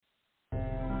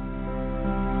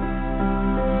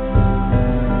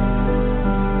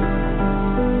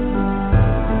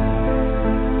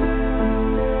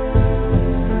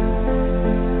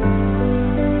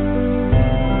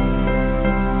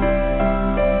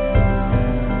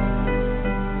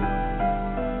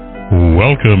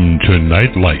Welcome to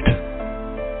Nightlight.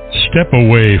 Step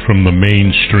away from the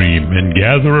mainstream and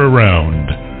gather around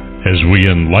as we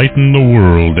enlighten the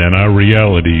world and our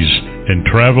realities and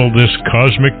travel this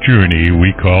cosmic journey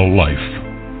we call life.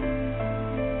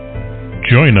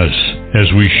 Join us as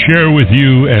we share with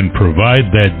you and provide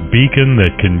that beacon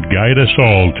that can guide us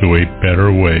all to a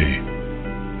better way.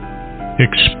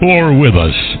 Explore with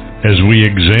us as we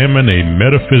examine a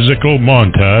metaphysical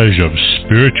montage of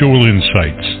spiritual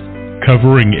insights,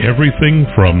 covering everything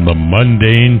from the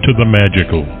mundane to the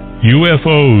magical,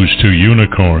 UFOs to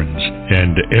unicorns,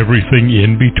 and everything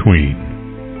in between.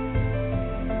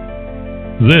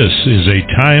 This is a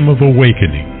time of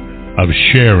awakening, of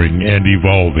sharing and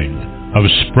evolving, of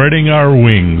spreading our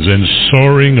wings and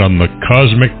soaring on the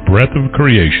cosmic breath of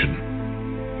creation.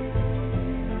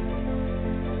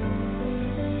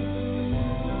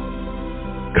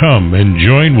 Come and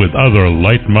join with other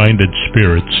light-minded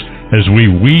spirits as we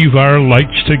weave our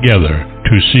lights together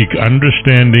to seek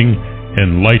understanding,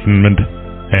 enlightenment,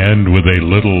 and, with a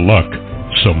little luck,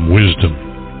 some wisdom.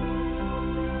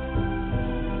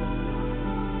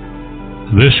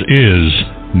 This is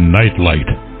Nightlight,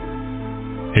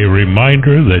 a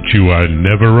reminder that you are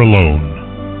never alone.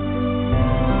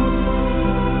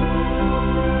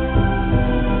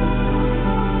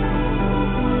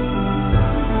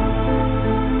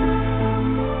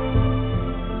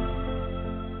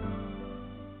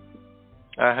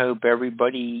 I hope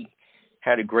everybody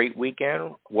had a great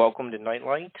weekend. Welcome to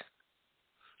Nightlight.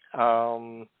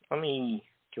 Let me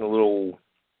give a little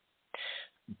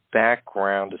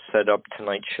background to set up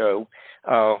tonight's show.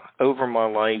 Over my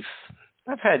life,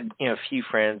 I've had a few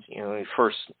friends. When we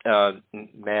first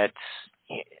met,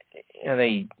 and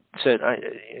they said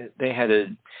they had a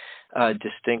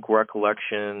distinct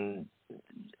recollection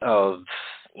of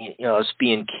us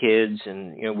being kids,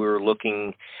 and we were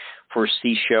looking for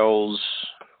seashells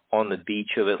on the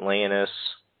beach of Atlantis.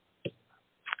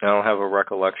 I don't have a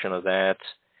recollection of that.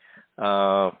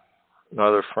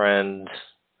 Another friend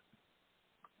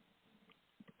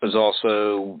was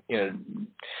also,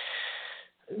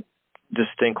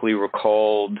 distinctly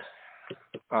recalled.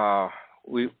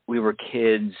 We were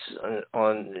kids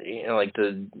on,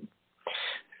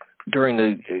 during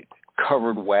the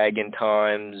covered wagon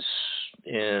times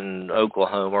in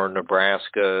Oklahoma or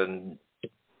Nebraska, and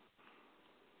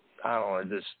I don't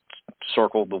know, just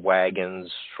circled the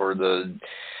wagons for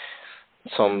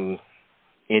some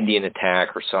Indian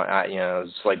attack or something.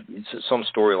 It's like some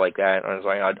story like that. I was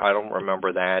like, I don't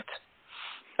remember that.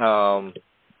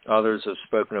 Others have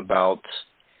spoken about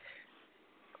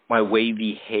my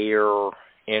wavy hair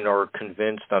and are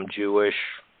convinced I'm Jewish.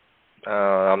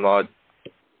 I'm not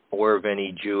aware of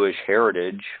any Jewish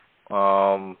heritage,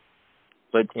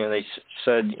 but they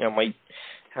said might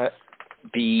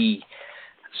be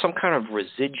some kind of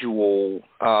residual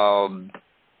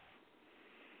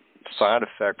side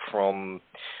effect from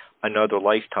another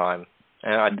lifetime.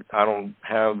 And I don't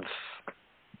have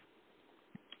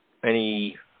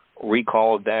any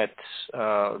recall of that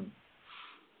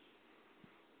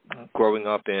growing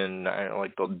up in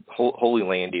the Holy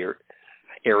Land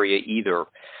area either.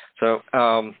 So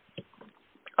I'm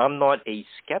not a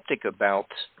skeptic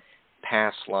about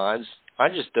past lives. I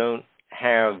just don't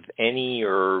have any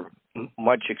or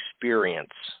much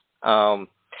experience,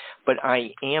 but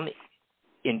I am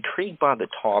intrigued by the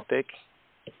topic,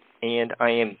 and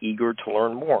I am eager to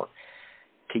learn more.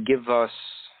 To give us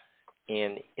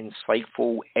an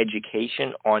insightful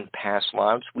education on past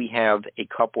lives, we have a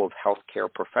couple of healthcare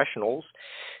professionals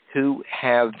who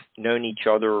have known each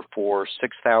other for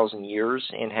 6,000 years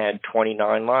and had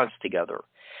 29 lives together.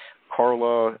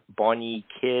 Carla Bonnie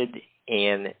Kidd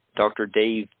and Dr.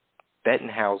 Dave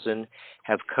Bettenhausen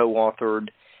have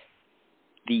co-authored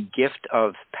The Gift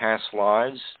of Past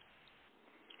Lives,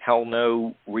 Hell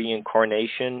No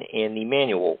Reincarnation, and the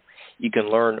Manual. You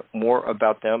can learn more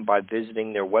about them by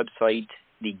visiting their website,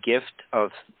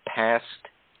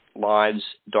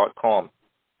 thegiftofpastlives.com.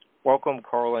 Welcome,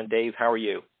 Carla and Dave. How are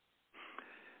you?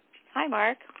 Hi,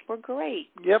 Mark. We're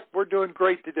great. Yep, we're doing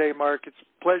great today, Mark. It's a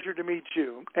pleasure to meet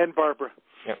you and Barbara.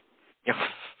 Yeah.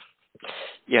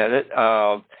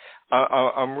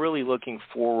 I'm really looking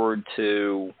forward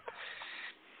to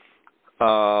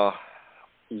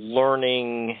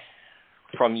learning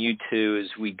from you two as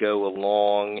we go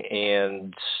along,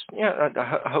 and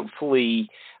hopefully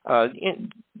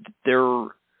there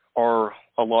are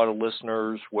a lot of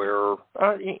listeners where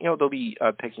they'll be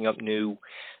picking up new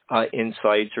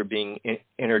insights or being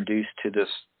introduced to this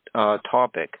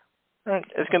topic.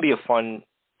 It's going to be a fun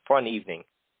evening.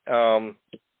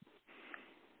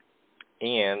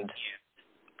 And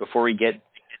before we get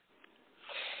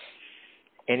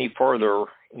any further,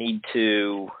 need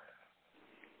to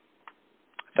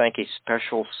thank a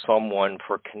special someone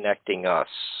for connecting us.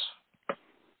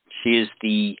 She is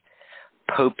the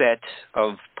Popette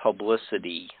of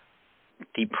publicity,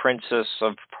 the princess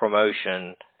of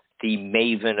promotion, the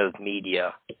maven of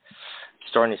media.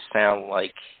 Starting to sound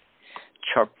like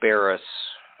Chuck Barris,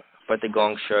 but The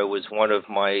Gong Show was one of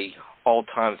my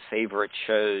all-time favorite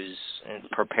shows and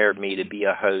prepared me to be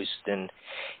a host and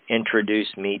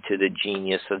introduced me to the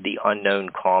genius of the unknown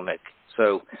comic.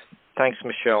 So thanks,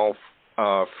 Michelle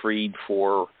Freed,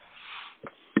 for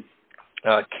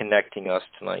connecting us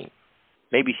tonight.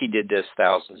 Maybe she did this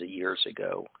thousands of years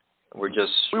ago. We're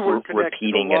just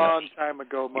repeating a long time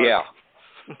ago, Mark. Yeah.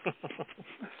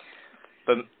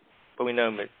 but we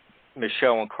know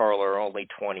Michelle and Carla are only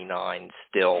 29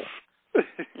 still.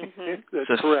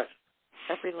 That's correct.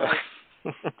 Every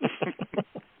life.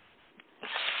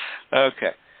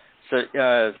 Okay.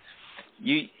 So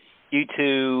you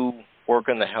two work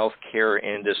in the healthcare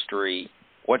industry.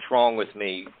 What's wrong with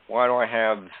me? Why do I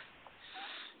have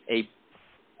a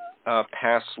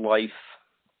past life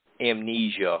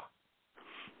amnesia?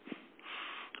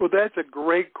 Well, that's a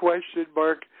great question,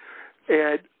 Mark,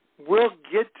 and we'll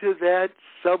get to that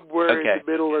somewhere in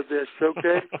the middle of this.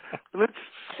 Okay,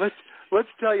 let's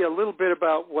tell you a little bit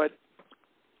about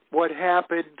what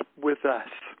happened with us.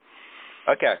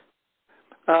 Okay.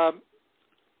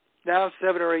 Now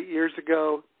 7 or 8 years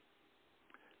ago,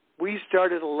 we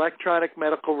started electronic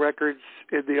medical records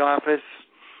in the office,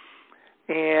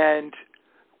 and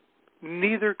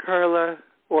neither Carla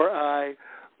or I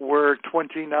were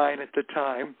 29 at the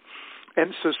time.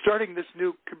 And so starting this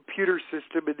new computer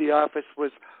system in the office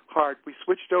was hard. We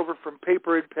switched over from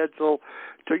paper and pencil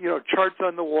to, charts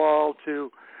on the wall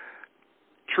to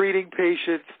treating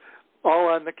patients all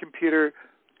on the computer.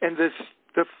 And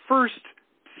the first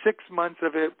 6 months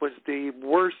of it was the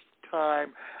worst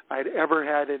time I'd ever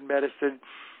had in medicine.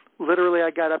 Literally,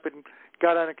 I got up and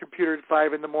got on a computer at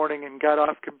 5 in the morning and got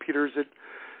off computers at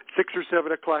 6 or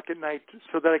 7 o'clock at night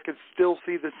so that I could still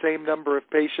see the same number of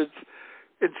patients.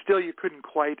 And still you couldn't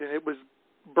quite, and it was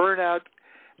burnout.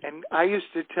 And I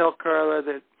used to tell Carla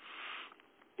that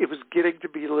it was getting to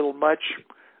be a little much.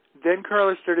 Then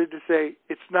Carla started to say,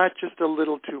 it's not just a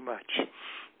little too much.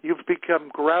 You've become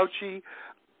grouchy,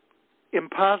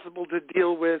 impossible to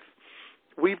deal with.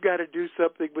 We've got to do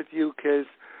something with you, because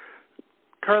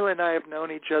Carla and I have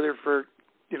known each other for,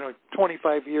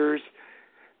 25 years,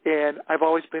 and I've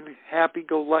always been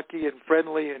happy-go-lucky and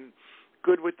friendly and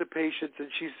good with the patients. And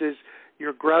she says,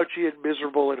 you're grouchy and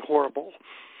miserable and horrible.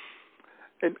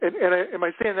 And am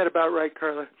I saying that about right,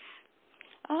 Carla?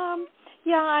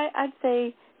 Yeah, I'd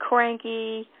say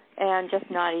cranky and just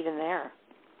not even there,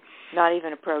 not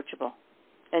even approachable.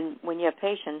 And when you have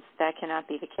patients, that cannot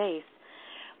be the case.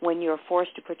 When you're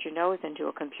forced to put your nose into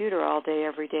a computer all day,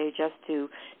 every day, just to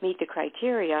meet the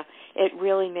criteria, it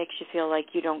really makes you feel like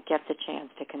you don't get the chance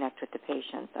to connect with the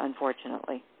patients,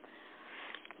 unfortunately.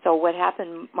 So what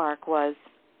happened, Mark, was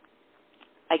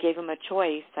I gave him a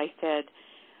choice. I said,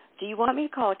 do you want me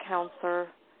to call a counselor,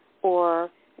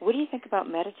 or what do you think about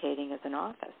meditating as an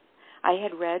office? I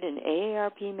had read in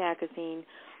AARP magazine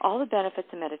all the benefits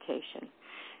of meditation.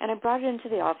 And I brought it into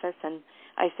the office, and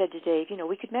I said to Dave,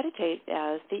 we could meditate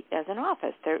as an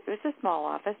office. It was a small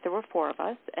office. There were 4 of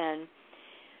us, and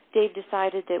Dave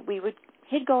decided that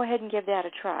he'd go ahead and give that a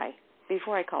try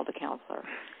before I called the counselor.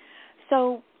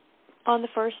 So on the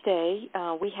first day,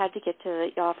 we had to get to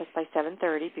the office by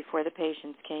 7:30 before the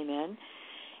patients came in.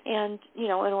 And,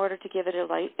 in order to give it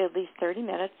at least 30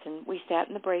 minutes, and we sat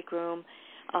in the break room.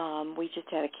 We just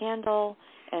had a candle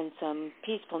and some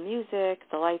peaceful music.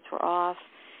 The lights were off,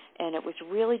 and it was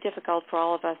really difficult for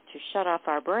all of us to shut off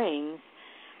our brains.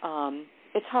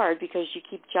 It's hard because you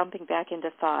keep jumping back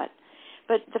into thought.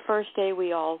 But the first day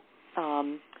we all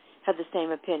had the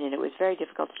same opinion. It was very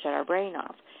difficult to shut our brain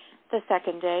off. The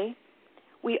second day,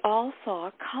 we all saw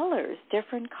colors,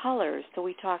 different colors, so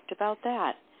we talked about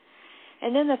that.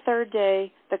 And then the third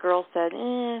day, the girl said,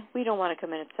 we don't want to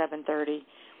come in at 7:30.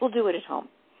 We'll do it at home.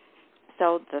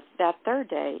 So that third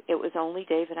day, it was only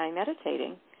Dave and I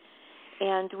meditating.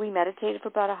 And we meditated for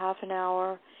about a half an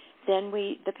hour. Then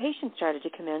the patients started to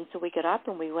come in, so we got up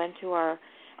and we went to our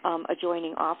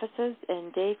adjoining offices,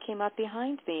 and Dave came up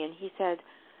behind me and he said,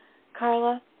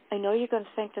 Carla, I know you're going to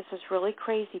think this is really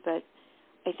crazy, but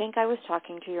I think I was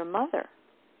talking to your mother.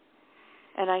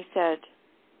 And I said,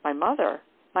 my mother?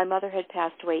 My mother had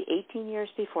passed away 18 years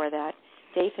before that.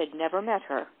 Dave had never met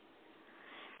her.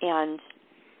 And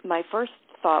my first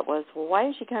thought was, well, why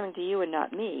is she coming to you and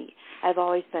not me? I've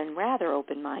always been rather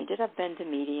open-minded. I've been to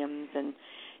mediums and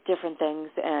different things,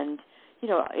 and, you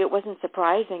know, it wasn't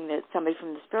surprising that somebody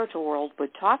from the spiritual world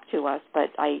would talk to us, but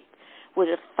I would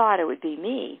have thought it would be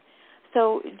me.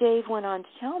 So Dave went on to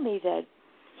tell me that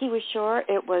he was sure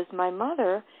it was my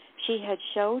mother. She had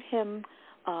showed him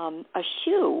a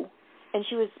shoe, and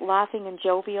she was laughing and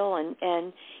jovial,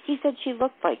 and he said she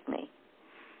looked like me.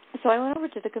 So I went over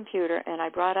to the computer, and I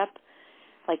brought up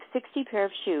like 60 pair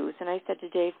of shoes, and I said to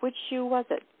Dave, which shoe was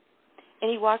it? And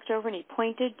he walked over and he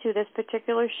pointed to this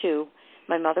particular shoe.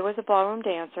 My mother was a ballroom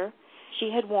dancer.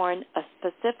 She had worn a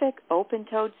specific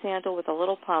open-toed sandal with a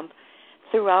little pump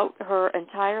throughout her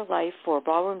entire life for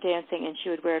ballroom dancing, and she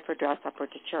would wear it for dress up or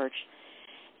to church.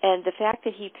 And the fact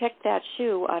that he picked that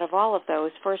shoe out of all of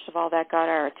those, first of all, that got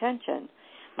our attention.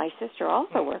 My sister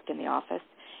also worked in the office.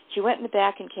 She went in the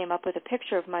back and came up with a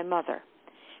picture of my mother.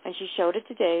 And she showed it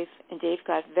to Dave, and Dave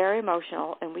got very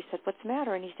emotional, and we said, what's the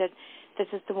matter? And he said, this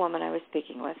is the woman I was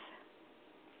speaking with.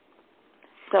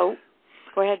 So,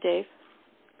 go ahead, Dave.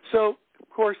 So, of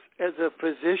course, as a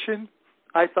physician,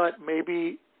 I thought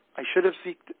maybe I should have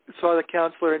saw the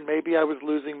counselor and maybe I was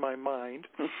losing my mind.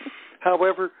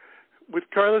 However, with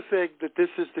Carla saying that this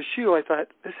is the shoe, I thought,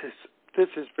 this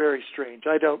is very strange.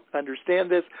 I don't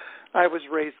understand this. I was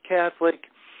raised Catholic.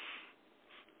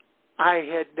 I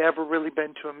had never really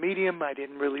been to a medium. I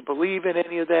didn't really believe in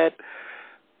any of that.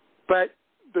 But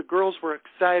the girls were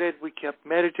excited. We kept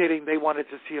meditating. They wanted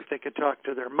to see if they could talk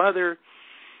to their mother.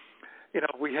 You know,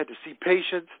 we had to see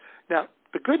patients. Now,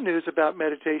 the good news about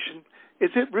meditation is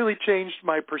it really changed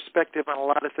my perspective on a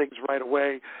lot of things right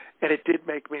away, and it did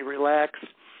make me relax.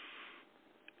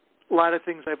 A lot of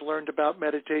things I've learned about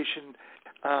meditation,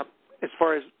 as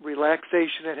far as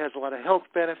relaxation, it has a lot of health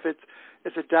benefits.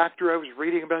 As a doctor, I was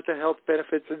reading about the health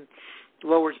benefits, and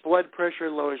lowers blood pressure,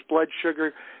 lowers blood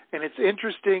sugar. And it's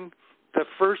interesting, the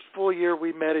first full year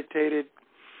we meditated,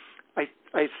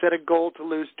 I set a goal to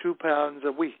lose 2 pounds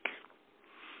a week.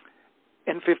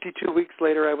 And 52 weeks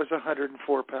later, I was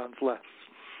 104 pounds less.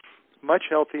 Much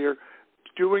healthier,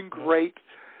 doing great.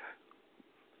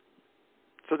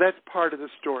 So that's part of the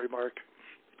story, Mark.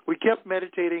 We kept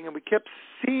meditating, and we kept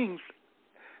seeing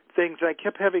things. I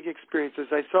kept having experiences.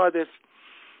 I saw this,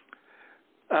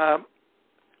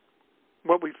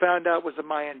 what we found out was a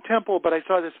Mayan temple, but I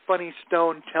saw this funny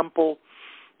stone temple,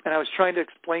 and I was trying to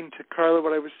explain to Carla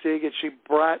what I was seeing, and she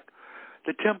brought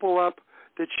the temple up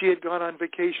that she had gone on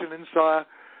vacation and saw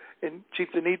in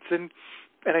Chichen Itza, and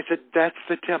I said, that's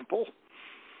the temple.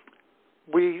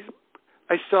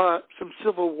 I saw some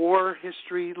Civil War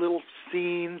history, little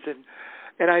scenes,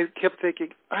 and I kept thinking,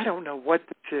 I don't know what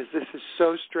this is. This is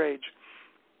so strange.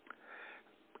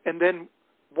 And then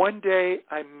one day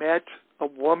I met a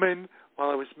woman while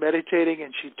I was meditating,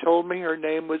 and she told me her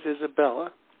name was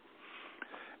Isabella.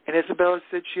 And Isabella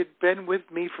said she had been with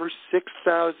me for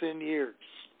 6,000 years.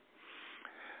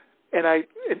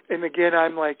 And again,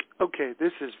 I'm like, okay,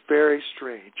 this is very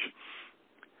strange.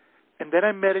 And then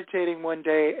I'm meditating one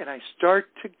day, and I start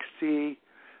to see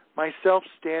myself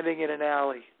standing in an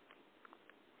alley.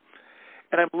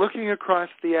 And I'm looking across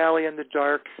the alley in the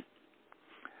dark,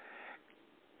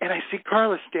 and I see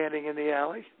Carla standing in the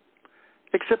alley.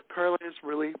 Except Carla is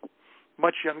really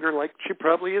much younger, like she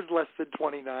probably is less than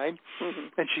 29. Mm-hmm.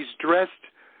 And she's dressed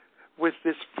with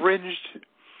this fringed,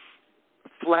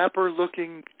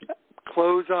 flapper-looking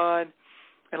clothes on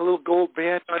and a little gold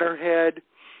band on her head.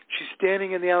 She's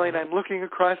standing in the alley, and I'm looking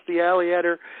across the alley at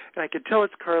her, and I can tell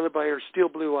it's Carla by her steel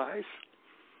blue eyes.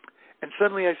 And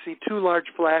suddenly I see 2 large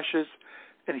flashes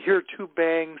and hear 2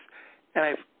 bangs, and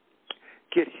I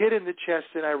get hit in the chest,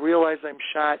 and I realize I'm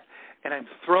shot, and I'm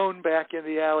thrown back in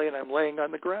the alley, and I'm laying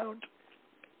on the ground.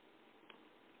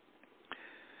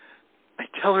 I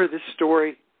tell her this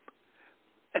story,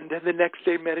 and then the next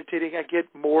day meditating, I get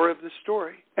more of the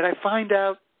story. And I find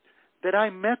out that I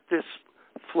met this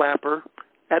flapper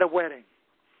at a wedding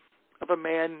of a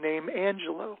man named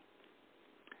Angelo,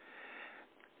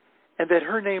 and that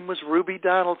her name was Ruby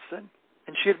Donaldson,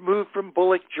 and she had moved from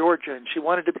Bullock, Georgia, and she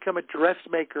wanted to become a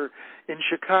dressmaker in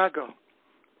Chicago.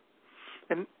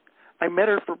 And I met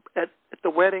her at the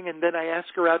wedding, and then I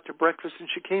asked her out to breakfast, and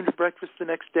she came to breakfast the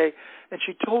next day, and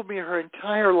she told me her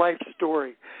entire life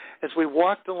story as we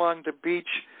walked along the beach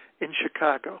in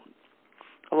Chicago,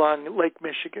 along Lake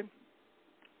Michigan.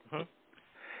 Mm-hmm.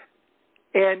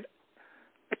 And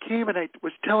I came and I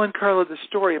was telling Carla the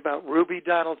story about Ruby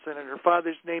Donaldson and her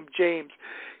father's name James.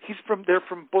 They're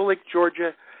from Bullock,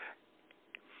 Georgia.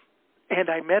 And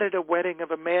I met at a wedding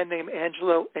of a man named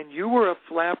Angelo, and you were a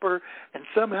flapper, and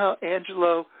somehow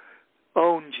Angelo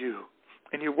owned you,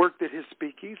 and you worked at his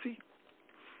speakeasy.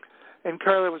 And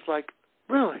Carla was like,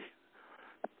 really?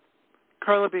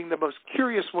 Carla being the most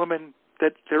curious woman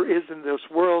that there is in this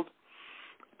world,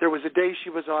 there was a day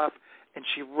she was off, and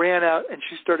she ran out and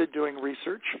she started doing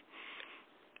research.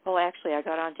 Well, actually, I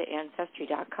got onto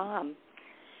Ancestry.com,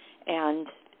 and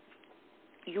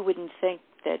you wouldn't think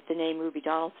that the name Ruby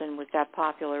Donaldson was that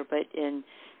popular, but in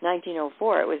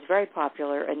 1904 it was very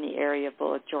popular in the area of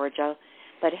Bullitt, Georgia.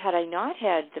 But had I not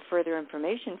had the further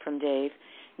information from Dave,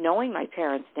 knowing my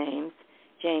parents' names,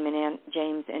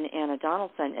 James and Anna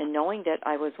Donaldson, and knowing that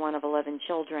I was one of 11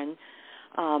 children,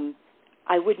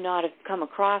 I would not have come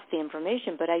across the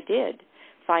information, but I did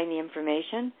find the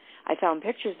information. I found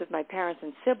pictures of my parents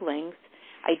and siblings.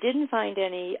 I didn't find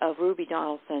any of Ruby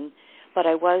Donaldson, but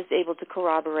I was able to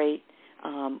corroborate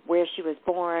where she was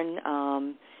born,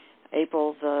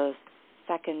 April the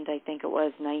 2nd, I think it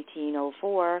was,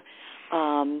 1904.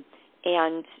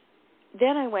 And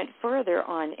then I went further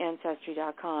on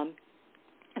Ancestry.com.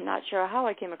 I'm not sure how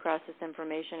I came across this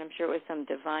information. I'm sure it was some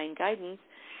divine guidance.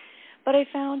 But I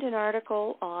found an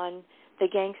article on the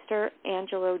gangster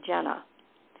Angelo Genna.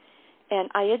 And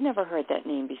I had never heard that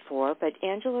name before, but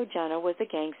Angelo Genna was a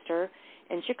gangster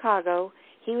in Chicago.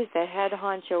 He was the head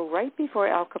honcho right before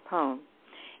Al Capone.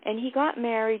 And he got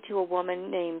married to a woman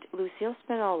named Lucille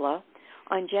Spinola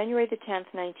on January the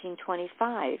 10th,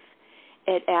 1925,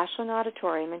 at Ashland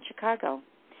Auditorium in Chicago.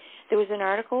 There was an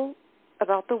article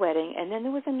about the wedding, and then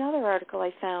there was another article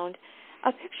I found,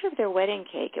 a picture of their wedding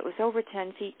cake. It was over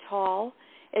 10 feet tall.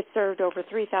 It served over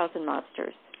 3,000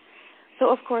 mobsters. So,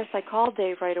 of course, I called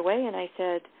Dave right away, and I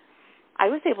said, I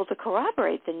was able to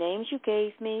corroborate the names you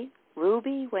gave me,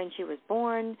 Ruby, when she was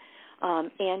born,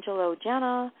 Angelo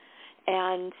Genna,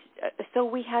 and so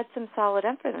we had some solid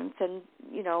evidence, and,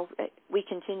 you know, we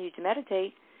continued to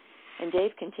meditate, and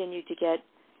Dave continued to get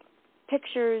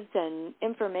pictures and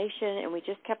information, and we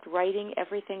just kept writing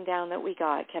everything down that we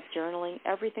got, kept journaling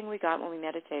everything we got when we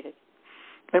meditated.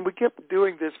 And we kept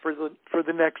doing this for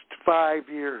the next 5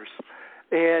 years.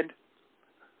 And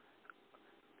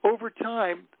over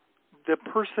time, the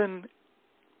person,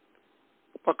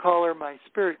 I'll call her my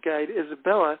spirit guide,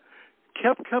 Isabella,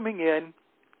 kept coming in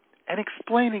and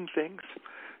explaining things.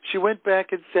 She went back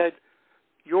and said,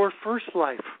 your first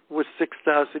life was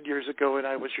 6,000 years ago, and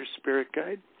I was your spirit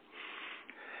guide.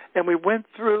 And we went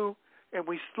through, and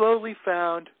we slowly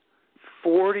found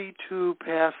 42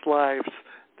 past lives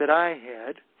that I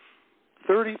had,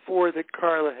 34 that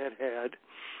Carla had,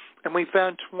 and we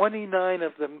found 29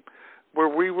 of them where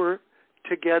we were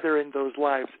together in those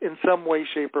lives in some way,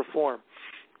 shape, or form.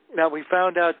 Now, we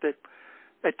found out that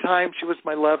at times she was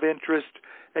my love interest.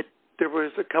 There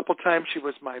was a couple times she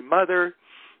was my mother.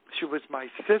 She was my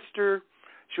sister.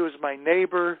 She was my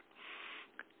neighbor.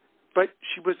 But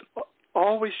she was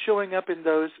always showing up in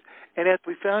those. And as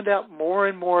we found out more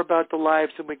and more about the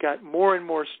lives and we got more and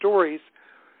more stories,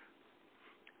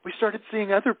 we started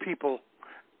seeing other people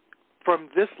from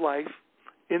this life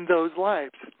in those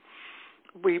lives.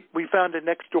 We found a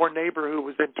next-door neighbor who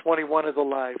was in 21 of the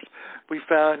lives. We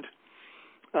found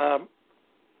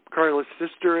Carla's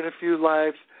sister in a few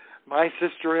lives, my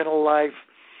sister in a life.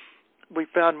 We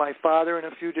found my father in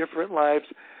a few different lives.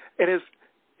 And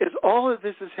as all of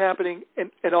this is happening,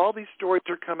 and all these stories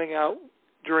are coming out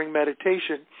during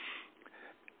meditation,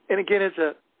 and again,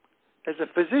 as a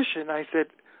physician, I said,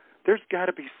 there's got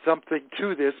to be something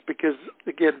to this because,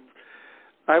 again,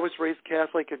 I was raised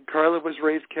Catholic and Carla was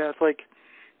raised Catholic,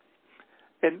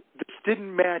 and this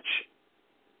didn't match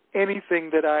anything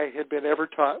that I had been ever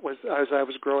taught as I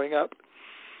was growing up.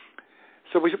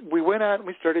 So we went out and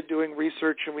we started doing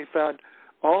research, and we found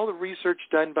all the research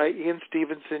done by Ian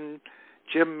Stevenson,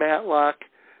 Jim Matlock,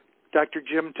 Dr.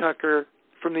 Jim Tucker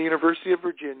from the University of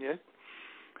Virginia,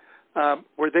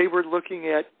 where they were looking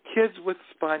at kids with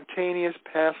spontaneous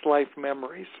past life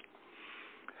memories.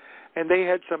 And they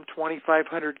had some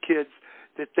 2,500 kids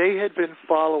that they had been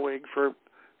following for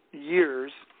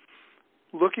years,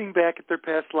 looking back at their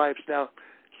past lives. Now,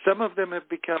 some of them have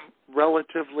become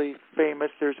relatively famous.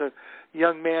 There's a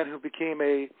young man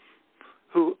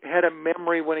who had a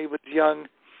memory when he was young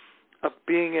of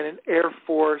being in an Air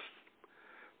Force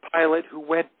pilot who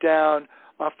went down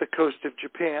off the coast of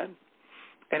Japan.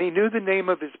 And he knew the name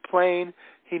of his plane.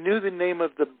 He knew the name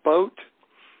of the boat.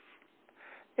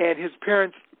 And his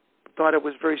parents thought it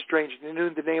was very strange. They knew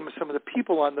the name of some of the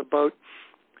people on the boat.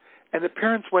 And the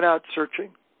parents went out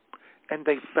searching. And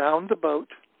they found the boat.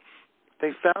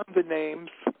 They found the names.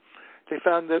 They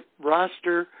found the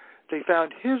roster. They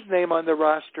found his name on the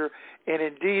roster. And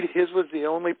indeed, his was the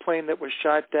only plane that was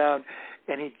shot down.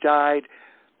 And he died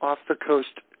off the coast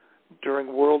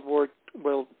during World War,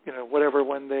 when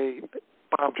they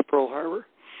bombed Pearl Harbor.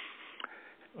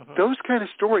 Those kind of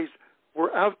stories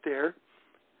were out there.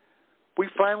 We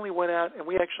finally went out and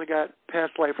we actually got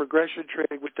past life regression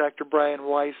training with Dr. Brian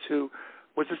Weiss, who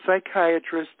was a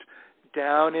psychiatrist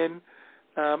down in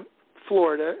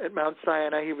Florida at Mount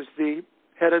Sinai. He was the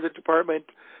head of the Department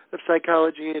of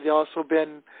Psychology. He had also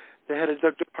been the head of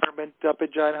the department up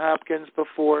at Johns Hopkins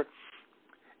before.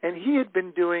 And he had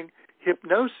been doing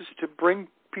hypnosis to bring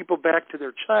people back to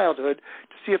their childhood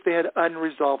to see if they had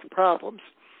unresolved problems.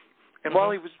 And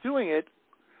while he was doing it,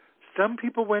 some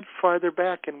people went farther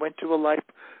back and went to a life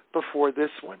before this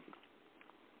one.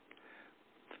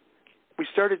 We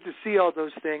started to see all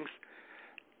those things,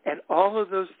 and all of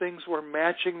those things were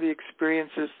matching the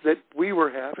experiences that we were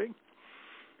having.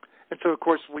 And so, of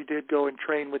course, we did go and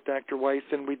train with Dr. Weiss,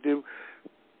 and we do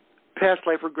past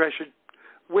life regression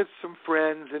with some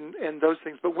friends and those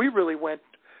things. But we really went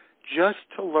just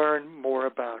to learn more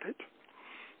about it.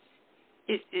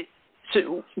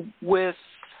 So with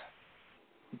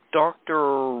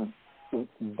Dr.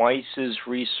 Weiss's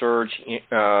research,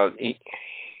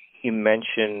 you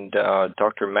mentioned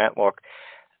Dr. Matlock.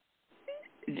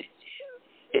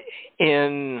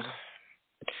 In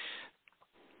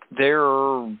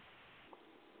their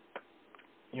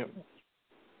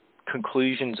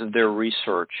conclusions of their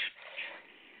research,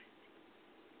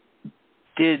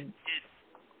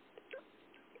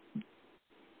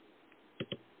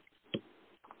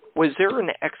 was there an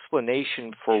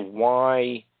explanation for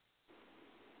why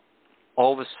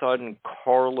all of a sudden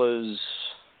Carla's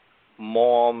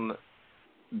mom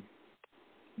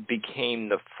became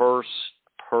the first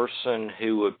person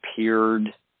who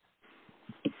appeared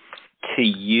to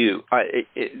you?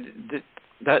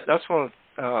 That's one of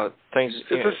the things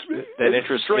that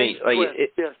interests me.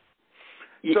 Yes.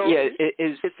 So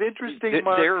it's interesting,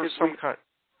 Mark.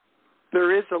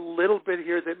 There is a little bit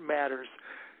here that matters.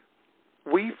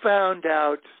 We found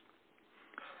out,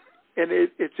 and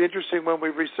it's interesting when we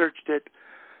researched it,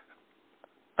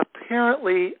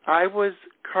 apparently I was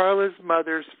Carla's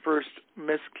mother's first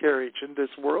miscarriage in this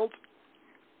world,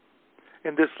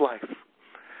 in this life.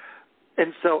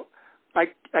 And so I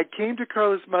came to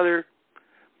Carla's mother,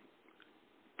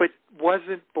 but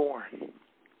wasn't born.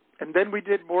 And then we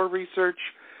did more research,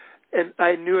 and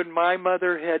I knew my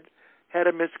mother had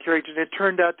a miscarriage, and it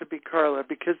turned out to be Carla,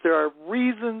 because there are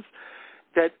reasons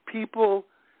that people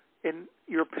in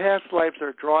your past lives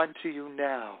are drawn to you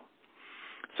now.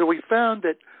 So we found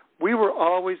that we were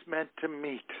always meant to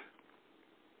meet.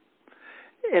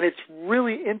 And it's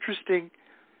really interesting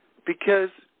because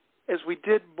as we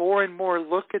did more and more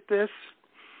look at this,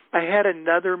 I had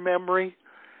another memory,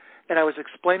 and I was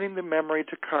explaining the memory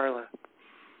to Carla.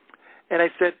 And I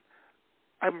said,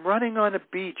 I'm running on a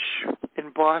beach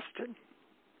in Boston.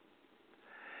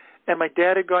 And my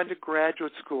dad had gone to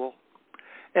graduate school.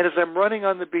 And as I'm running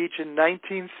on the beach in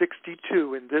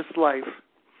 1962 in this life,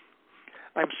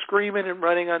 I'm screaming and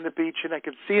running on the beach, and I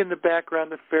can see in the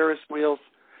background the Ferris wheels.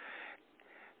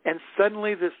 And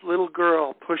suddenly this little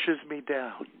girl pushes me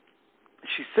down.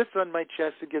 She sits on my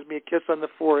chest and gives me a kiss on the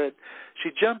forehead. She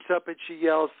jumps up and she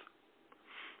yells,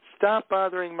 "Stop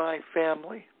bothering my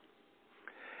family."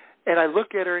 And I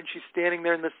look at her, and she's standing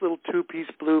there in this little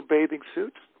two-piece blue bathing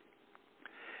suit.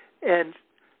 And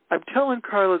I'm telling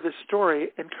Carla this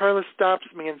story, and Carla stops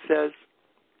me and says,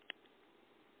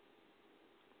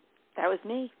 "That was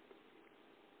me."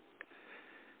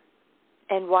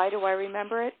 And why do I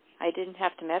remember it? I didn't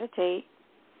have to meditate.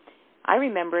 I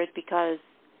remember it because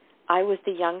I was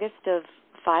the youngest of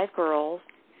 5 girls,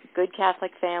 good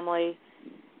Catholic family.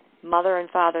 Mother and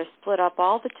father split up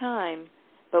all the time,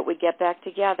 but would get back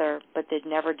together, but they'd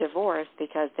never divorce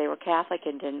because they were Catholic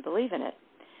and didn't believe in it.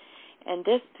 And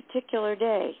this particular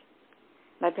day,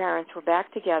 my parents were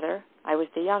back together. I was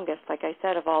the youngest, like I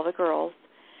said, of all the girls.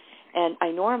 And I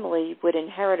normally would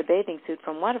inherit a bathing suit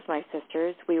from one of my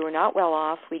sisters. We were not well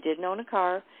off. We didn't own a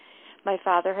car. My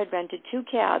father had rented 2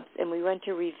 cabs, and we went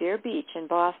to Revere Beach in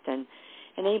Boston.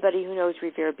 And anybody who knows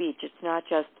Revere Beach, it's not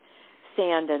just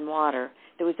sand and water.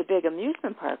 There was a big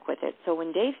amusement park with it. So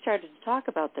when Dave started to talk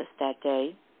about this that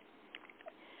day,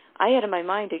 I had in my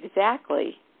mind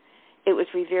exactly it was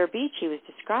Revere Beach he was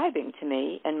describing to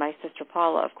me, and my sister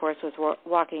Paula, of course, was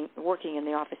working in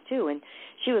the office too, and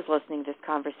she was listening to this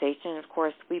conversation. And of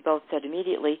course, we both said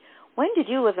immediately, "When did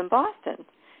you live in Boston?"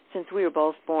 Since we were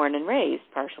both born and raised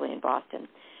partially in Boston.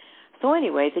 So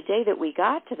anyway, the day that we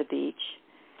got to the beach,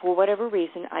 for whatever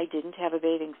reason, I didn't have a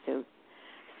bathing suit.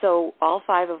 So all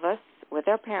 5 of us, with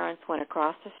our parents, went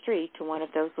across the street to one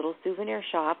of those little souvenir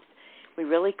shops. We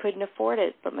really couldn't afford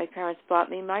it, but my parents bought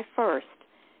me my first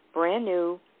brand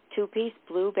new 2-piece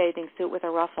blue bathing suit with a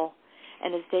ruffle.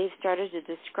 And as Dave started to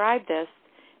describe this,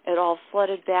 it all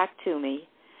flooded back to me.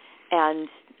 And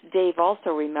Dave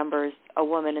also remembers a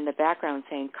woman in the background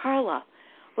saying, Carla,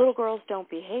 little girls don't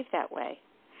behave that way.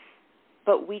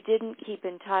 But we didn't keep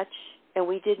in touch, and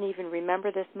we didn't even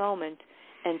remember this moment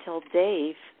until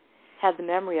Dave had the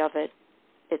memory of it.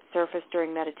 It surfaced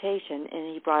during meditation,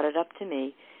 and he brought it up to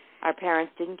me. Our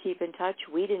parents didn't keep in touch.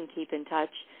 We didn't keep in touch.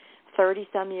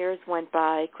 30-some years went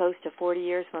by, close to 40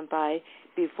 years went by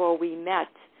before we met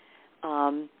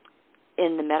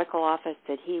in the medical office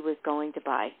that he was going to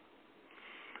buy.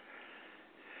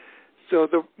 So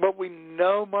what we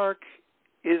know, Mark,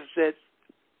 is that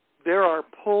there are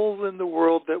pulls in the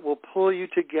world that will pull you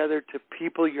together to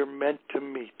people you're meant to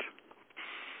meet.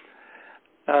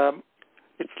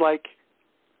 It's like,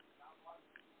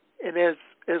 and as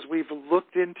we've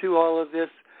looked into all of this,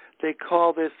 they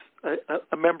call this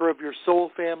a member of your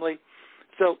soul family.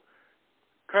 So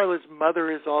Carla's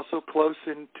mother is also close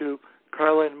into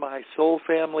Carla and my soul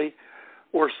family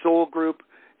or soul group,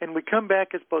 and we come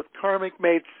back as both karmic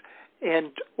mates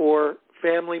and or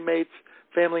family mates.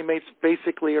 Family mates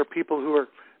basically are people who are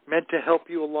meant to help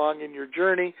you along in your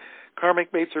journey.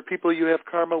 Karmic mates are people you have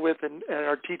karma with and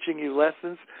are teaching you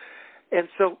lessons. And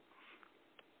so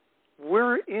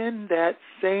we're in that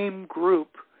same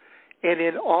group, and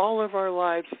in all of our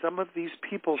lives, some of these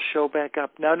people show back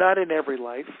up. Now, not in every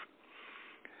life,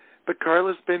 but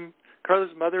Carla's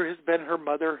mother has been her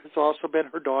mother, has also been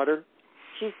her daughter.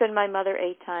 She's been my mother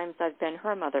 8 times. I've been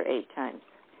her mother 8 times.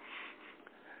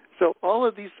 So all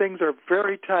of these things are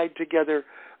very tied together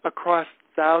across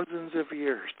thousands of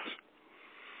years.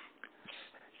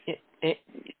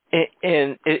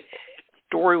 And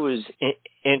story was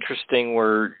interesting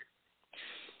where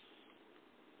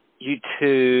you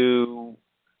two,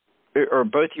 or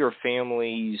both your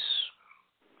families,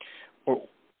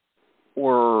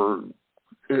 were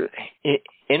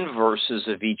inverses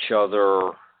of each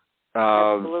other.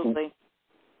 Absolutely.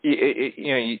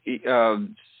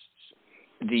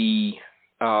 The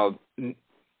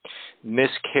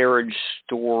miscarriage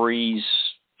stories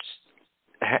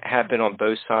happen on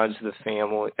both sides of the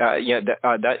family. I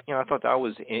thought that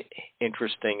was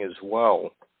interesting as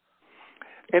well.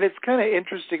 And it's kind of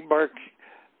interesting, Mark.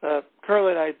 Carla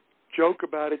and I joke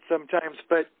about it sometimes,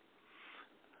 but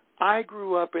I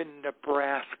grew up in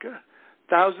Nebraska,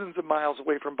 thousands of miles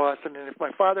away from Boston, and if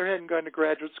my father hadn't gone to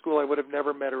graduate school, I would have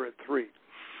never met her at 3.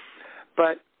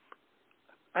 But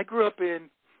I grew up in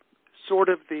sort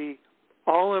of the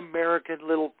all-American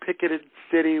little picketed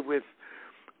city with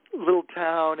little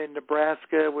town in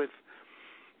Nebraska with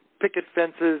picket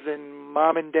fences and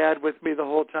mom and dad with me the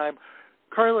whole time.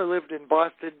 Carla lived in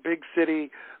Boston, big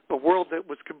city, a world that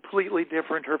was completely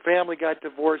different. Her family got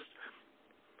divorced.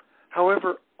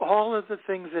 However, all of the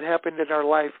things that happened in our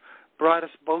life brought us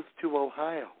both to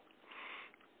Ohio.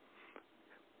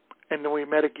 And then we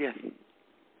met again.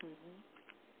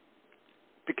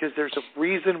 Because there's a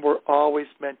reason we're always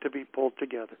meant to be pulled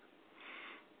together.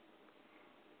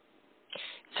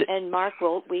 And Mark,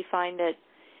 we find that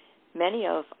many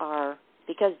of our,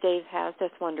 because Dave has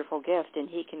this wonderful gift and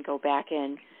he can go back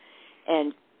in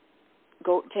and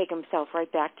go take himself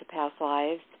right back to past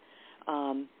lives.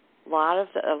 A lot of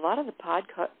the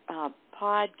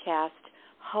podcast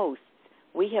hosts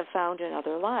we have found in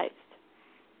other lives.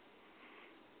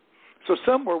 So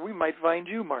somewhere we might find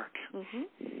you, Mark. Mm-hmm.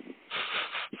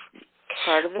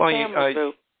 Part of the family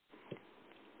group.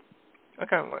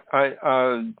 Okay.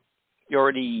 You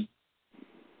already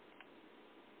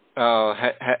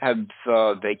have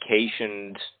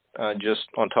vacationed just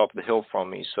on top of the hill from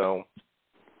me, so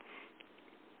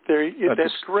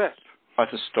that's correct.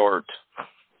 That's a start.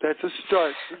 That's a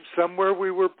start. Somewhere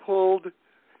we were pulled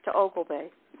to Ogle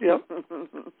Bay. Yep.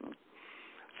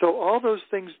 So all those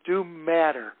things do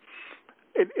matter,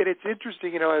 and it's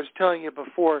interesting. I was telling you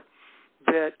before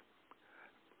that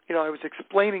I was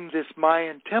explaining this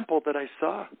Mayan temple that I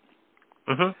saw.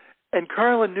 Mm-hmm. And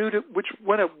Carla knew which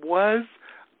one it was.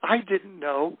 I didn't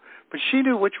know, but she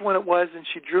knew which one it was, and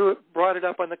she brought it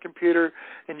up on the computer,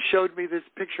 and showed me this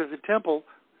picture of the temple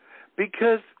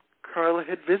because Carla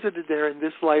had visited there in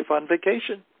this life on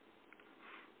vacation.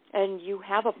 And you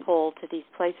have a pull to these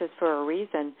places for a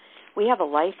reason. We have a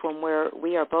life when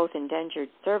we are both indentured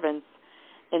servants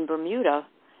in Bermuda,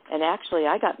 and actually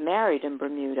I got married in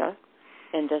Bermuda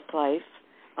in this life.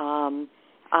 My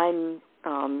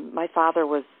father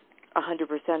was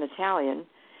 100% Italian,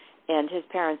 and his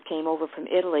parents came over from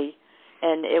Italy,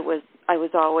 and I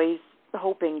was always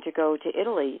hoping to go to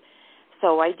Italy.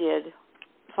 So I did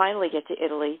finally get to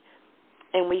Italy,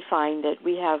 and we find that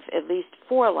we have at least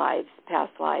 4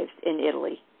 past lives in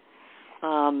Italy.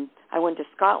 I went to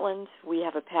Scotland. We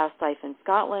have a past life in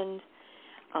Scotland.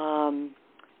 I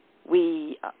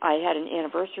had an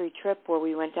anniversary trip where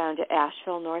we went down to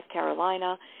Asheville, North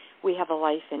Carolina. We have a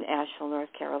life in Asheville, North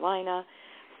Carolina.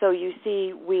 So you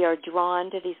see, we are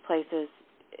drawn to these places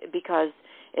because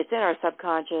it's in our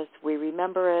subconscious. We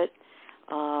remember it.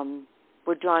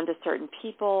 We're drawn to certain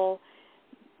people.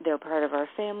 They're part of our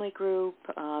family group.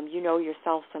 You know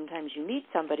yourself, sometimes you meet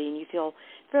somebody and you feel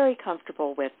very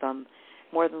comfortable with them.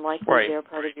 More than likely, they're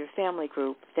part of your family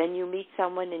group. Then you meet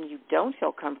someone and you don't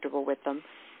feel comfortable with them.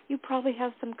 You probably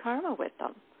have some karma with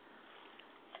them.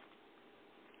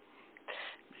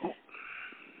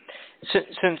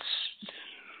 Since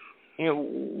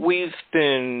we've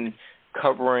been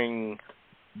covering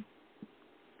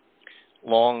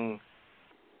long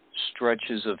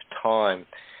stretches of time,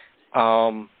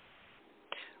 do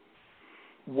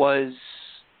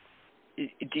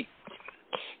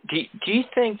you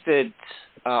think that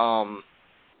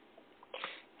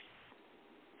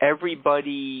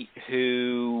everybody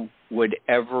who would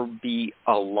ever be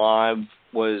alive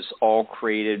was all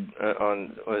created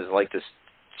was like this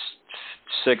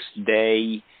sixth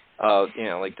day,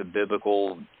 like the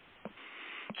biblical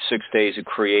 6 days of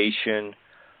creation,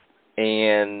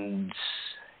 and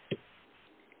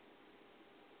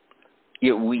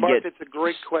Mark, it's a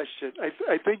great question. I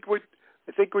think what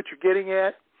you're getting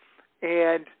at,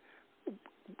 and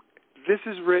this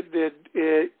is written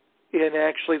in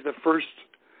actually our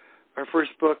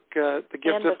first book, The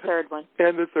Gift and the third one.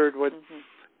 And the third one.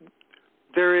 Mm-hmm.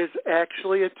 There is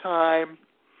actually a time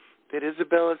that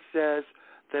Isabella says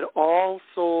that all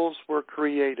souls were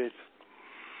created.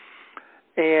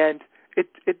 And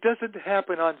it doesn't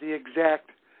happen on the exact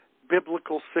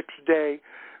biblical sixth day,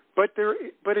 but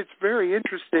it's very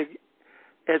interesting,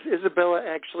 as Isabella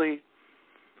actually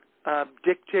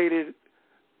dictated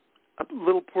a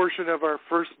little portion of our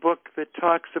first book that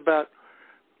talks about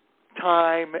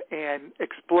time and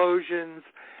explosions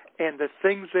and the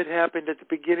things that happened at the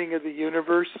beginning of the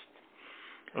universe,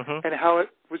 and how it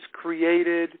was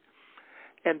created,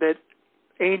 and that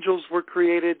angels were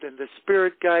created and the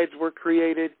spirit guides were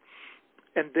created,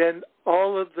 and then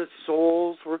all of the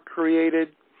souls were created,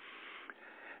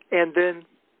 and then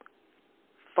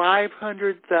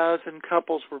 500,000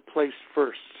 couples were placed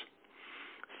first.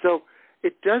 So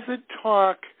it doesn't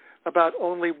talk about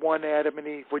only one Adam and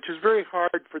Eve, which is very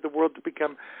hard for the world to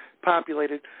become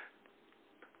populated.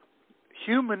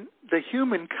 The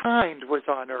humankind was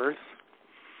on Earth,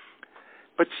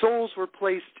 but souls were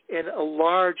placed in a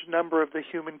large number of the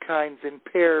humankinds in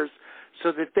pairs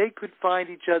so that they could find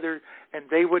each other and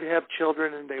they would have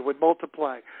children and they would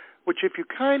multiply, which if you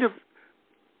kind of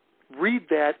read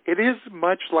that, it is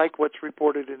much like what's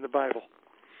reported in the Bible,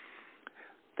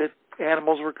 that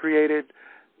animals were created,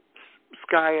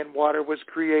 sky and water was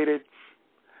created,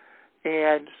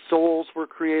 and souls were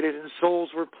created, and souls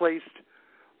were placed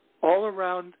all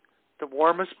around the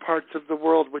warmest parts of the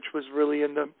world, which was really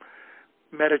in the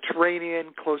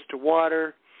Mediterranean, close to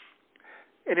water.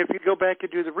 And if you go back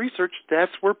and do the research,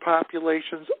 that's where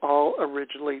populations all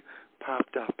originally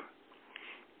popped up.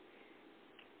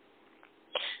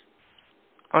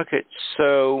 Okay,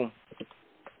 so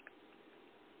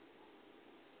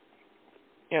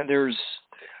there's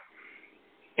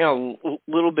a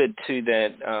little bit to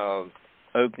that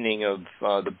opening of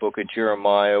the book of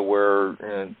Jeremiah where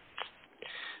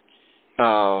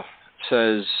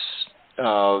says,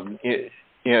 God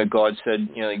said,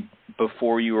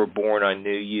 before you were born, I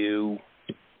knew you.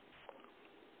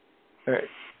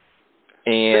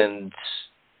 And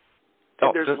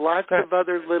there's lots of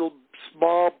other little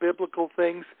small biblical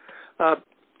things.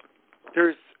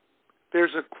 There's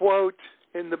a quote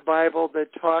in the Bible that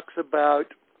talks about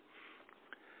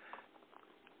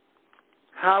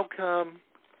how come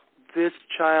this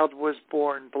child was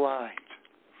born blind.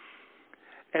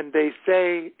 And they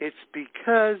say it's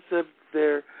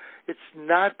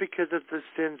not because of the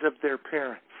sins of their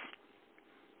parents.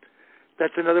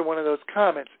 That's another one of those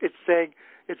comments.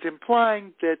 It's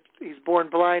implying that he's born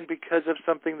blind because of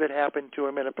something that happened to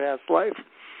him in a past life.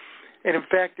 And in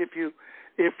fact, if you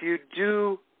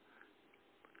do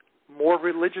more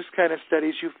religious kind of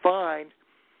studies, you find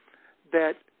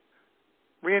that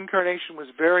reincarnation was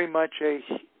very much a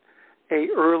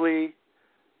early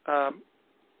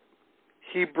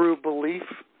Hebrew belief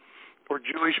or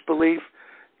Jewish belief.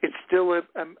 It's still a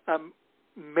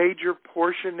major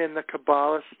portion in the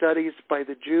Kabbalah studies by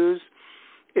the Jews.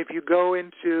 If you go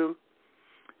into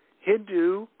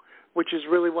Hindu, which is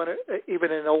really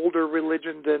even an older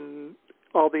religion than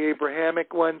all the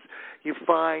Abrahamic ones, you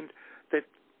find that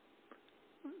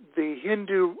the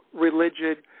Hindu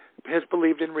religion has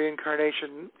believed in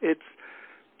reincarnation.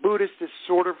 Buddhist is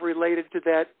sort of related to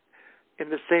that in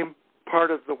the same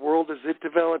part of the world as it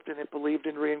developed, and it believed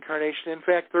in reincarnation. In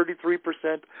fact,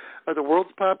 33% of the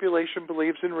world's population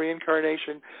believes in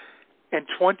reincarnation, and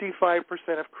 25%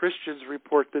 of Christians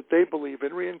report that they believe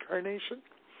in reincarnation.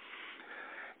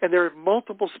 And there are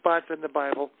multiple spots in the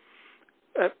Bible.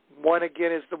 One,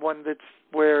 again, is the one that's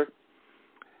where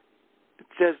it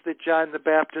says that John the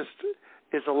Baptist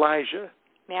is Elijah.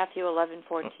 Matthew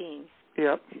 11:14.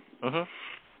 Yep. Uh-huh.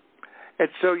 And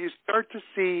so you start to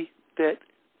see that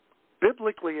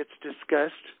biblically it's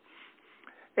discussed.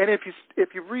 And if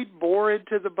you read more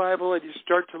into the Bible and you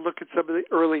start to look at some of the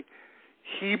early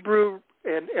Hebrew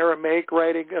and Aramaic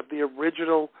writing of the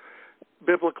original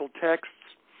biblical texts,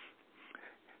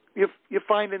 you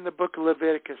find in the book of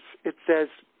Leviticus, it says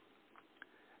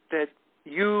that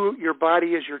your body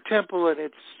is your temple and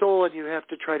it's soul, and you have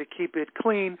to try to keep it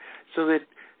clean so that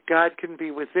God can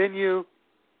be within you.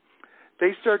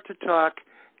 They start to talk,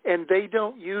 and they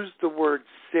don't use the word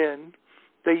sin.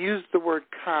 They use the word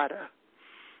kata.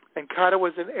 And kata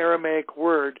was an Aramaic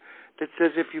word that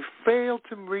says if you fail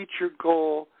to reach your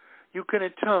goal, you can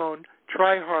atone,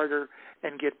 try harder,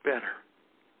 and get better.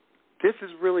 This is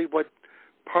really what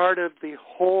part of the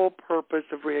whole purpose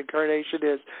of reincarnation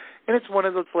is. And it's one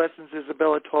of those lessons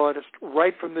Isabella taught us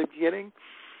right from the beginning.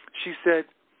 She said,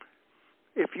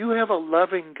 if you have a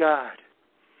loving God,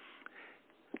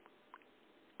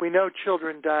 we know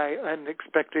children die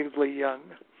unexpectedly young.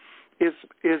 Is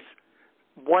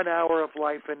 1 hour of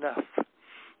life enough?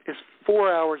 Is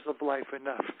 4 hours of life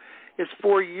enough? Is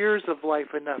 4 years of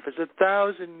life enough? Is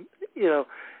 1,000,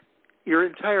 your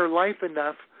entire life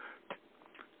enough?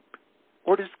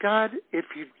 Or does God, if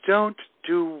you don't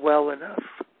do well enough,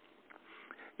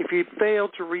 if you fail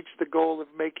to reach the goal of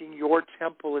making your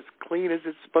temple as clean as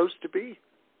it's supposed to be,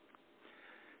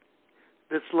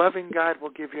 this loving God will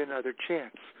give you another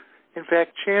chance. In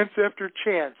fact, chance after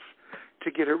chance to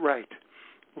get it right.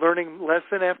 Learning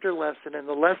lesson after lesson, and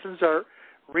the lessons are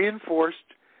reinforced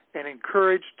and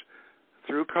encouraged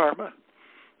through karma,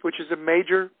 which is a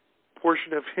major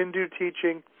portion of Hindu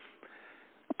teaching.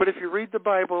 But if you read the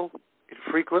Bible, it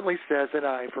frequently says an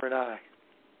eye for an eye.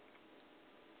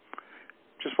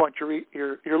 Just want your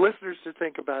listeners to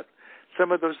think about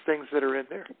some of those things that are in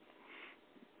there.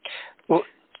 Well,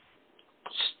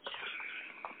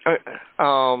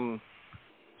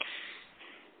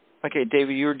 okay,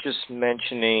 David, you were just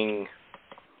mentioning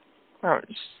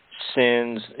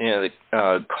sins, the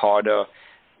kata.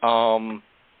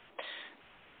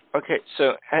 Okay,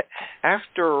 so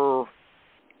after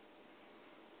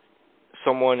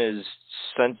someone is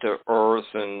sent to Earth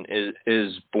and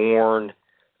is born,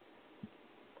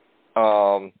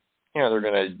 they're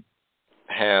going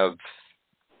to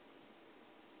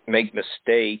make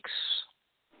mistakes,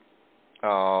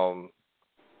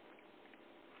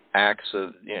 acts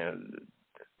of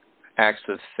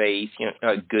faith,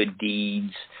 good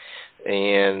deeds,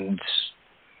 and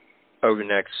over the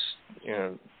next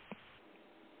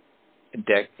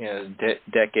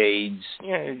decades,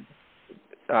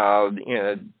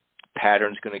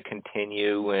 pattern's going to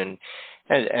continue, and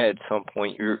at some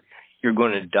point you're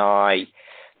going to die.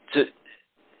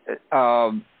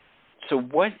 So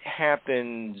what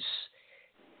happens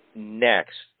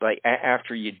next? Like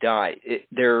after you die,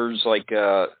 there's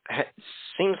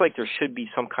seems like there should be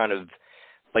some kind of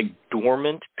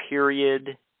dormant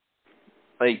period.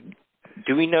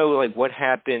 Do we know what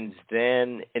happens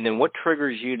then, and then what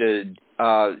triggers you to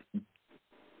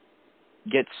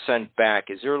get sent back?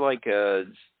 Is there a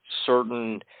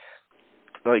certain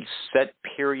set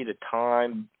period of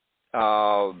time,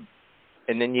 and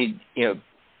then you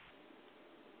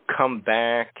come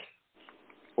back,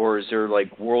 or is there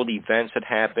world events that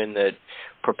happen that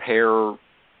prepare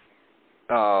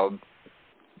the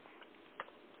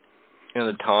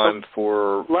time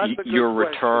for your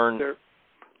return?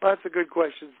 Lots of good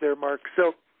questions there, Mark.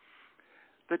 So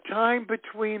the time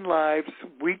between lives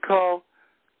we call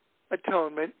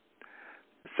atonement.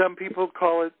 Some people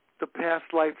call it the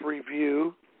past life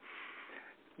review,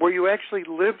 where you actually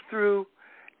live through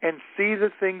and see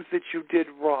the things that you did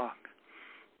wrong.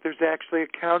 There's actually a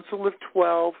council of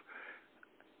 12,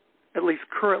 at least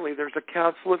currently there's a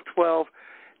council of 12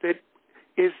 that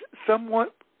is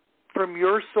somewhat from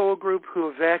your soul group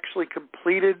who have actually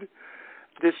completed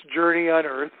this journey on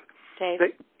Earth. Dave,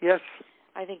 yes?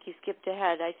 I think you skipped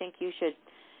ahead. I think you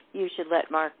should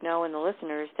let Mark know and the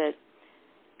listeners that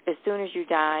as soon as you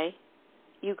die,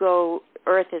 you go,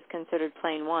 Earth is considered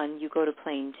plane 1, you go to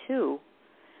plane 2,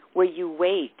 where you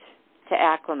wait to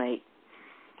acclimate.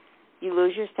 You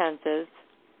lose your senses,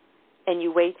 and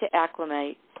you wait to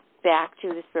acclimate back to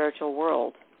the spiritual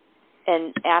world.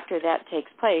 And after that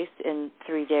takes place in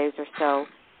 3 days or so,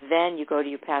 then you go to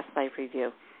your past life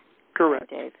review. Correct.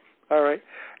 Dave. All right.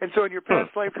 And so in your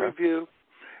past life review,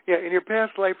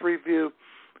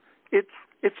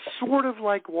 it's sort of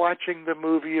like watching the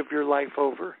movie of your life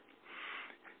over.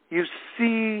 You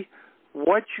see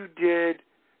what you did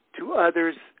to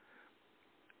others.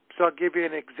 So I'll give you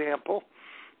an example.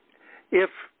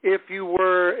 If you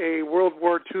were a World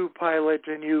War II pilot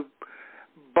and you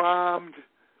bombed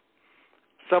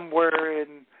somewhere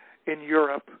in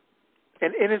Europe,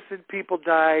 and innocent people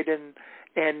died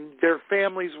and their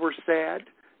families were sad,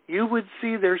 you would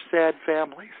see their sad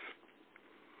families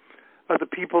of the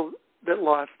people that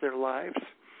lost their lives.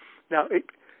 Now,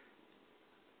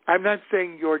 I'm not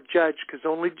saying you're judge, because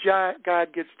only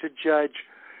God gets to judge,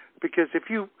 because if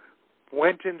you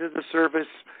went into the service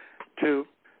to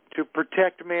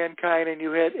protect mankind and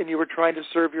you were trying to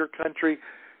serve your country,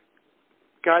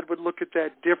 God would look at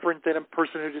that different than a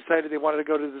person who decided they wanted to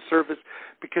go to the service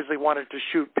because they wanted to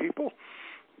shoot people.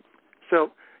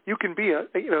 So you can be a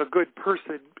good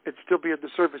person and still be in the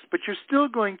service, but you're still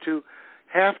going to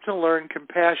have to learn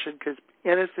compassion because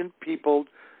innocent people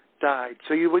died.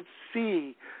 So you would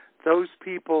see those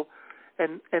people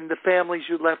and the families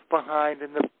you left behind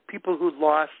and the people who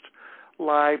lost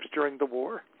lives during the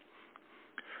war.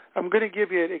 I'm going to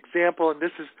give you an example, and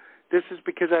this is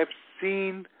because I've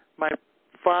seen my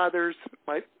father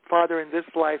in this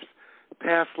life's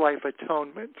past life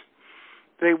atonement.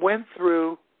 They went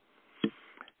through,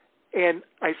 and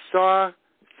I saw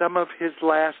some of his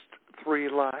last 3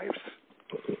 lives.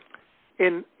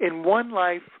 In one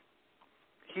life,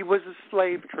 he was a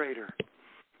slave trader,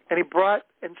 and he brought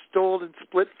and stole and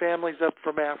split families up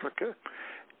from Africa.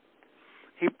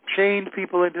 He chained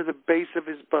people into the base of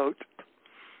his boat,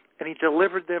 and he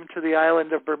delivered them to the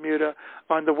island of Bermuda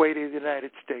on the way to the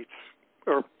United States.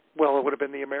 Or, well, it would have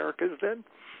been the Americas then.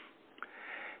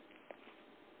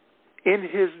 In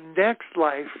his next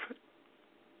life,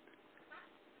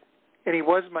 and he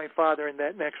was my father in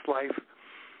that next life,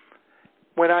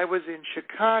 when I was in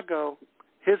Chicago,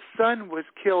 his son was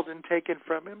killed and taken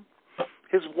from him.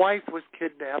 His wife was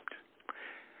kidnapped,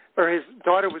 or his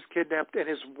daughter was kidnapped, and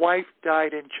his wife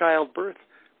died in childbirth.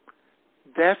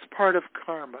 That's part of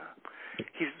karma.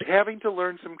 He's having to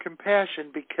learn some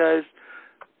compassion because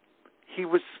he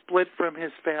was split from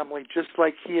his family just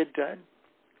like he had done.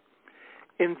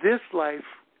 In this life,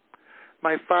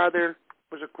 my father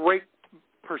was a great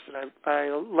person. I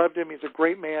loved him. He's a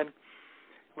great man.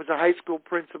 He was a high school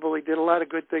principal. He did a lot of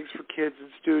good things for kids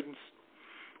and students.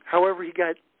 However, he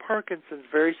got Parkinson's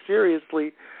very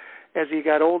seriously as he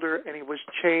got older, and he was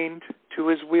chained to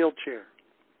his wheelchair.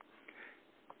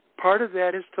 Part of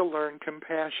that is to learn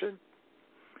compassion.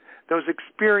 Those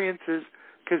experiences,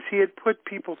 because he had put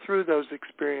people through those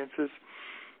experiences,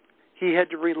 he had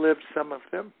to relive some of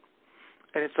them.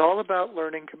 And it's all about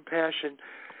learning compassion,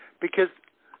 because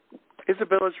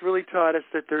Isabella's really taught us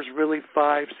that there's really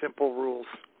 5 simple rules.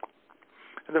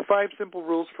 And the 5 simple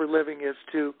rules for living is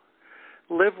to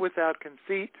live without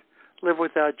conceit, live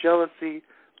without jealousy,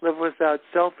 live without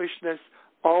selfishness,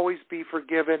 always be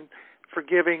forgiving,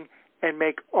 and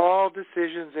make all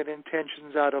decisions and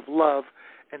intentions out of love.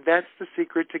 And that's the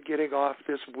secret to getting off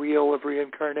this wheel of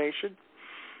reincarnation.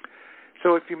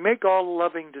 So if you make all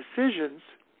loving decisions,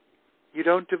 you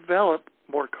don't develop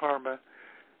more karma.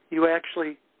 You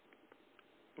actually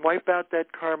wipe out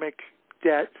that karmic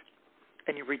debt,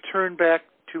 and you return back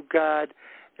to God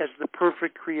as the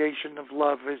perfect creation of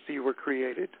love as you were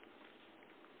created.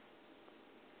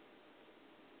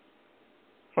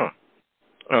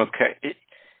 Okay.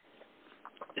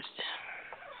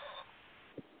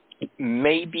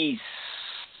 Maybe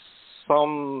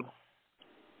somehow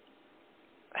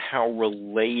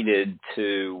related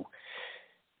to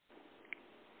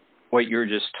what you're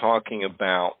just talking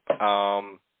about. I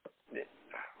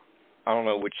don't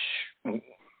know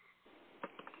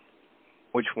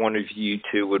which one of you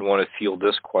two would want to field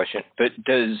this question, but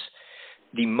does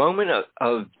the moment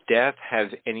of death have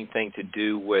anything to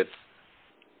do with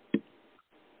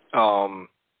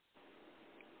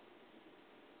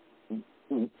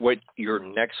what your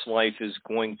next life is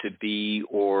going to be,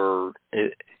 or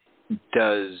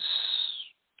does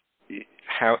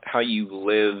how you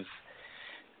live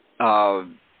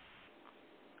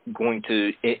going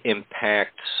to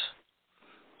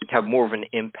have more of an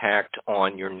impact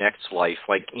on your next life,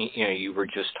 like you were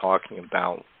just talking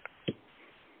about?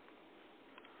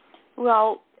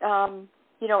 Well,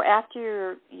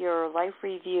 after your life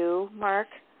review, Mark,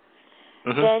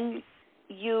 then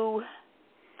you,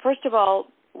 first of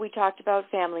all, we talked about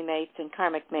family mates and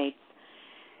karmic mates.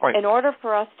 Right. In order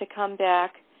for us to come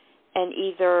back and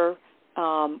either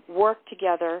work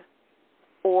together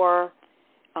or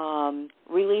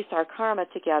release our karma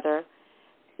together,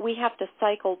 we have to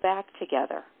cycle back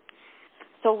together.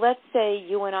 So let's say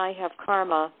you and I have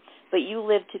karma, but you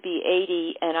live to be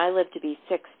 80 and I live to be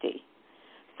 60.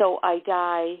 So I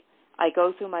die, I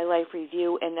go through my life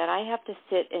review, and then I have to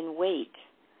sit and wait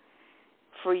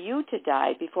for you to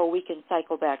die before we can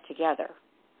cycle back together.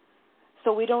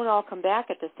 So we don't all come back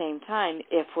at the same time.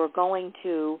 If we're going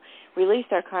to release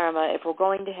our karma, if we're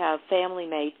going to have family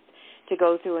mates to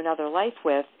go through another life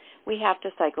with, we have to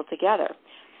cycle together.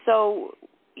 So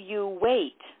you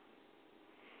wait.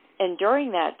 And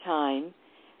during that time,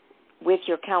 with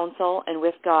your counsel and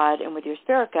with God and with your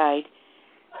spirit guide,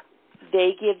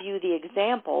 they give you the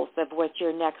examples of what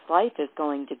your next life is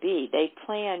going to be. They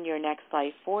plan your next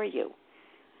life for you.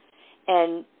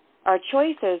 And our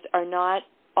choices are not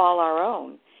all our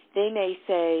own. They may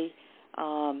say,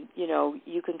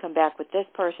 you can come back with this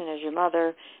person as your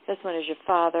mother, this one as your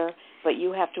father, but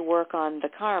you have to work on the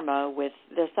karma with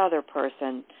this other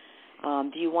person.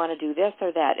 Do you want to do this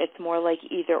or that? It's more like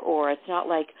either or. It's not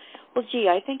like, well, gee,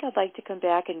 I think I'd like to come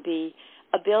back and be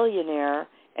a billionaire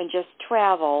and just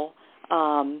travel.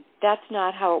 That's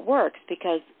not how it works,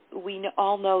 because we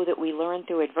all know that we learn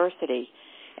through adversity.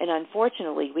 And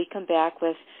unfortunately, we come back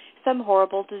with some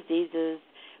horrible diseases.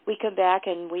 We come back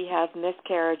and we have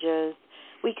miscarriages.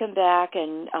 We come back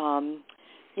and,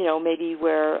 maybe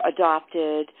we're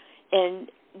adopted. And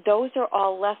those are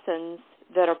all lessons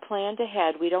that are planned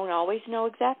ahead. We don't always know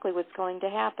exactly what's going to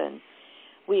happen.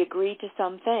 We agree to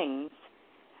some things.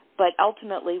 But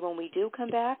ultimately, when we do come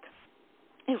back,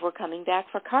 if we're coming back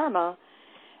for karma,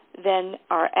 then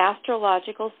our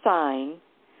astrological sign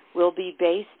will be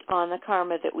based on the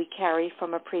karma that we carry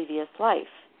from a previous life.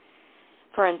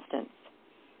 For instance,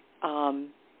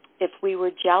 if we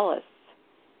were jealous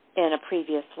in a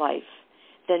previous life,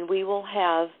 then we will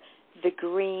have the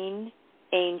green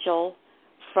angel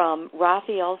from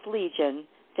Raphael's Legion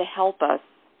to help us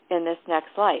in this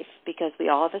next life, because we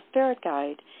all have a spirit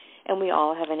guide and we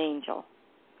all have an angel.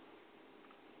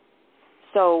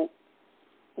 So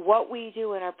what we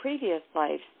do in our previous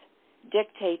lives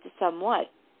dictates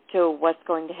somewhat to what's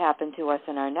going to happen to us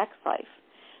in our next life,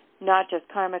 not just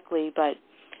karmically, but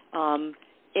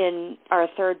in our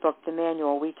third book, the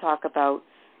manual, we talk about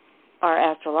our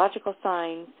astrological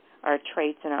signs, our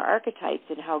traits, and our archetypes,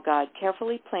 and how God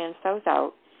carefully plans those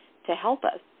out to help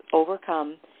us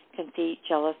overcome conceit,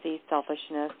 jealousy,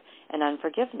 selfishness, and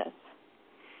unforgiveness.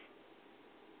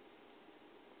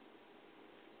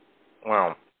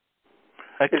 Wow.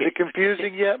 Is it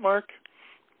confusing yet, Mark?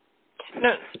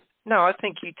 No, I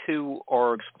think you two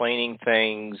are explaining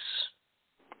things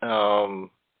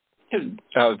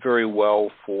very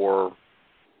well for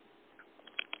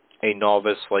a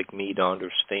novice like me to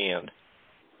understand.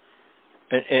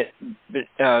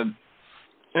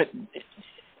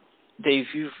 Dave,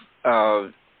 you've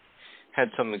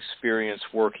had some experience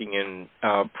working in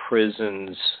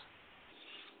prisons.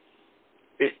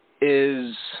 It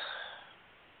is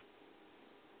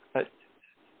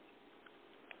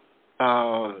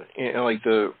like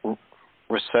the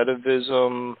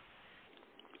recidivism,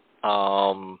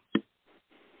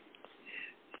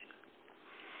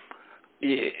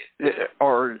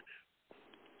 are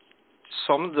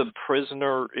some of the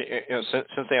prisoner,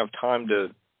 since they have time to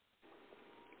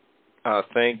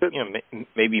think,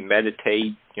 maybe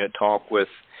meditate, talk with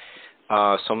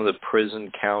some of the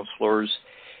prison counselors,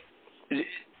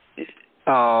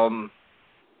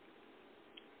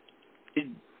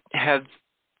 have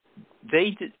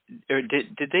they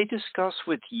did they discuss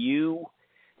with you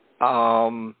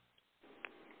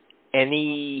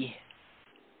any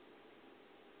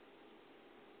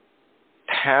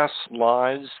past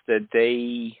lives that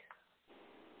they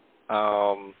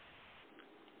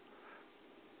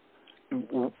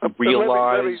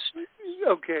realize?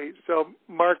 Okay, so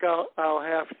Mark, I'll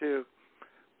have to.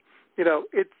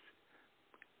 It's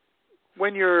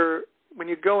when you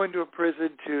go into a prison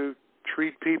to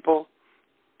treat people.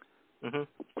 Mm-hmm.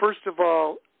 First of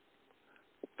all,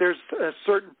 there's a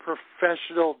certain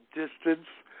professional distance.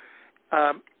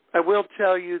 I will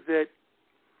tell you that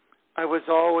I was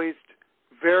always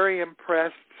very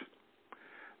impressed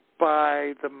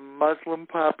by the Muslim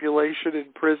population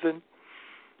in prison.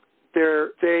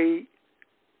 They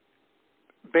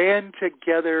band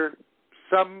together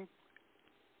some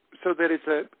so that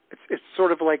it's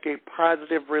sort of like a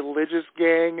positive religious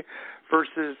gang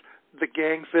versus the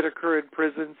gangs that occur in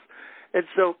prisons. And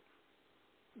so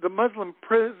the Muslim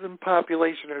prison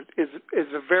population is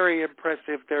very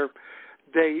impressive.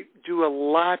 They do a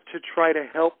lot to try to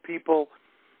help people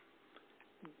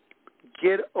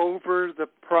get over the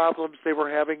problems they were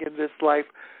having in this life.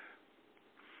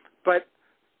 But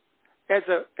as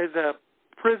a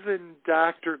prison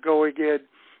doctor going in,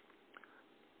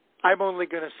 I'm only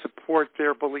going to support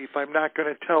their belief. I'm not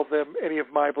going to tell them any of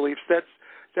my beliefs.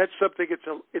 That's something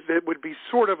that would be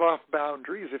sort of off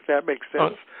boundaries, if that makes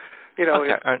sense.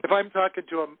 If I'm talking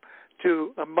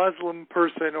to a Muslim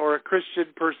person or a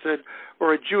Christian person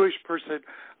or a Jewish person,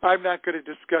 I'm not going to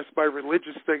discuss my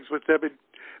religious things with them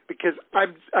because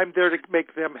I'm there to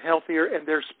make them healthier, and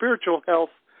their spiritual health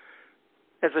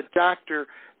as a doctor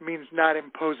means not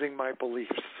imposing my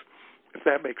beliefs, if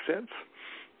that makes sense.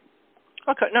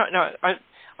 Okay, no,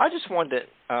 I just wanted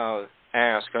to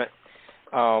ask.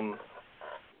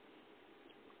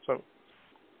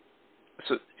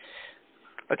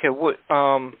 Okay, what?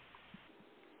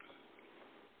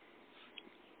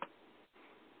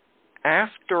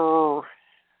 After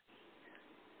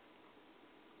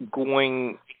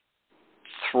going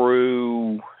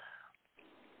through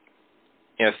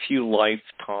a few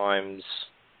lifetimes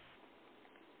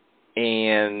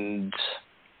and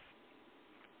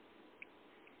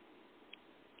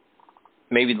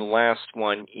maybe the last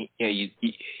one,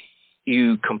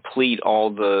 you complete all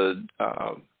the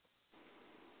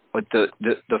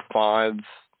five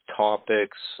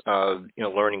topics of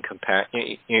learning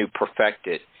compassion, perfect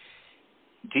it.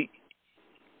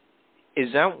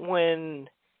 Is that when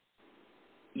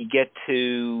you get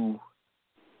to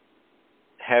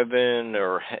heaven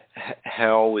or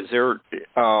hell? Is there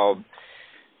the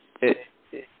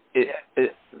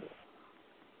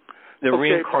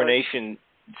reincarnation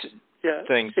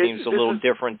thing seems a little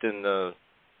different than the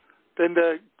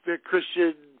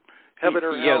Christian heaven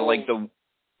or hell? Yeah, like the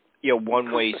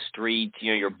one-way street.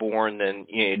 You're born, then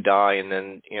you die, and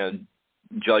then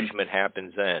judgment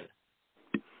happens then.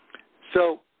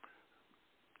 So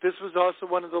this was also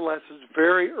one of the lessons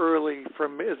very early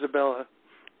from Isabella.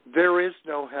 There is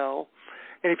no hell.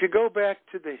 And if you go back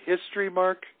to the history,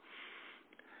 Mark,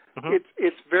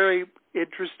 it's very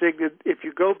interesting that if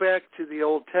you go back to the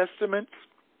Old Testament,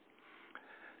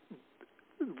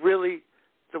 really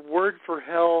the word for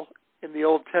hell in the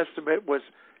Old Testament was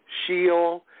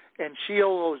Sheol, and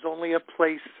Sheol was only a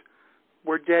place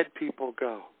where dead people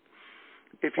go.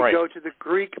 If you go to the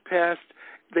Greek past,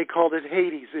 they called it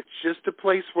Hades. It's just a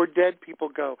place where dead people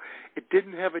go. It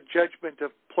didn't have a judgment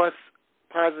of plus,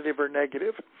 positive, or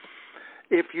negative.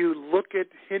 If you look at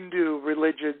Hindu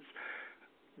religions,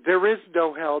 there is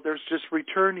no hell. There's just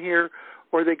return here,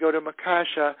 or they go to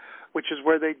Makasha, which is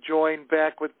where they join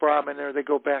back with Brahman, or they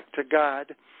go back to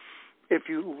God. If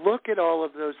you look at all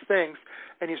of those things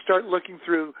and you start looking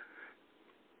through,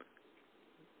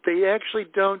 they actually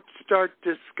don't start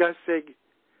discussing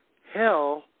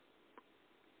hell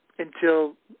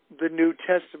until the New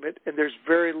Testament, and there's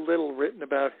very little written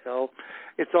about hell.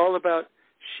 It's all about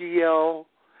Sheol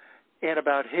and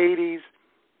about Hades.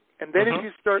 And then if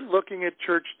you start looking at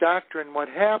church doctrine, what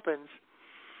happens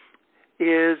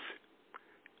is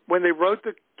when they wrote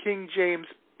the King James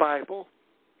Bible,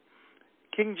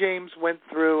 King James went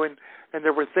through and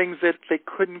there were things that they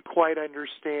couldn't quite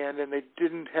understand, and they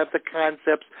didn't have the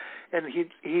concepts, and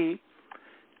he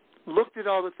looked at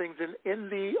all the things. And in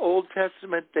the Old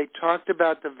Testament, they talked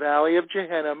about the Valley of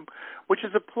Gehenna, which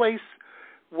is a place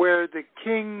where the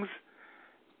kings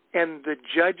and the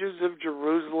judges of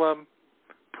Jerusalem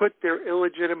put their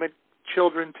illegitimate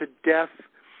children to death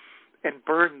and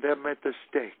burned them at the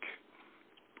stake.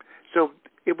 So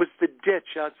it was the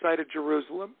ditch outside of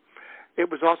Jerusalem. It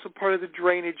was also part of the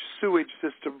drainage sewage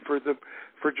system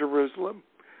for Jerusalem.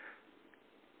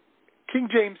 King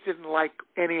James didn't like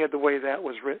any of the way that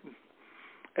was written.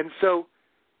 And so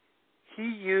he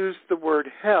used the word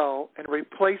hell and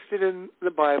replaced it in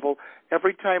the Bible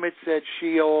every time it said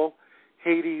Sheol,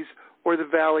 Hades, or the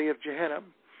Valley of Gehenna.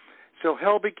 So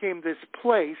hell became this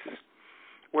place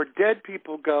where dead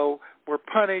people go, were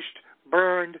punished,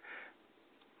 burned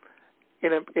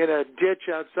in a ditch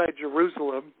outside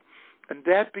Jerusalem, and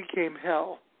that became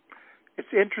hell.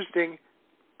 It's interesting.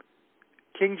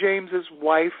 King James's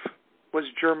wife was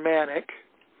Germanic,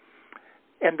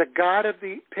 and the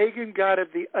pagan god of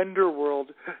the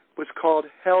underworld was called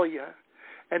Helia,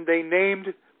 and they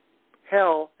named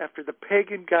hell after the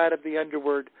pagan god of the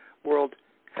underworld,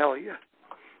 Helia,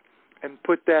 and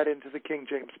put that into the King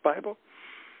James Bible.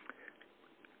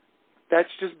 That's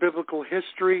just biblical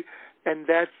history, and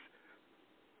that's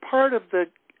part of the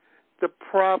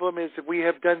problem is that we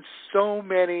have done so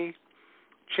many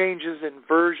changes and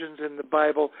versions in the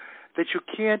Bible that you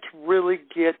can't really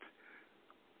get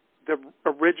the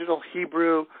original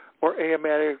Hebrew or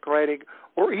Aramaic writing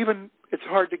or even it's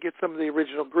hard to get some of the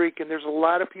original Greek, and there's a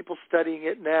lot of people studying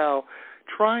it now,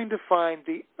 trying to find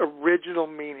the original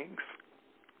meanings.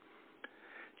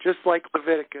 Just like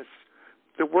Leviticus,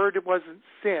 the word wasn't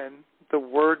sin, the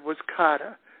word was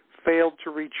kata, failed to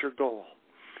reach your goal.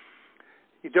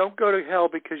 You don't go to hell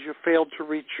because you failed to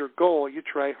reach your goal, you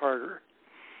try harder.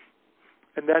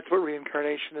 And that's what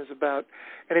reincarnation is about.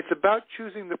 And it's about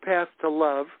choosing the path to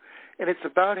love, and it's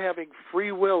about having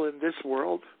free will in this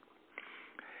world.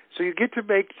 So you get to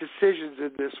make decisions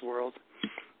in this world.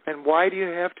 And why do you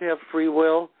have to have free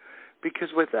will? Because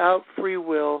without free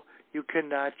will, you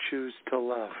cannot choose to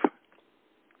love.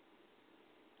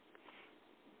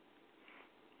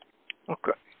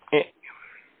 Okay.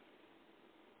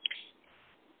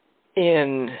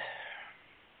 In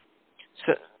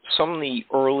some of the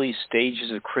early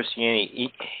stages of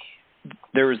Christianity,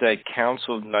 there was that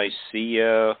Council of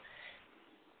Nicaea,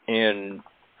 and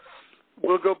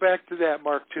we'll go back to that,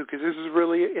 Mark, too, because this is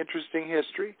really interesting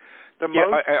history.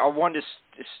 I wanted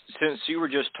to, since you were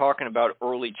just talking about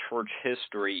early church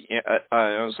history,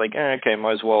 I was like, okay,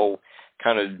 might as well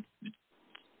kind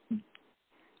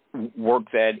of work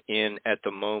that in at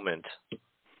the moment.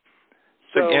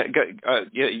 So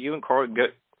you and Carl, go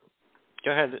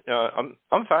ahead.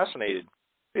 I'm fascinated.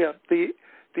 Yeah, the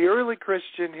early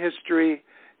Christian history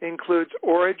includes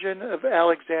Origen of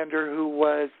Alexander, who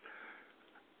was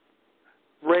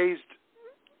raised.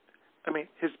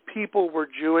 His people were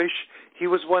Jewish. He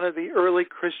was one of the early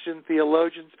Christian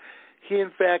theologians. He,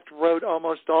 in fact, wrote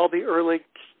almost all the early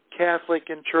Catholic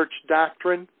and church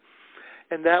doctrine,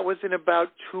 and that was in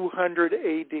about 200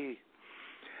 A.D.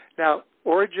 Now,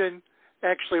 Origen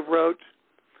actually wrote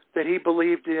that he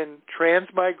believed in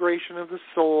transmigration of the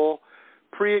soul,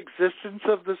 pre-existence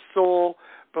of the soul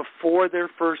before their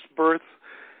first birth.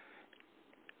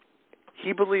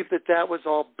 He believed that that was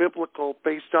all biblical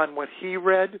based on what he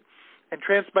read. And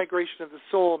transmigration of the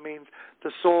soul means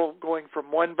the soul going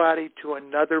from one body to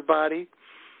another body,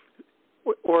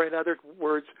 or in other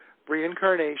words,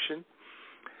 reincarnation.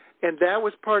 And that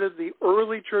was part of the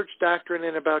early church doctrine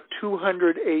in about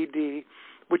 200 A.D.,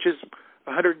 which is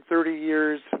 170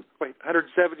 years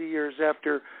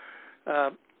after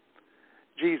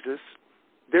Jesus.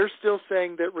 They're still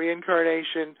saying that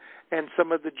reincarnation and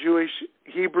some of the Jewish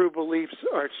Hebrew beliefs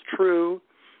are true,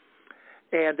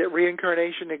 and that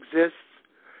reincarnation exists.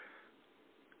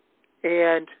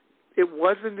 And it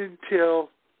wasn't until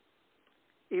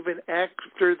even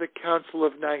after the Council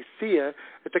of Nicaea,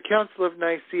 at the Council of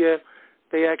Nicaea,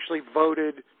 they actually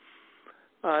voted,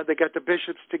 they got the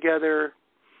bishops together,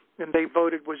 and they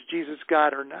voted, was Jesus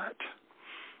God or not,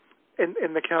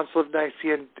 in the Council of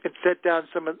Nicaea, and set down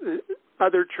some of the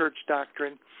other church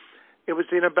doctrine. It was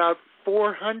in about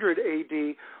 400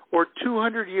 A.D., or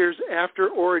 200 years after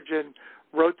Origen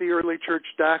wrote the early church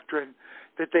doctrine,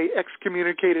 that they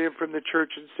excommunicated him from the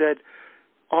church and said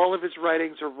all of his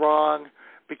writings are wrong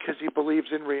because he believes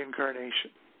in reincarnation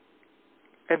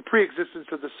and pre-existence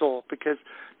of the soul, because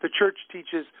the church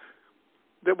teaches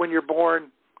that when you're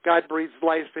born, God breathes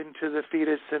life into the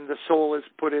fetus and the soul is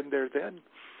put in there then.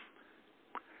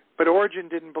 But Origen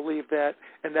didn't believe that,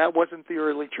 and that wasn't the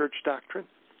early church doctrine.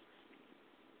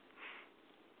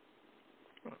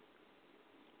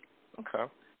 Okay.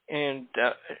 And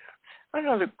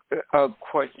another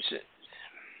question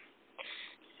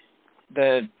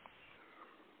that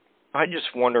I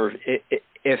just wonder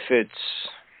if it's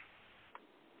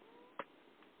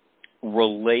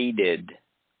related.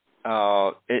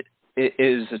 It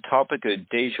is the topic of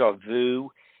déjà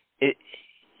vu.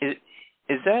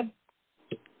 Is that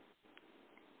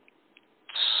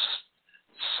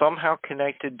somehow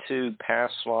connected to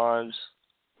past lives?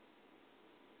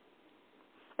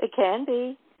 It can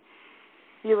be.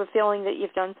 You have a feeling that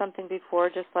you've done something before,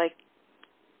 just like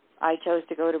I chose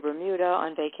to go to Bermuda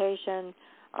on vacation.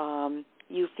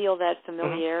 You feel that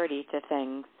familiarity to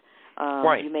things.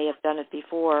 Right. You may have done it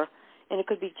before, and it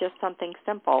could be just something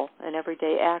simple, an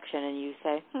everyday action, and you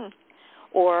say,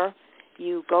 Or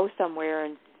you go somewhere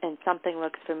and something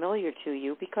looks familiar to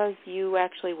you because you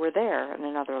actually were there in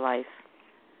another life.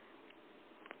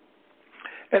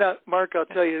 And Mark, I'll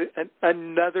tell you,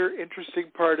 another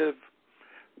interesting part of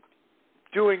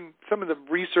doing some of the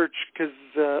research, because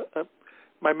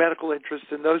my medical interest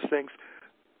in those things,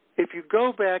 if you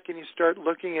go back and you start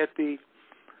looking at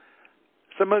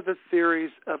some of the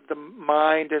theories of the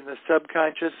mind and the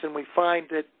subconscious, and we find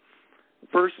that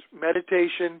first,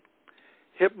 meditation,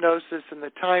 hypnosis, and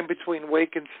the time between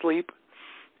wake and sleep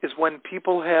is when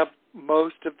people have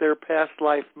most of their past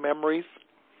life memories.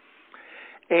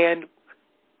 And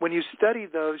when you study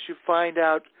those, you find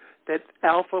out that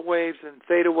alpha waves and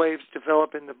theta waves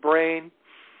develop in the brain,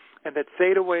 and that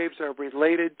theta waves are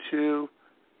related to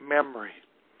memory.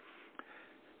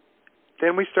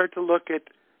 Then we start to look at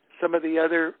some of the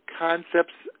other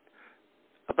concepts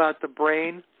about the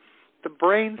brain. The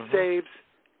brain saves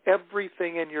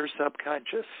everything in your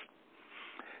subconscious.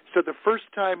 So the first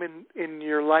time in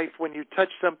your life when you touch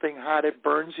something hot, it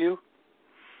burns you.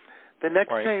 The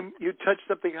next time you touch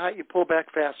something hot, you pull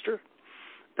back faster.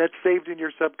 That's saved in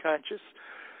your subconscious.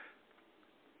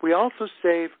 We also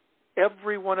save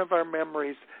every one of our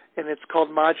memories, and it's called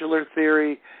modular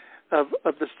theory of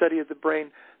the study of the brain.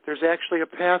 There's actually a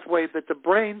pathway that the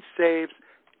brain saves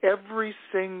every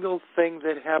single thing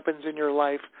that happens in your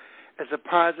life as a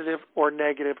positive or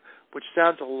negative, which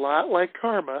sounds a lot like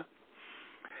karma,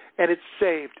 and it's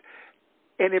saved.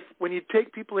 And when you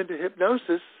take people into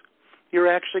hypnosis, you're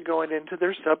actually going into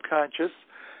their subconscious,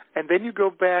 and then you go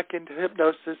back into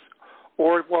hypnosis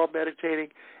or while meditating,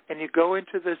 and you go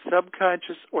into the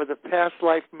subconscious or the past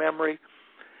life memory,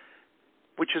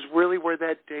 which is really where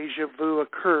that deja vu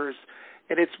occurs.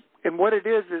 And what it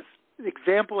is an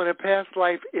example in a past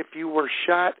life, if you were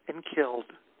shot and killed,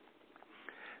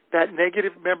 that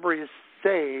negative memory is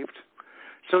saved,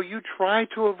 so you try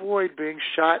to avoid being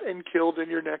shot and killed in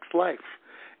your next life.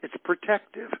 It's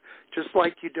protective, just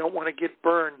like you don't want to get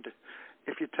burned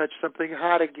if you touch something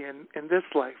hot again in this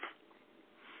life.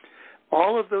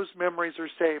 All of those memories are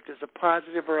saved as a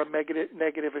positive or a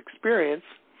negative experience,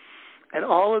 and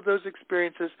all of those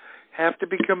experiences have to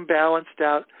become balanced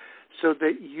out so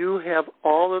that you have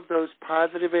all of those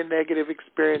positive and negative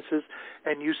experiences,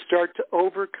 and you start to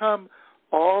overcome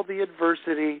all the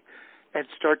adversity and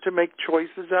start to make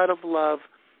choices out of love,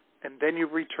 and then you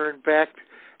return back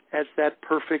as that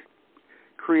perfect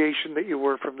creation that you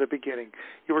were from the beginning.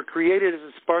 You were created as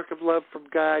a spark of love from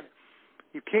God.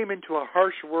 You came into a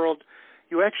harsh world.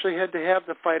 You actually had to have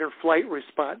the fight or flight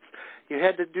response. You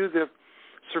had to do the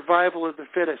survival of the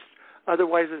fittest.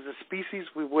 Otherwise, as a species,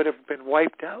 we would have been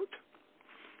wiped out.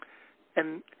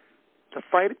 And the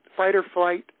fight or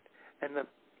flight and the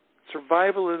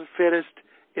survival of the fittest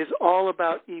is all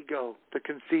about ego, the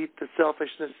conceit, the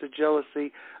selfishness, the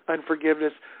jealousy,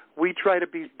 unforgiveness. We try to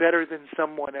be better than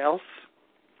someone else,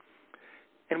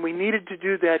 and we needed to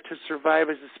do that to survive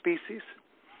as a species.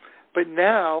 But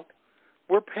now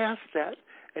we're past that,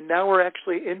 and now we're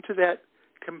actually into that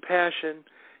compassion,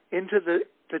 into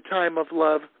the time of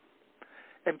love.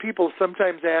 And people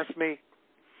sometimes ask me,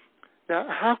 now,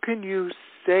 how can you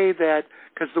say that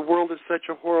because the world is such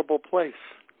a horrible place?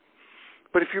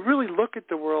 But if you really look at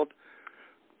the world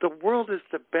is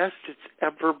the best it's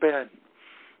ever been.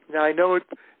 Now, I know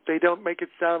they don't make it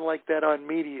sound like that on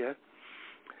media,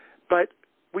 but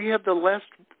we have the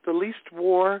least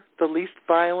war, the least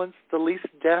violence, the least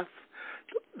death,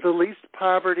 the least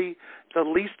poverty, the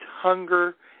least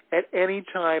hunger at any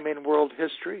time in world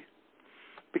history,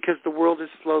 because the world is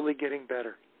slowly getting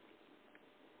better.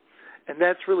 And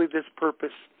that's really this purpose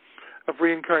of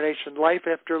reincarnation, life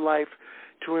after life,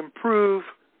 to improve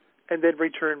and then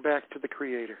return back to the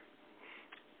Creator.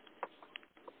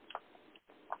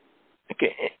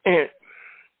 Okay.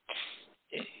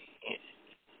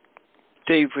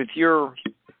 Dave, with your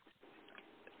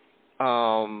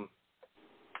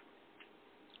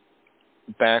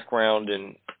background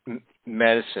in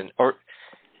medicine,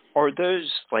 are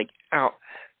those like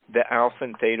the alpha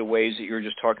and theta waves that you were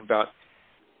just talking about?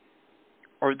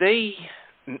 Are they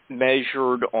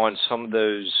measured on some of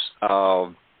those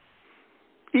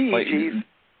EEGs?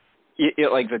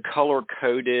 Like the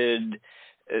color-coded,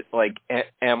 like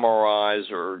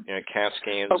MRIs or CAT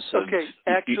scans? Okay,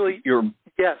 actually,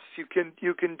 yes, you can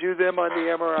do them on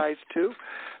the MRIs too.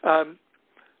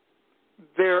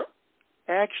 They're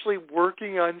actually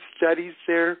working on studies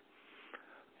there,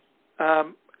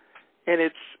 and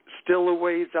it's still a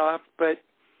ways off, but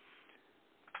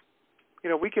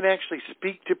we can actually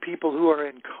speak to people who are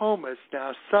in comas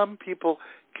now. Some people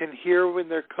can hear when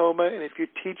they're coma, and if you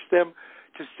teach them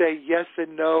to say yes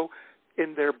and no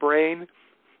in their brain,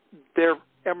 their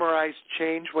MRIs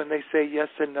change when they say yes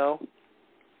and no.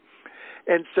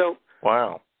 And so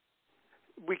wow,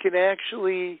 we can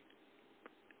actually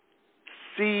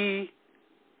see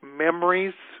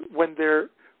memories when they're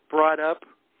brought up,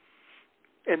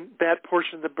 and that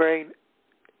portion of the brain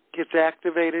gets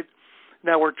activated.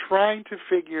 Now we're trying to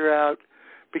figure out,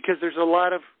 because there's a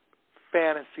lot of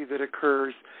fantasy that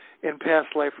occurs in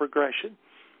past life regression,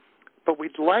 but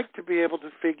we'd like to be able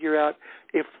to figure out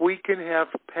if we can have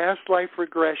past life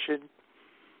regression,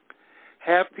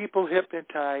 have people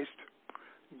hypnotized,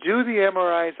 do the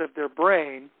MRIs of their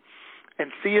brain,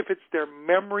 and see if it's their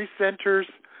memory centers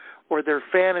or their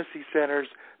fantasy centers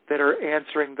that are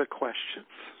answering the questions.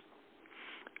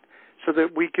 so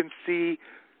that we can see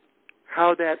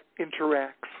how that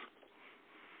interacts.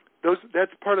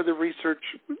 That's part of the research.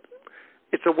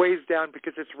 It's a ways down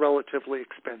because it's relatively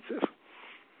expensive,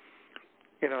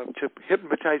 to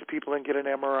hypnotize people and get an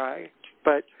MRI.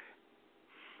 But,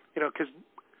 because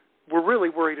we're really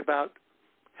worried about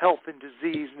health and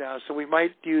disease now, so we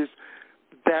might use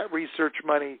that research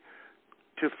money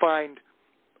to find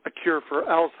a cure for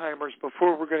Alzheimer's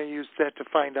before we're going to use that to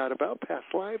find out about past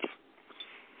lives.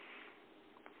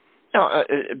 No,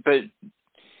 but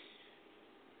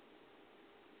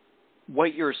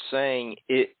what you're saying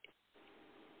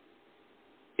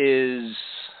is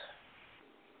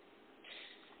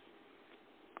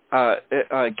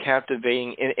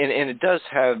captivating, and it does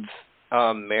have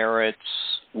merits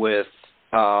with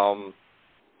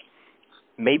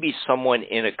maybe someone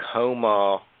in a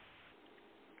coma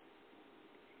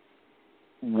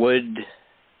would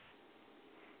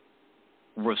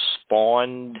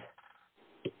respond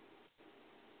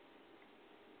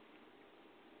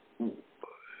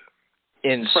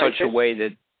in such a way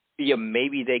that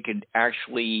maybe they could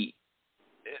actually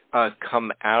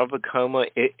come out of a coma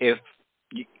if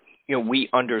we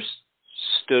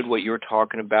understood what you're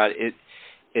talking about. It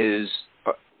is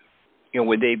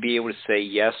would they be able to say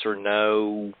yes or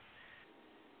no,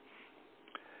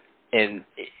 and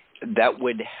that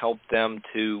would help them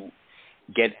to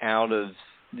get out of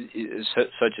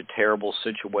such a terrible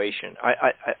situation.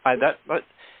 I find that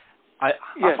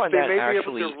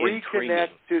actually able to reconnect intriguing.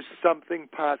 to something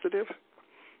positive.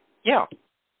 Yeah.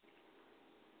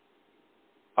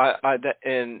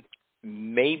 And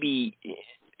maybe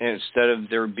instead of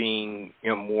there being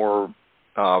more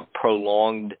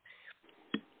prolonged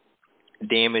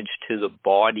damage to the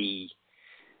body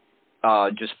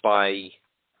just by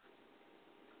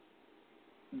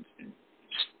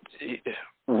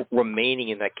remaining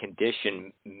in that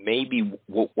condition, maybe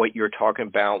what you're talking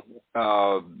about,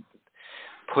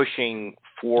 pushing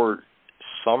for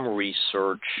some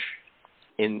research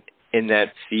in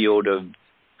that field of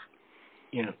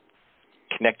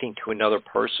connecting to another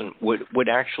person would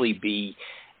actually be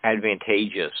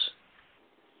advantageous.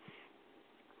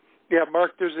 Yeah,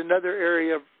 Mark, there's another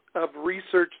area of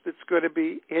research that's going to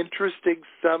be interesting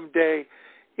someday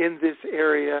in this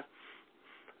area.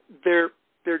 They're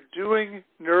doing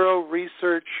neuro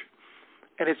research,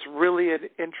 and it's really an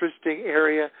interesting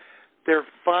area. They're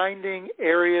finding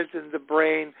areas in the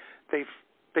brain.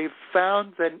 They've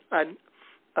found that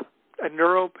a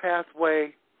neural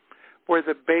pathway where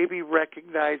the baby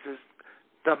recognizes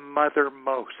the mother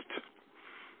most.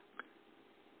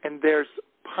 And there's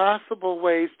possible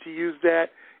ways to use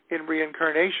that in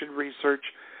reincarnation research.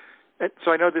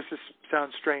 So I know this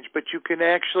sounds strange, but you can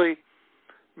actually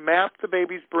map the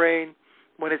baby's brain.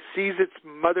 When it sees its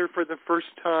mother for the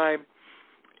first time,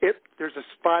 there's a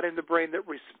spot in the brain that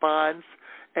responds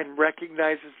and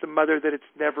recognizes the mother that it's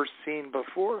never seen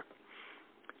before.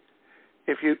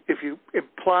 If you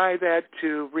apply that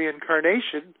to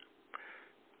reincarnation,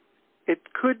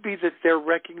 it could be that they're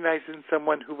recognizing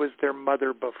someone who was their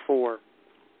mother before.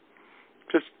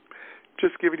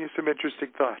 Just giving you some interesting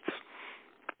thoughts.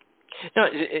 No,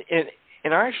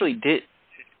 and I actually did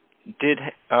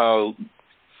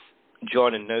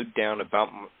jot a note down about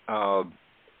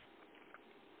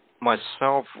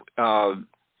myself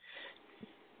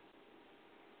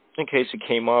in case it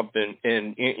came up, and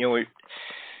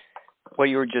what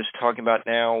you were just talking about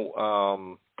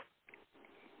now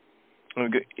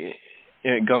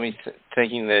it got me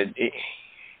thinking that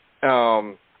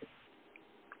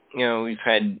we've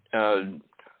had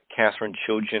Catherine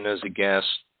Chiljan as a guest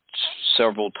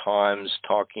several times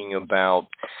talking about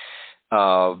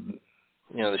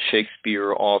the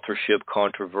Shakespeare authorship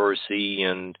controversy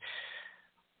and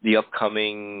the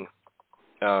upcoming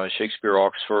Shakespeare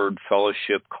Oxford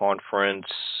Fellowship Conference,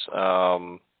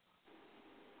 over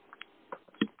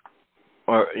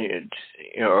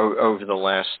the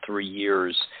last 3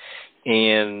 years,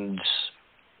 and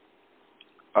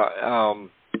I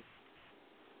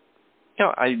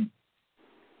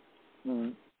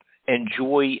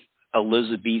enjoy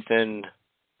Elizabethan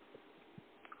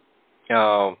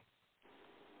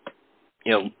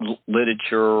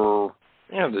literature,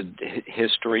 the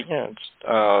history, it's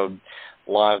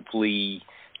lively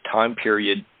time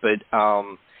period, but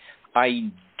I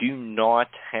do not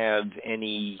have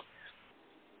any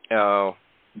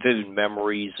vivid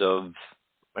memories of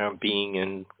being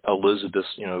in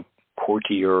Elizabeth's,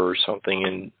 courtier or something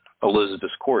in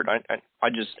Elizabeth's court. I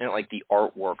just like the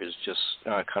artwork is just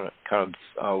kind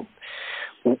of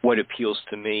what appeals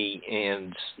to me,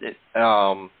 and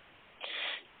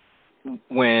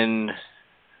when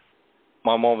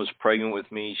my mom was pregnant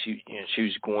with me, she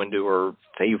was going to her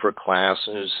favorite class,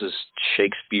 and it was this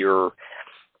Shakespeare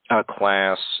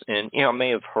class, and I may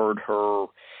have heard her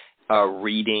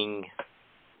reading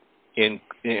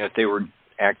if they were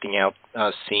acting out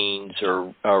scenes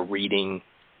or reading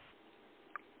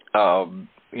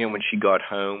when she got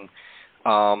home.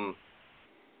 I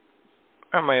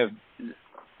may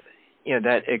have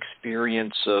that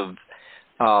experience of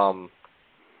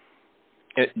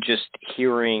just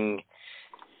hearing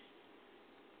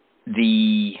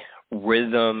the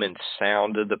rhythm and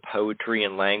sound of the poetry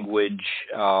and language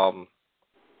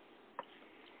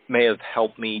may have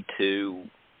helped me to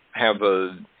have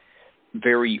a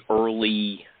very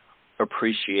early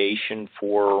appreciation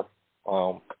for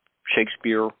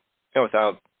Shakespeare,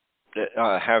 without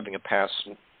having a past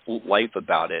life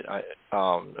about it. I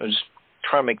was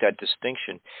trying to make that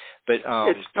distinction, but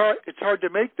it's hard to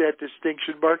make that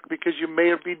distinction, Mark, because you may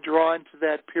have been drawn to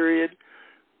that period.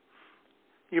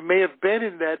 You may have been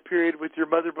in that period with your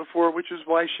mother before, which is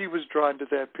why she was drawn to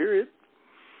that period.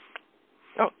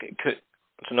 Okay,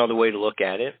 it's another way to look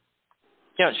at it.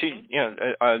 Yeah, she's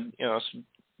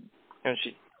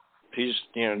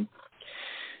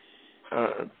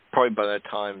probably by that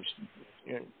time,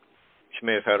 she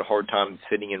may have had a hard time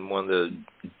fitting in one of the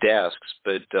desks,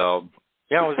 but I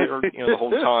was there, the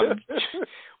whole time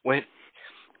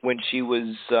when she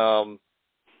was,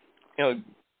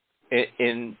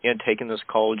 in taking this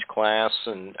college class,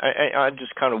 and I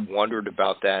just kind of wondered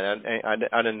about that.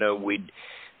 I didn't know we'd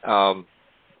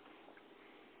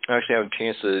actually have a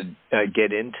chance to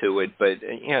get into it, but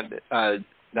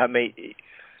that may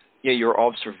your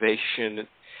observation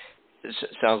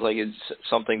sounds like it's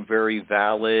something very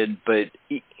valid, but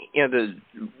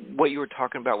what you were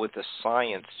talking about with the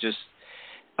science, just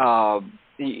and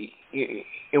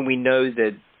we know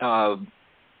that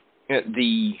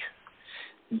the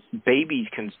babies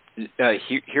can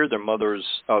hear their mother's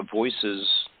voices.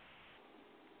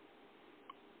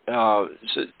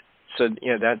 So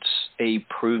that's a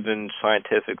proven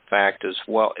scientific fact as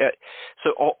well.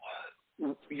 So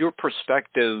your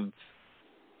perspective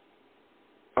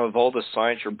of all the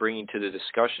science you're bringing to the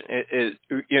discussion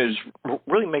is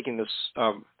really making this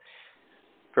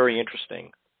very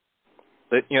interesting.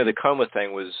 The coma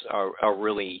thing was a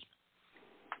really,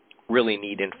 really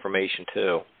neat information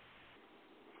too.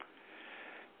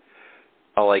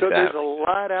 I like that. So there's a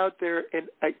lot out there, and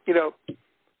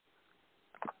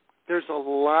there's a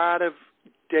lot of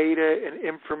data and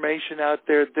information out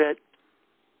there that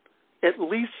at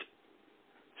least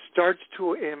starts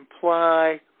to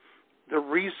imply the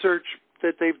research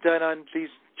that they've done on these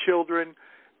children,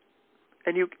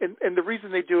 and the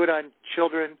reason they do it on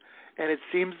children, and it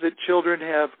seems that children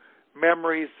have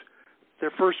memories.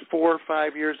 Their first 4 or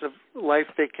 5 years of life,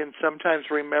 they can sometimes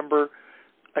remember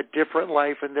a different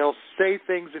life, and they'll say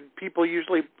things, and people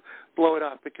usually blow it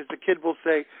up because the kid will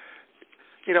say,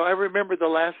 I remember the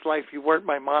last life you weren't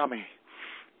my mommy.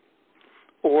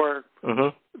 Or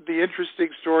the interesting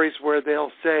stories where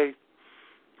they'll say,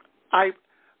 I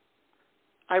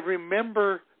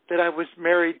remember that I was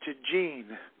married to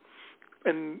Jean,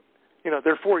 and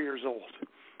they're 4 years old.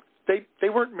 They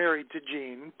weren't married to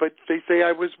Jean, but they say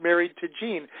I was married to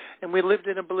Jean, and we lived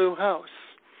in a blue house.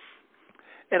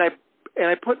 And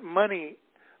I put money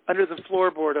under the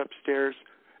floorboard upstairs,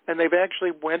 and they've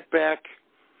actually went back.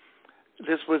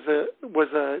 This was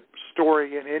a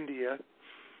story in India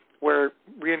where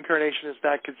reincarnation is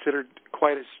not considered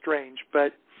quite as strange,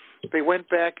 but they went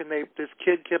back and this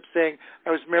kid kept saying, I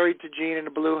was married to Jean in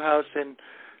a blue house in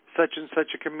such and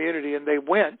such a community, and they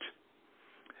went.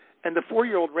 And the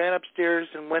 4-year-old ran upstairs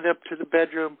and went up to the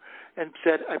bedroom and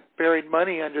said, I buried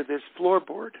money under this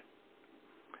floorboard.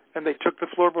 And they took the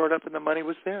floorboard up and the money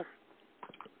was there.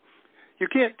 You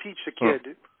can't teach a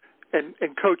kid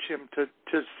and coach him to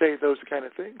say those kind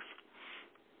of things.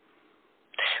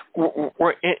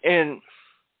 And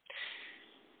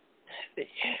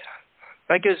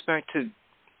that goes back to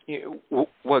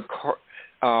what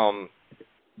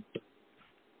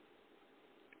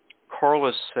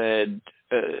Carla said,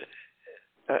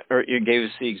 or you gave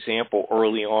us the example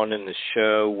early on in the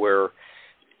show where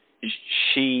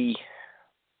she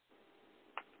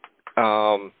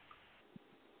was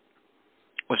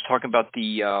talking about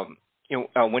the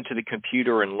went to the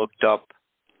computer and looked up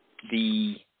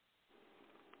the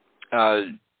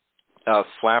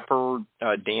flapper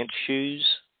dance shoes.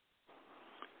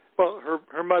 Well,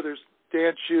 her mother's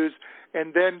dance shoes,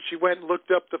 and then she went and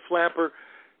looked up the flapper.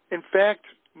 In fact,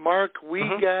 Mark, we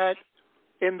got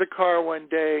in the car one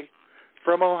day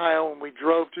from Ohio and we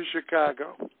drove to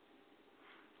Chicago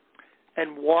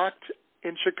and walked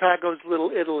in Chicago's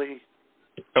Little Italy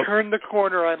turned the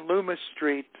corner on Loomis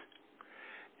Street,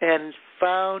 and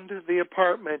found the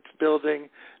apartment building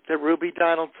that Ruby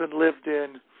Donaldson lived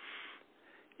in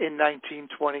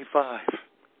 1925.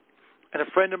 And a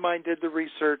friend of mine did the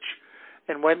research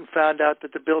and went and found out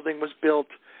that the building was built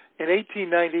in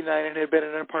 1899 and had been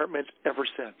an apartment ever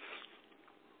since.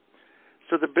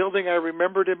 So the building I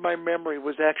remembered in my memory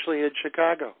was actually in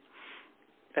Chicago,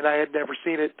 and I had never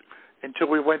seen it until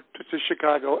we went to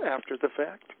Chicago after the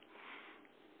fact.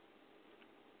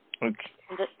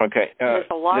 Okay. There's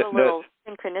a lot of little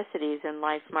synchronicities in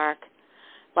life, Mark.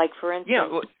 Like, for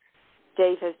instance,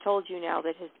 Dave has told you now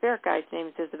that his spirit guide's name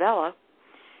is Isabella,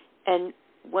 and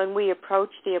when we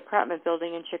approached the apartment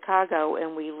building in Chicago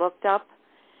and we looked up,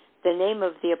 the name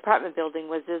of the apartment building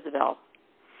was Isabel.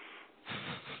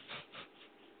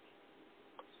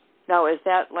 Now, is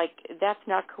that that's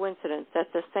not coincidence?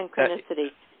 That's a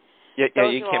synchronicity. You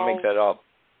can't make that up.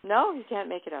 No, you can't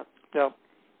make it up. No.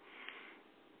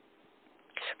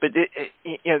 But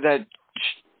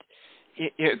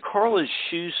Carla's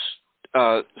shoe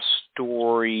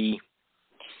story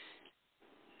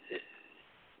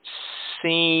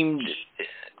seemed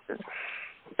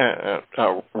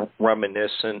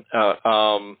reminiscent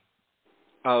of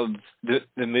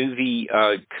the movie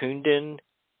Kundun.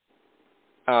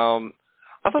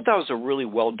 I thought that was a really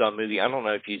well done movie. I don't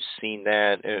know if you've seen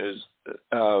that. It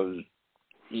was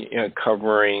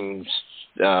covering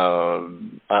I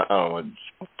don't know,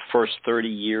 first 30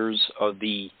 years of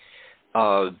the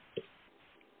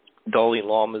Dalai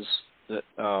Lama's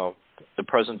the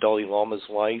present Dalai Lama's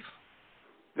life.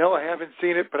 No, I haven't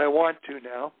seen it, but I want to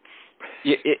now.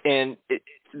 Yeah,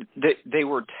 they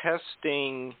were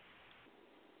testing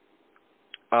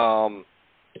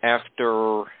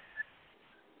after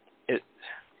it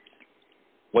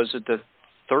was it the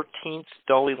 13th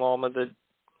Dalai Lama that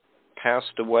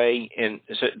passed away, and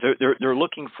so they're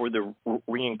looking for the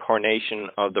reincarnation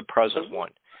of the present one.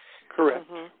 Correct.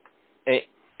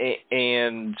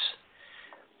 And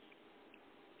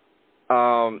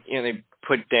they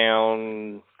put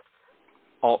down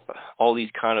all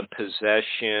these kind of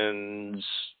possessions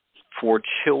for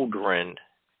children,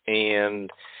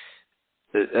 and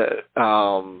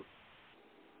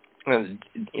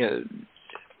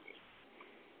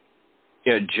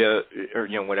Joe, or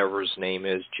whatever his name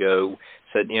is, Joe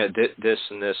said, this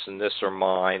and this and this are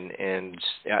mine, and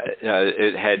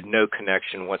it had no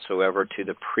connection whatsoever to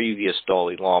the previous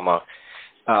Dalai Lama.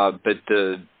 But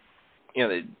they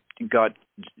got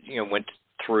went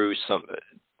through some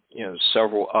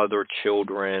several other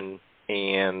children,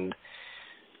 and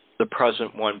the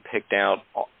present one picked out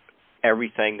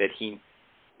everything that he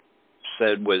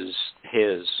said was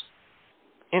his,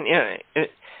 and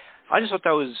I just thought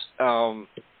that was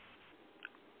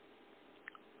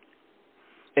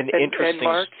an interesting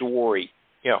Mark, story.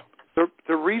 Yeah.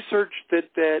 The research that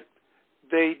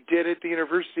they did at the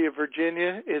University of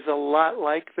Virginia is a lot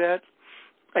like that.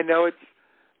 I know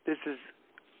this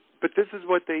is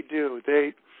what they do.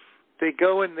 They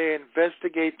go and they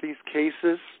investigate these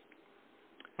cases,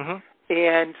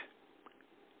 and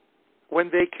when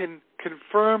they can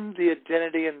confirm the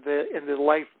identity in the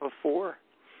life before,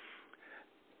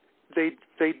 they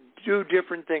do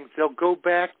different things. They'll go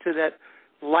back to that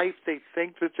life they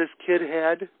think that this kid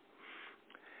had,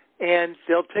 and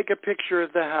they'll take a picture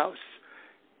of the house,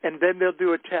 and then they'll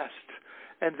do a test,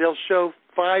 and they'll show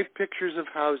 5 pictures of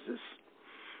houses,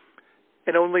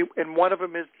 and one of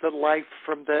them is the life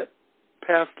from the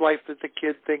past life that the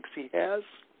kid thinks he has,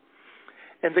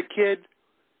 and the kid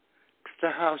picks the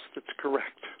house that's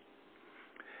correct,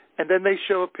 and then they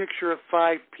show a picture of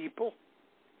 5 people.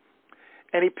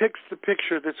 And he picks the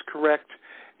picture that's correct,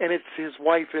 and it's his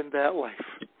wife in that life.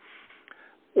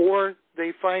 Or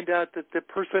they find out that the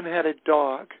person had a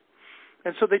dog.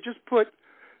 And so they just put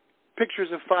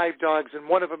pictures of 5 dogs, and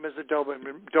one of them is a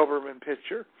Doberman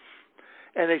picture.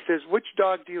 And they says, which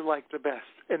dog do you like the best?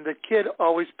 And the kid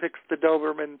always picks the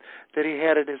Doberman that he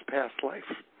had in his past life.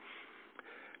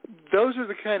 Those are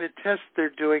the kind of tests they're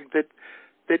doing that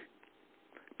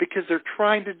because they're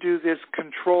trying to do this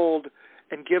controlled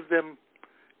and give them,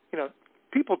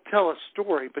 people tell a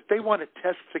story, but they want to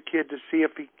test the kid to see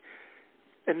if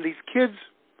and these kids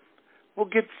will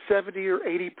get 70 or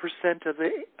 80% of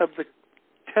the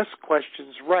test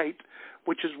questions right,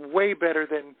 which is way better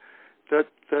than the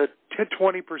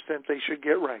 20% they should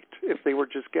get right if they were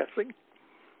just guessing.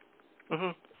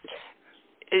 Mm-hmm.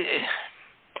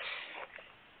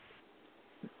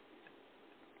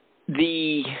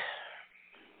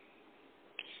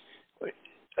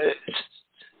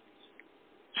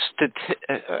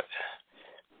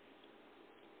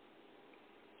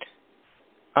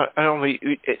 I don't mean.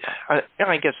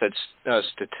 I guess that's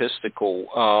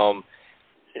statistical.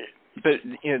 But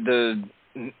the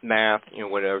math,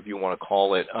 whatever you want to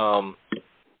call it,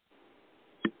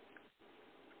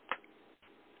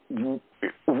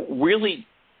 really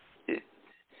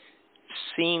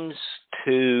seems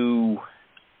to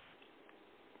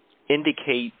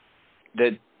indicate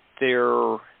that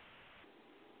there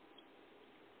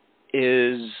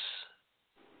is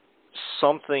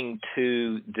something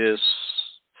to this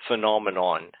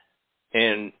phenomenon,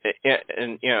 and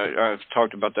I've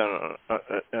talked about that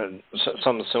on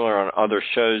something similar on other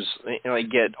shows. I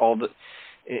get all the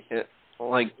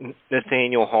like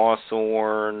Nathaniel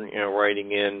Hawthorne,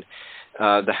 writing in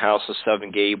The House of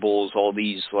Seven Gables, all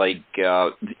these like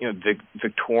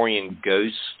Victorian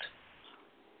ghost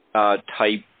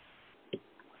type.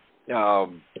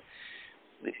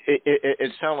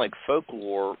 It sounds like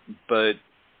folklore, but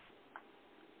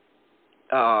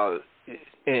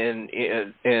in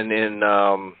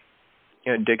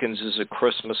Dickens' A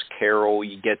Christmas Carol,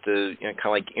 you get the kind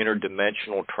of like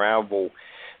interdimensional travel,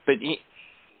 but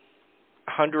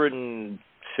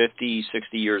 150,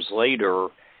 60 years later,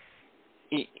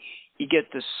 you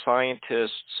get the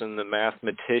scientists and the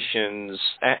mathematicians,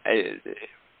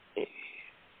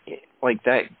 like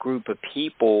that group of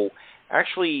people,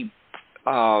 actually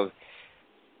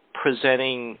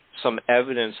presenting some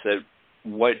evidence that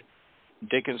what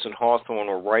Dickens and Hawthorne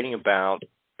were writing about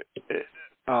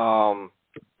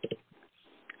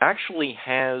actually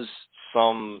has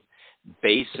some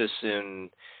basis in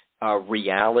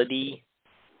reality.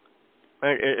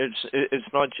 It's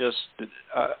not just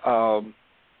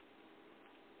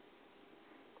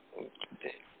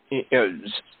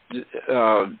it's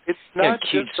not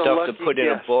cute just stuff to put in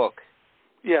a book.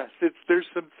 Yes, there's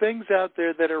some things out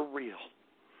there that are real.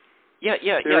 It's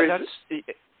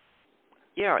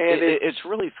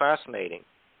really fascinating.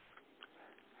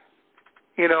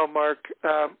 Mark,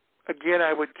 again,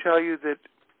 I would tell you that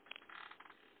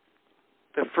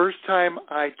the first time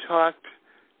I talked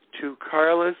to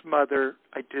Carla's mother,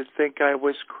 I did think I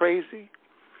was crazy.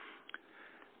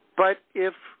 But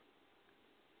if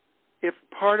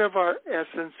part of our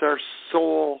essence, our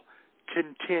soul,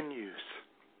 continues,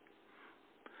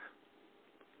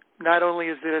 not only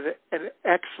is it an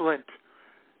excellent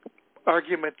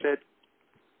argument that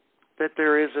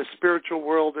there is a spiritual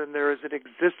world and there is an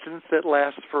existence that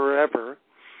lasts forever,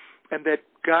 and that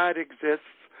God exists,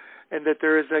 and that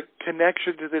there is a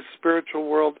connection to this spiritual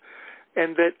world,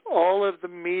 and that all of the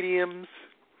mediums,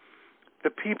 the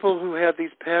people who have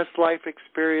these past life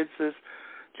experiences,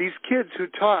 these kids who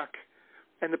talk,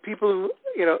 and the people who,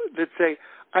 that say,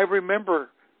 I remember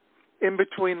in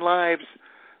between lives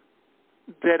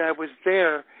that I was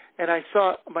there and I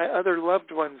saw my other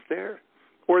loved ones there.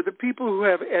 Or the people who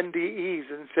have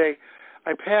NDEs and say,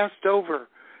 I passed over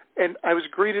and I was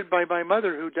greeted by my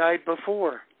mother who died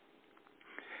before.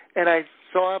 And I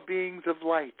saw beings of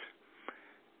light.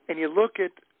 And you look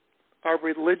at our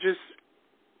religious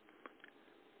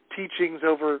teachings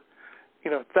over,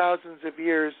 thousands of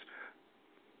years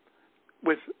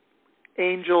with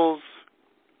angels,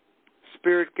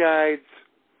 spirit guides.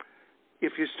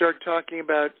 If you start talking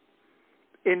about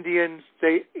Indians,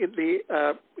 the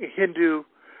Hindu,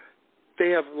 they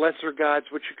have lesser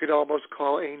gods, which you could almost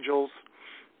call angels.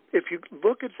 If you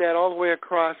look at that all the way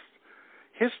across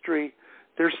history,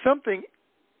 there's something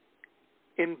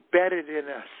embedded in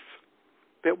us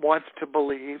that wants to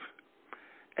believe,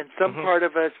 and some part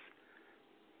of us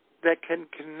that can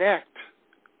connect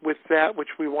with that which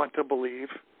we want to believe.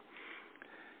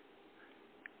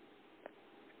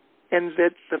 And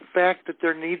that the fact that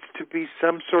there needs to be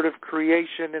some sort of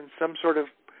creation and some sort of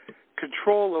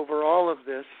control over all of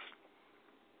this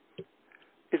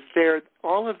is there.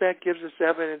 All of that gives us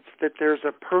evidence that there's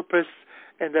a purpose,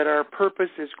 and that our purpose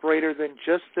is greater than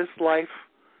just this life,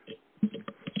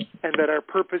 and that our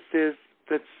purpose is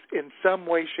that's in some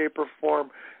way, shape, or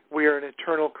form, we are an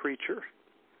eternal creature.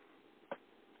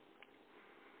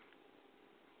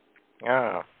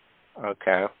 Oh,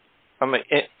 okay. I mean,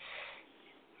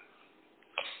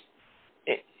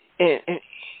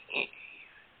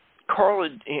 Carla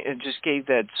just gave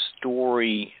that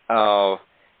story about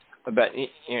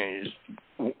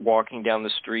walking down the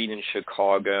street in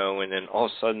Chicago, and then all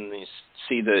of a sudden you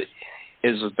see the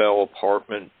Isabel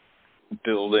apartment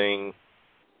building.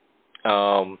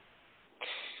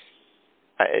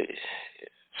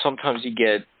 Sometimes you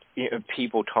get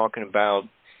people talking about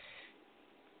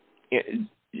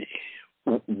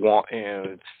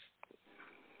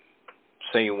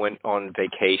say you went on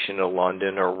vacation to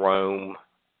London or Rome.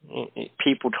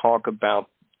 People talk about,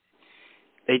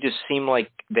 they just seem like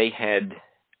they had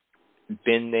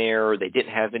been there. They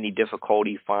didn't have any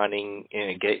difficulty finding,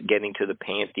 getting to the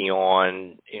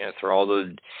Pantheon, through all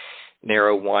the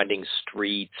narrow, winding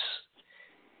streets.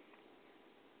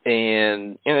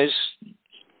 And it just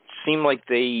seemed like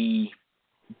they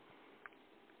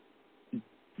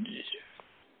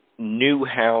knew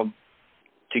how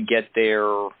to get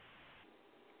there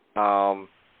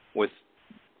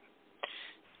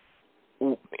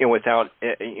without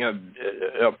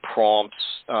prompts.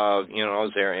 I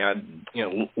was there and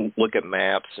I'd look at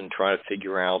maps and try to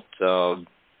figure out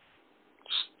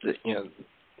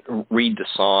read the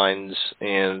signs,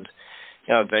 and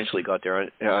eventually got there.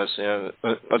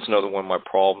 That's another one of my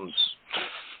problems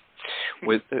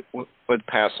with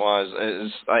past lives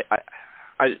is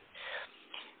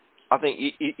I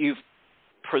think you've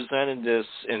presented this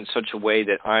in such a way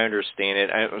that I understand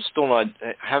it. I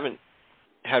haven't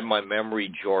had my memory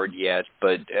jarred yet,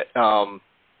 but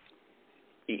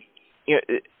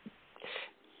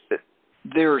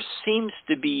there seems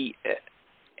to be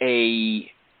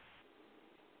a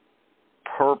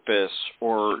purpose,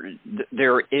 or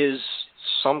there is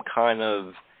some kind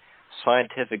of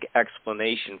scientific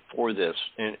explanation for this,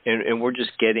 and we're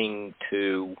just getting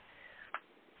to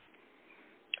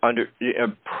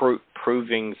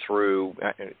proving through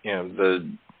the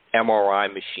MRI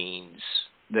machines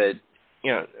that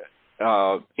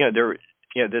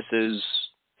this is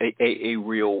a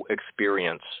real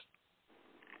experience.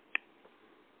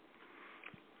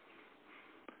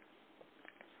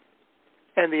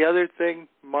 And the other thing,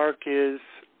 Mark, is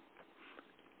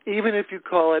even if you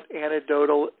call it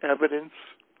anecdotal evidence,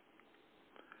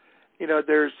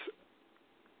 there's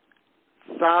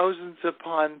thousands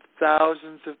upon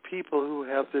thousands of people who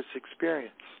have this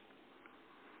experience.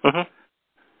 Mm-hmm.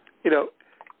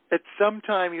 At some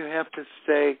time you have to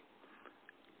say,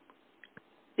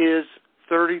 is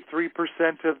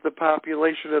 33% of the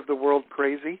population of the world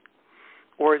crazy?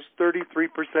 Or is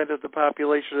 33% of the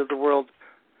population of the world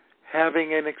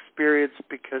having an experience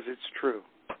because it's true?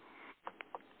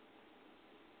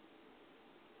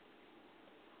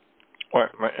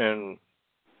 And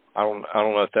I don't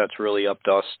know if that's really up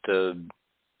to us to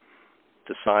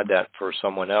decide that for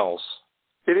someone else.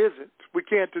 It isn't. We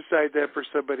can't decide that for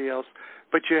somebody else.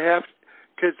 But you have,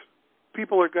 because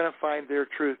people are going to find their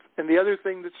truth. And the other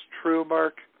thing that's true,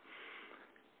 Mark,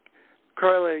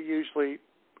 Carla usually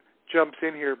jumps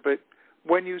in here, but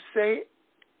when you say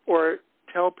or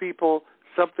tell people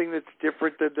something that's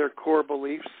different than their core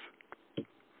beliefs,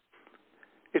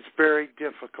 it's very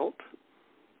difficult.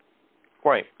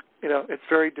 Right. It's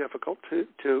very difficult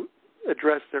to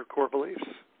address their core beliefs.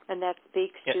 And that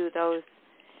speaks to those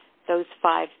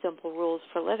 5 simple rules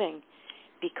for living,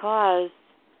 because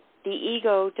the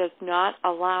ego does not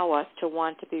allow us to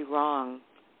want to be wrong.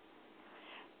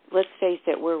 Let's face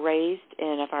it, we're raised,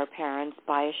 and if our parents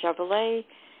buy a Chevrolet,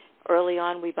 early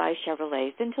on we buy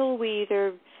Chevrolets until we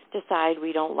either decide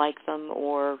we don't like them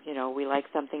or, we like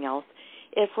something else.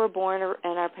 If we're born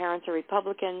and our parents are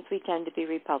Republicans, we tend to be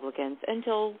Republicans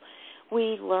until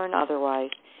we learn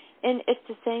otherwise. And it's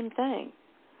the same thing.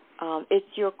 It's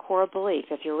your core belief.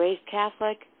 If you're raised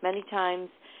Catholic, many times,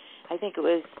 I think it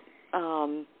was,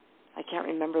 I can't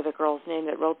remember the girl's name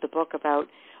that wrote the book about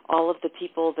all of the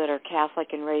people that are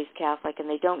Catholic and raised Catholic, and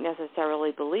they don't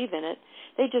necessarily believe in it.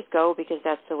 They just go because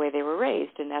that's the way they were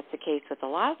raised, and that's the case with a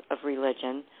lot of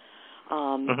religion.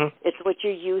 It's what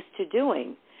you're used to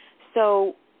doing.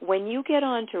 So when you get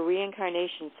onto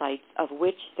reincarnation sites, of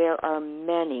which there are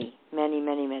many, many,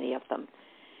 many, many of them,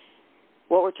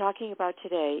 what we're talking about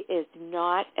today is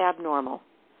not abnormal.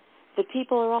 The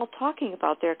people are all talking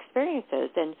about their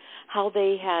experiences and how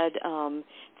they had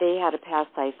a past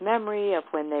life memory of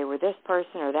when they were this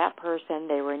person or that person.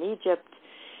 They were in Egypt.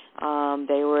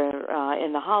 They were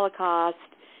in the Holocaust.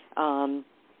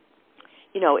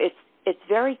 It's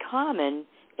very common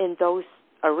in those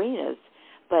arenas.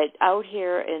 But out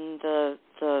here in the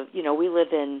we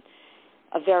live in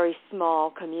a very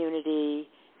small community,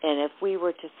 and if we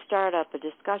were to start up a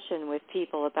discussion with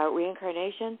people about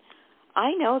reincarnation,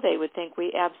 I know they would think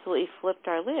we absolutely flipped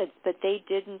our lids, but they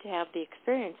didn't have the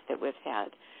experience that we've had.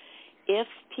 If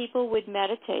people would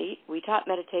meditate, we taught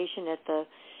meditation at the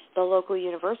local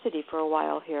university for a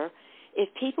while here. If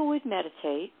people would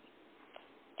meditate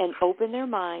and open their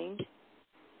mind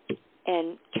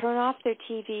and turn off their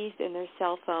TVs and their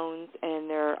cell phones and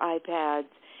their iPads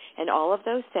and all of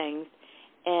those things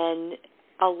and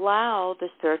allow the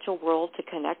spiritual world to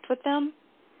connect with them,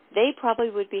 they probably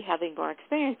would be having more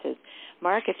experiences.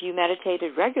 Mark, if you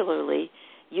meditated regularly,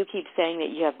 you keep saying that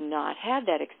you have not had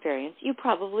that experience, you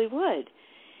probably would.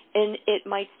 And it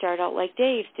might start out like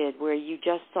Dave did, where you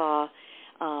just saw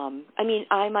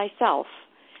I myself,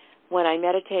 when I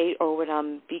meditate or when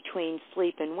I'm between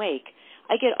sleep and wake,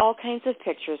 I get all kinds of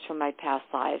pictures from my past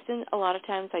lives, and a lot of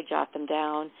times I jot them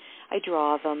down, I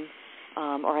draw them,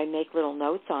 or I make little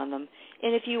notes on them.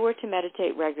 And if you were to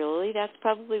meditate regularly, that's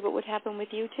probably what would happen with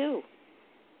you, too.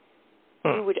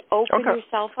 You would open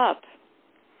yourself up.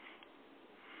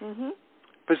 Mm-hmm.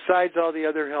 Besides all the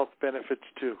other health benefits,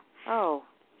 too. Oh,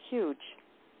 huge.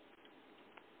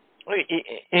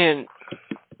 And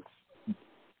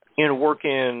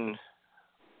working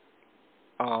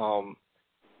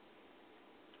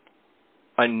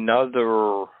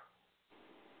another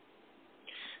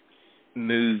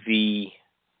movie,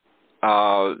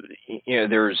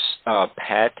 there's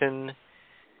Patton,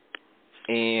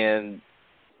 and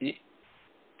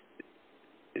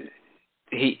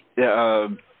he,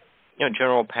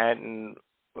 General Patton.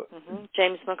 Mm-hmm.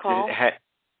 James McCall.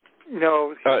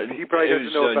 No, he probably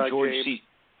doesn't know about James.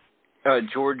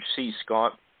 George C.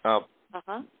 Scott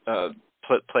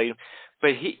played,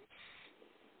 but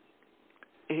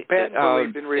Patton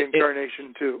believed in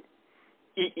reincarnation too.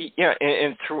 Yeah,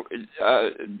 and through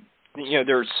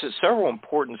there's several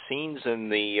important scenes in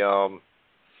the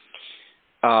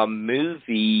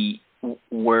movie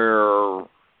where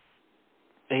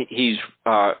he's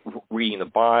reading the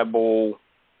Bible.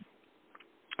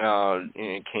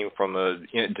 It came from a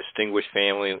distinguished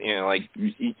family.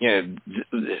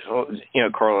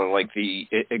 Carla, like the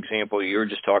example you were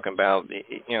just talking about.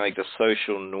 Like the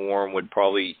social norm would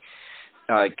probably,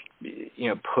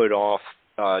 put off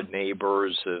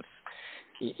neighbors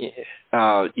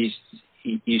if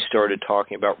you started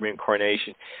talking about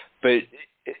reincarnation, but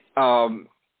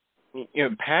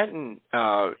Patton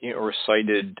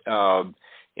recited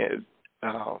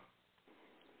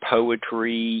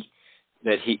poetry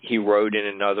that he wrote in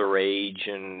another age,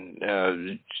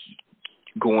 and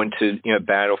going to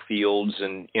battlefields,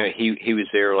 and he was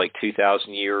there like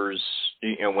 2,000 years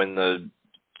when the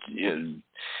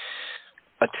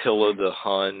Attila the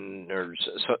Hun or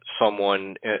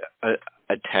someone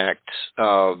attacked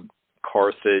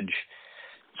Carthage.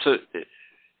 So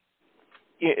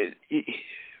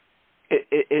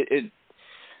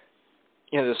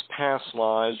this past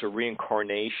lives or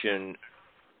reincarnation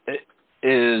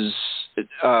is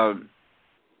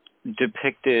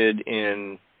depicted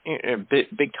in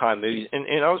big time movies, and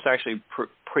that was actually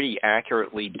pretty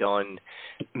accurately done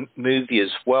movie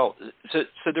as well. So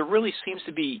there really seems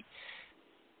to be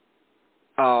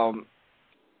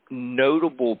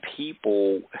notable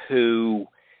people who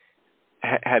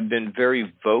have been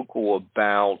very vocal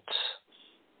about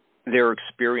their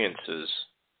experiences.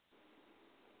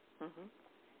 Mm-hmm.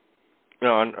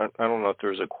 No, I don't know if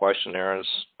there's a question there.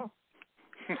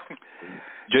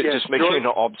 Just making an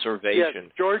observation.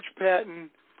 Yes, George Patton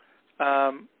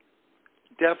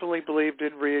definitely believed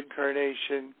in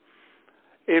reincarnation.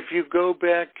 If you go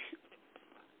back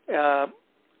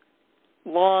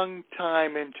long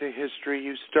time into history,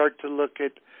 you start to look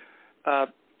at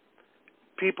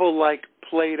people like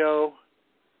Plato.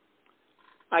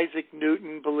 Isaac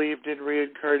Newton believed in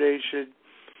reincarnation.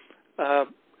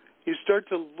 You start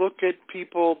to look at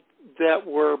people that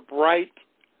were bright,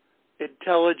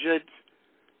 intelligent,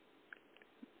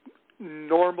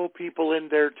 normal people in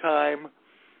their time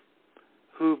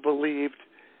who believed.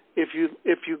 If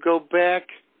you go back,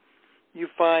 you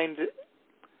find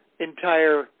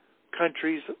entire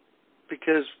countries,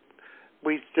 because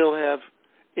we still have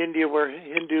India where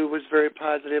Hindu was very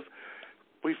positive.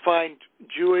 We find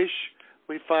Jewish,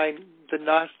 we find the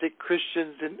Gnostic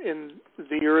Christians in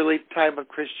the early time of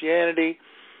Christianity.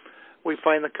 We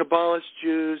find the Kabbalist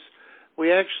Jews.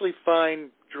 We actually find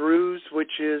Druze,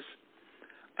 which is,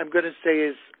 I'm going to say,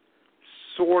 is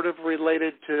sort of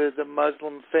related to the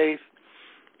Muslim faith.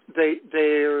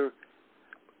 They're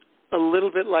a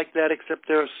little bit like that, except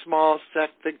they're a small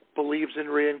sect that believes in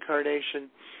reincarnation.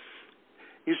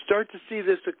 You start to see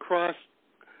this across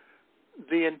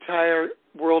the entire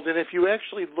world, and if you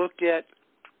actually look at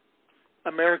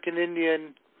American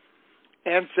Indian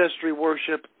ancestry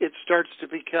worship, it starts to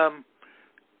become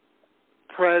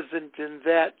present in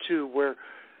that too, where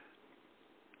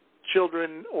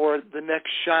children or the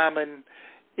next shaman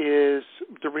is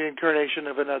the reincarnation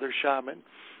of another shaman.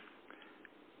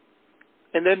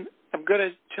 And then I'm going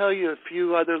to tell you a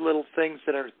few other little things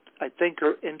that I think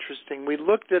are interesting. We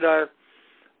looked at our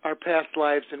past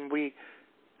lives, and we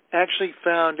actually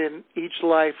found in each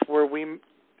life what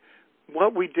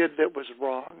we did that was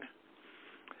wrong.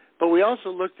 But we also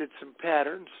looked at some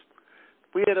patterns.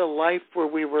 We had a life where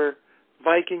we were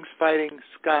Vikings fighting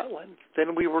Scotland.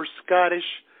 Then we were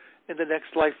Scottish in the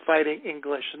next life fighting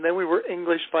English. And then we were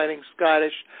English fighting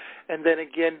Scottish. And then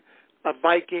again, a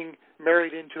Viking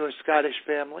married into a Scottish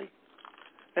family.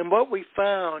 And what we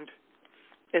found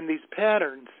in these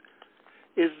patterns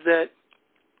is that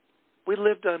we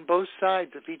lived on both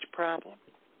sides of each problem,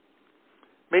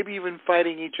 maybe even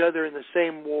fighting each other in the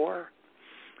same war.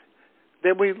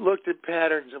 Then we looked at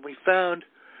patterns and we found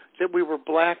that we were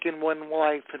black in one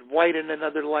life and white in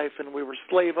another life, and we were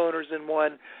slave owners in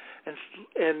one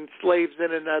and slaves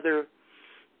in another.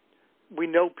 We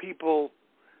know people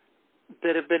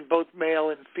that have been both male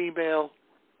and female,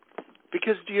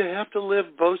 because do you have to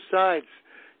live both sides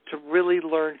to really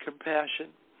learn compassion?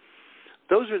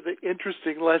 Those are the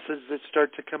interesting lessons that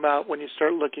start to come out when you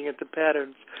start looking at the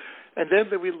patterns. And then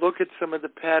we look at some of the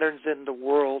patterns in the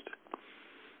world.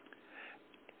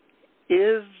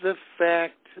 Is the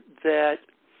fact that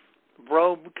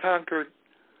Rome conquered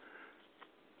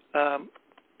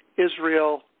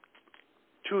Israel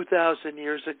 2,000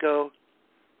 years ago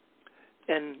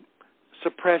and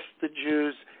suppressed the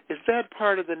Jews, is that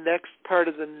part of the next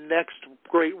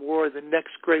great war, the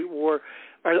next great war?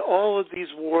 Are all of these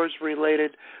wars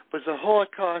related? Was the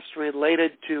Holocaust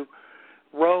related to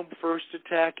Rome first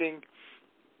attacking?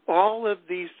 All of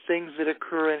these things that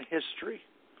occur in history.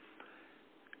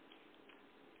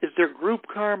 Is there group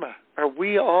karma? Are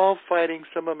we all fighting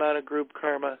some amount of group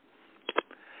karma?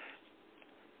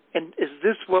 And is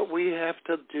this what we have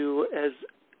to do as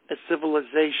a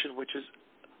civilization, which is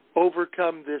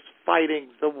overcome this fighting,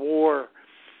 the war,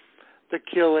 the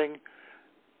killing,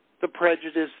 the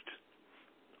prejudice,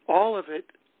 all of it,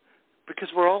 because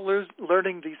we're all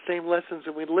learning these same lessons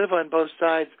and we live on both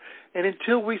sides. And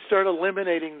until we start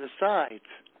eliminating the sides,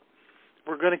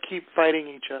 we're going to keep fighting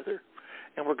each other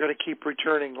and we're going to keep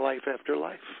returning life after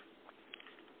life.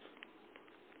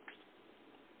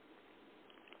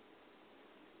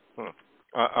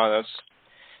 That's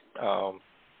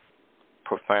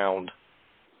profound.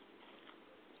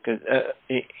 Because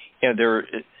there.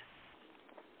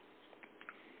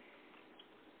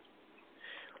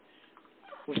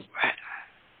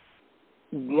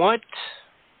 What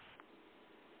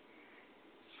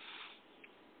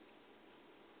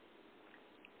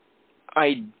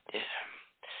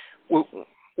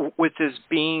with this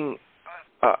being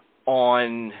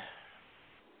on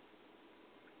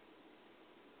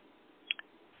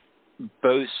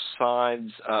both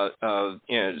sides of,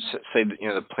 say,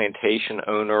 the plantation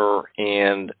owner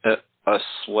and a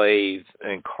slave,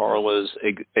 and Carla's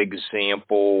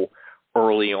example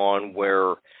early on,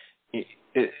 where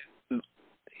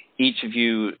each of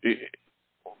you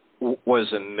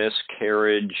was a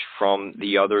miscarriage from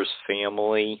the other's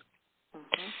family.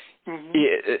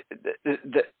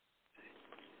 Mm-hmm.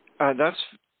 That's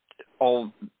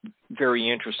all very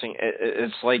interesting.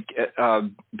 It's like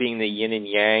being the yin and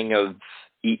yang of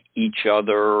each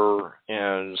other,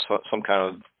 and some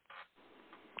kind of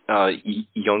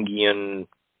Jungian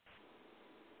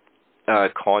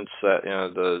concept,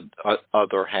 the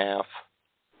other half.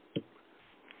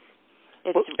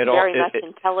 It's very much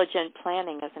intelligent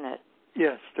planning, isn't it?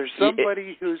 Yes, there's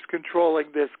somebody who's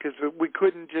controlling this, because we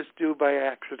couldn't just do by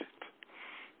accident.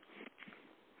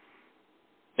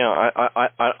 No,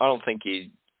 I don't think you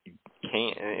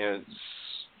can.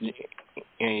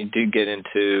 You do get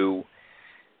into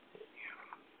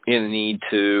the need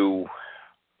to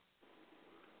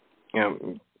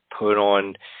put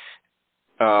on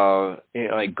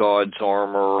like God's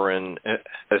armor and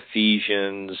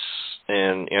Ephesians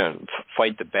and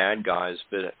fight the bad guys,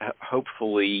 but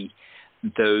hopefully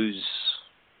those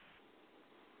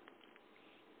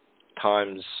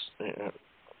times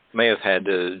may have had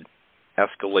to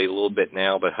escalate a little bit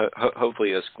now, but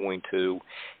hopefully it's going to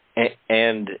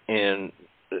end, and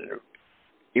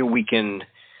we can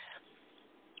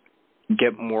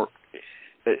get more,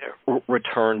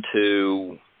 return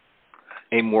to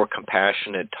a more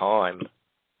compassionate time,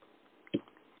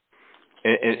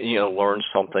 and learn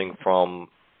something from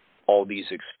all these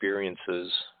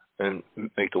experiences and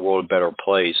make the world a better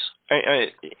place.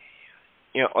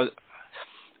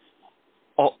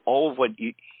 All of what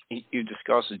you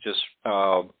discussed is just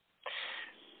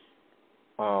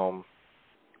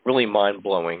really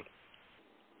mind-blowing.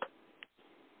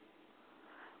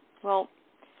 Well,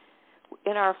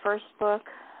 in our first book,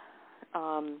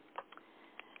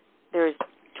 there's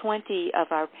 20 of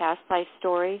our past life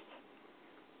stories,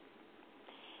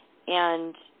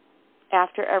 and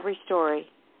after every story,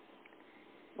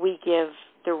 we give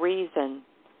the reason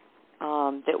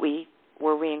that we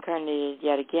were reincarnated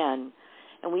yet again.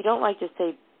 And we don't like to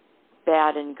say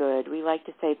bad and good. We like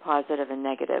to say positive and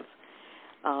negative.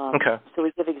 Okay. So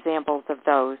we give examples of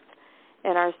those.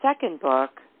 In our second book,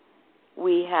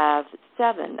 we have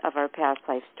 7 of our past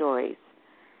life stories.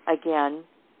 Again,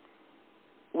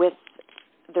 with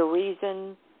the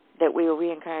reason that we were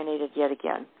reincarnated yet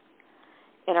again.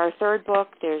 In our third book,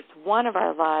 there's one of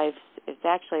our lives, it's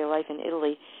actually a life in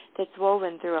Italy, that's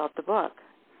woven throughout the book.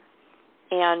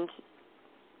 And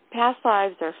past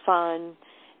lives are fun,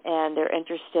 and they're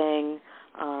interesting,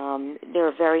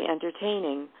 they're very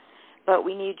entertaining, but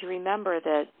we need to remember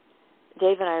that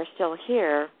Dave and I are still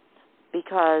here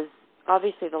because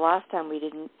obviously the last time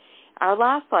our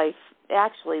last life,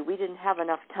 actually, we didn't have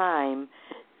enough time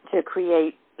to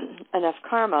create enough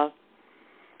karma.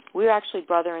 We were actually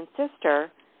brother and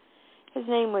sister. His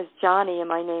name was Johnny and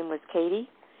my name was Katie.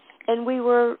 And we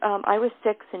were, I was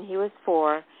 6 and he was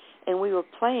 4, and we were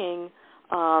playing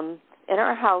in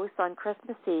our house on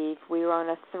Christmas Eve. We were on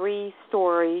a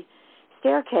 3-story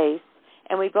staircase,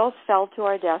 and we both fell to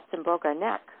our deaths and broke our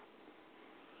neck.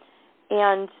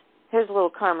 And here's a little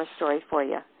karma story for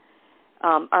you.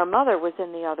 Our mother was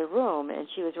in the other room, and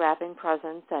she was wrapping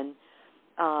presents, and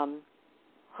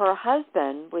her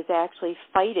husband was actually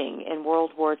fighting in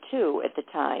World War II at the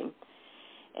time.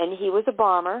 And he was a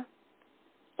bomber,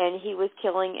 and he was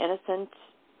killing innocent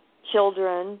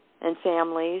children and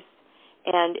families.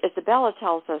 And Isabella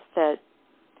tells us that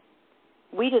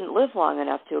we didn't live long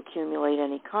enough to accumulate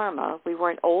any karma. We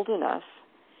weren't old enough.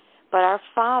 But our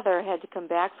father had to come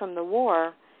back from the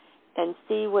war and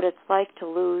see what it's like to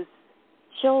lose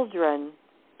children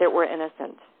that were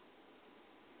innocent.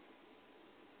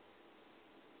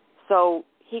 So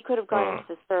he could have gone into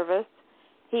the service.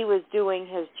 He was doing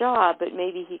his job, but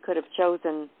maybe he could have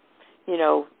chosen,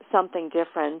 something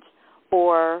different.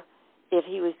 Or if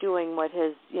he was doing what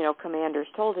his, commanders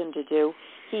told him to do,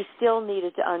 he still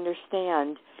needed to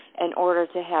understand in order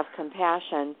to have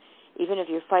compassion. Even if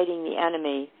you're fighting the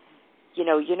enemy,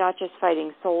 you're not just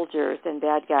fighting soldiers and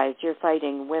bad guys. You're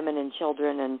fighting women and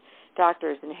children and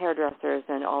doctors and hairdressers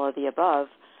and all of the above.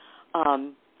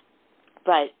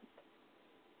 But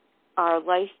our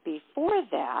life before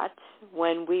that,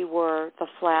 when we were the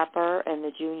flapper and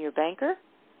the junior banker,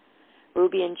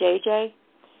 Ruby and JJ,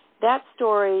 that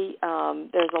story,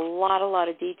 there's a lot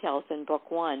of details in book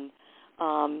 1.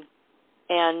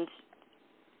 And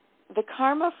the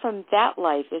karma from that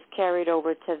life is carried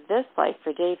over to this life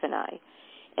for Dave and I.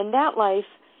 In that life,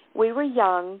 we were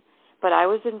young, but I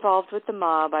was involved with the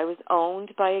mob. I was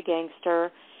owned by a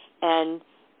gangster, and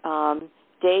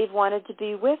Dave wanted to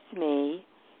be with me,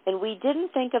 and we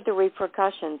didn't think of the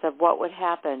repercussions of what would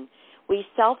happen. We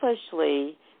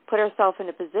selfishly put ourselves in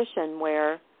a position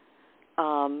where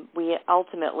we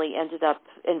ultimately ended up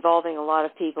involving a lot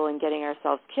of people and getting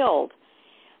ourselves killed.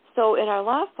 So in our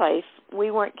last life,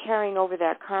 we weren't carrying over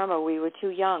that karma. We were too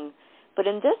young. But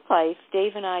in this life,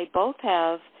 Dave and I both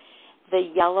have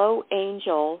the yellow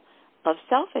angel of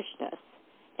selfishness.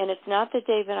 And it's not that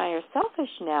Dave and I are selfish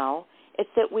now. It's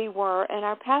that we were in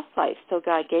our past life. So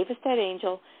God gave us that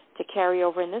angel to carry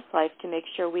over in this life to make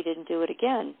sure we didn't do it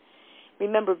again.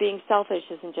 Remember, being selfish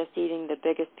isn't just eating the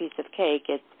biggest piece of cake.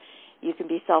 You can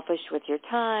be selfish with your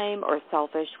time or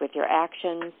selfish with your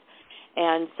actions.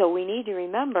 And so we need to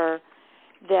remember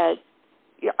that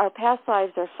our past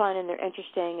lives are fun and they're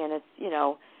interesting, and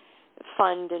it's,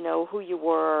 fun to know who you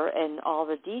were and all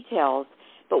the details.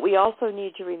 But we also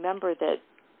need to remember that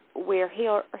we're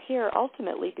here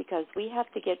ultimately because we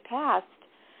have to get past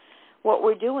what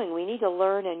we're doing. We need to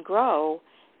learn and grow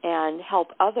and help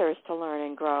others to learn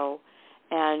and grow.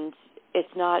 And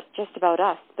it's not just about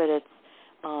us, but it's,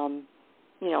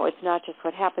 it's not just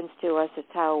what happens to us, it's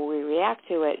how we react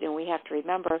to it. And we have to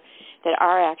remember that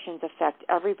our actions affect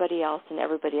everybody else and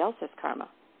everybody else's karma.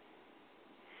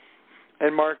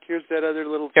 And Mark, here's that other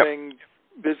little thing.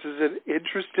 This is an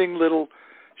interesting little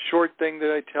short thing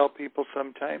that I tell people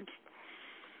sometimes.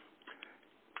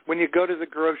 When you go to the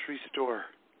grocery store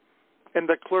and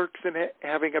the clerk's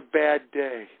having a bad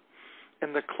day,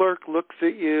 and the clerk looks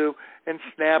at you and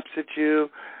snaps at you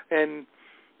and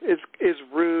is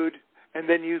rude, and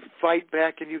then you fight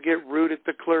back and you get rude at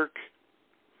the clerk,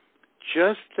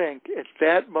 just think at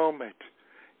that moment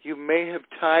you may have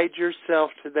tied yourself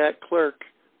to that clerk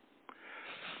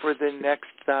for the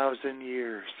next 1,000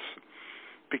 years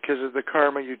because of the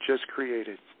karma you just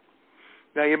created.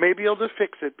 Now, you may be able to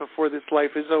fix it before this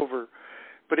life is over,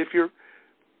 but your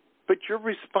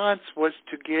response was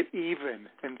to get even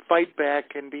and fight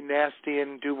back and be nasty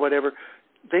and do whatever.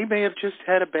 They may have just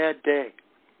had a bad day.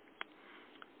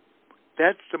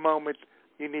 That's the moment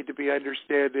you need to be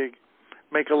understanding,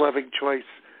 make a loving choice.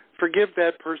 Forgive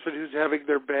that person who's having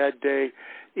their bad day,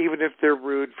 even if they're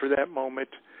rude for that moment,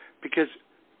 because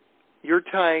you're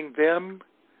tying them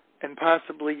and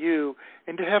possibly you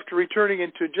into have to returning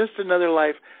into just another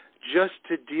life just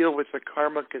to deal with the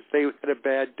karma because they had a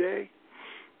bad day.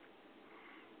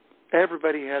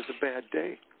 Everybody has a bad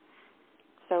day.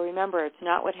 So remember, it's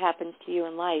not what happens to you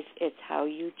in life, it's how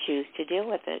you choose to deal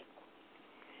with it.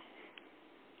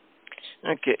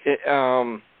 Okay.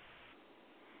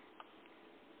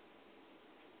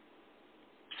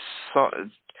 So,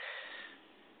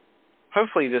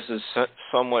 hopefully this is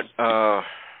somewhat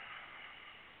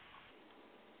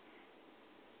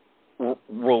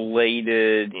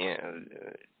related. You know,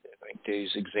 like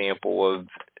Dave's example of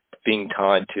being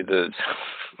tied to the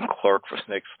clerk for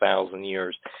the next 1,000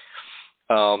 years.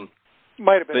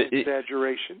 Might have been an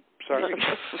exaggeration. Sorry.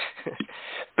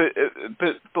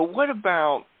 but what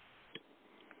about,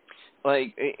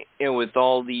 like, you know, with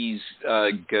all these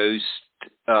ghost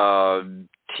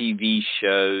TV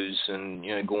shows and,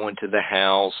 you know, going to the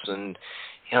house and,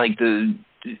 you know, like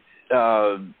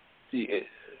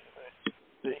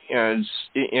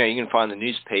you can find the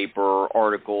newspaper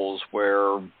articles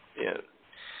where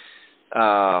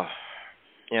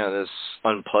this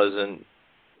unpleasant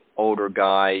older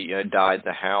guy died at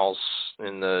the house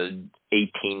in the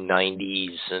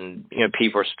 1890s, and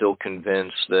people are still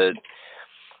convinced that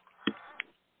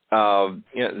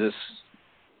this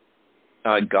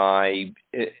guy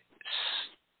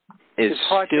is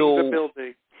haunting the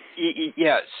building.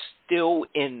 Still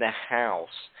in the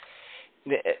house.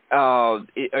 And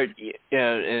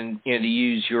to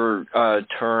use your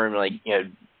term, like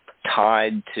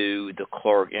tied to the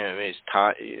clerk, it's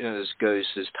tied. This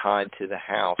ghost is tied to the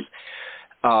house.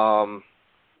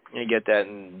 You get that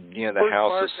in the First, house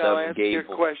Mark, of Seven I'll Gables. Your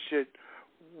question: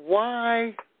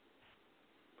 Why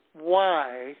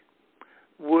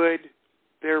would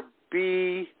there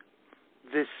be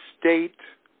this state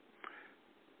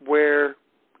where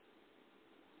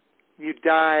you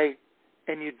die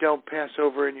and you don't pass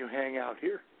over and you hang out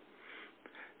here?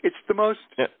 It's the most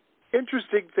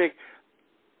interesting thing,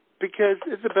 because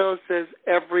Isabella says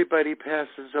everybody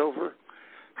passes over.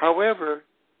 However,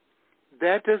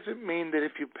 that doesn't mean that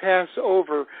if you pass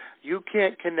over, you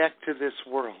can't connect to this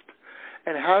world.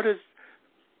 And how does,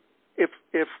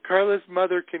 if Carla's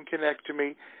mother can connect to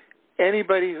me,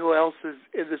 anybody who else is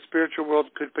in the spiritual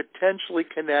world could potentially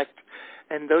connect,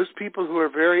 and those people who are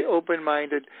very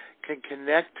open-minded can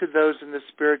connect to those in the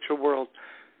spiritual world.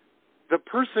 The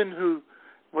person who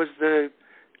was the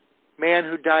man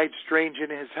who died strange in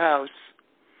his house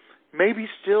may be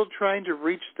still trying to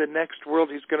reach the next world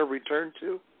he's going to return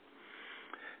to.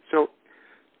 So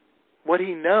what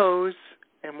he knows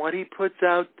and what he puts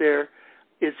out there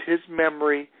is his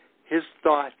memory, his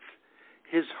thoughts,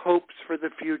 his hopes for the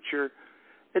future.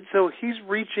 And so he's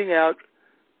reaching out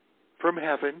from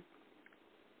heaven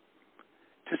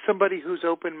to somebody who's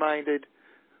open-minded,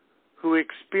 who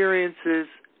experiences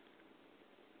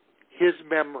his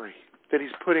memory that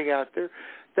he's putting out there.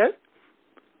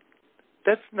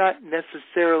 That's not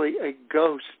necessarily a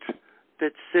ghost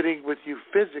that's sitting with you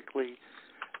physically.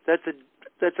 That's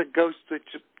a ghost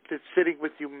that's sitting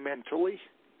with you mentally.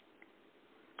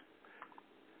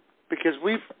 Because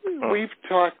we've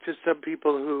talked to some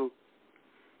people who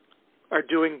are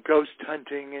doing ghost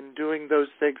hunting and doing those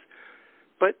things,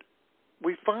 but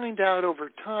we find out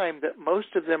over time that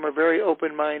most of them are very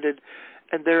open-minded,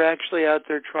 and they're actually out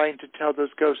there trying to tell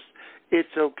those ghosts,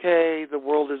 it's okay, the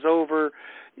world is over,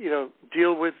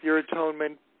 deal with your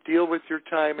atonement, deal with your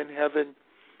time in heaven,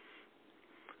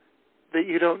 that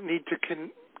you don't need to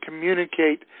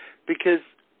communicate, because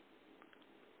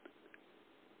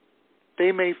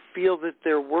they may feel that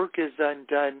their work is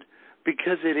undone,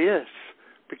 because it is,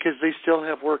 because they still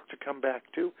have work to come back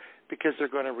to, because they're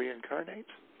going to reincarnate.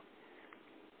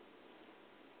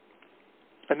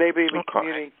 And they may be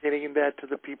communicating that to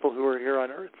the people who are here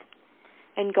on Earth.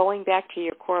 And going back to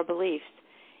your core beliefs,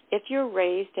 if you're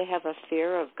raised to have a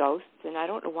fear of ghosts, and I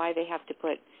don't know why they have to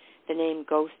put the name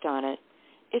ghost on it,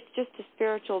 it's just a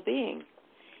spiritual being.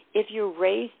 If you're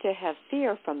raised to have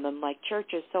fear from them, like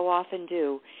churches so often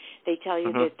do, they tell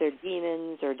you that they're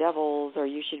demons or devils or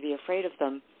you should be afraid of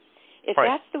them. If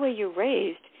that's the way you're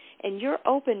raised and you're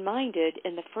open-minded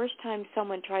and the first time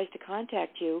someone tries to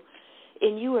contact you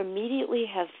and you immediately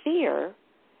have fear,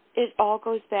 it all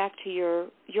goes back to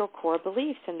your core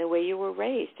beliefs and the way you were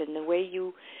raised and the way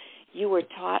you were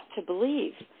taught to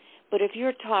believe. But if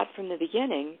you're taught from the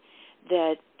beginning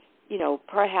that,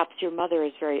 perhaps your mother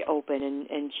is very open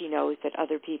and she knows that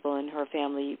other people in her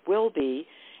family will be,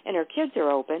 and her kids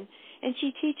are open, and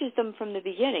she teaches them from the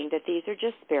beginning that these are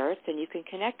just spirits and you can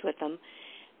connect with them,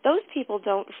 those people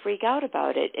don't freak out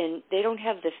about it and they don't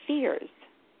have the fears.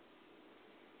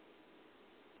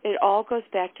 It all goes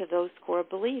back to those core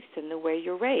beliefs and the way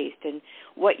you're raised and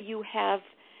what you have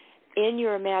in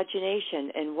your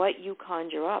imagination and what you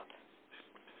conjure up.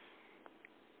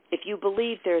 if you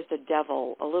believe there's a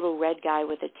devil, a little red guy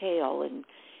with a tail and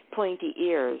pointy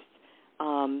ears,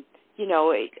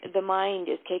 the mind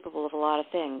is capable of a lot of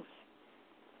things.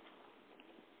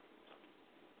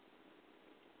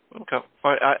 Okay.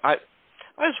 I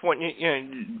just want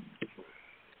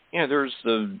there's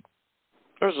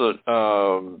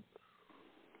a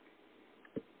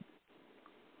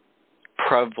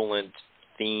prevalent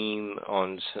theme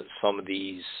on some of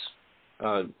these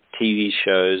TV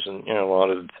shows, and a lot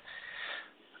of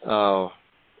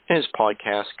his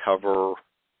podcasts cover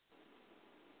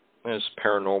his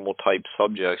paranormal type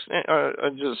subjects. I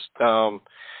just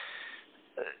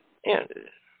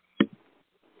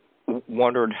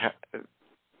wondered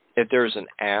if there's an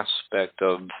aspect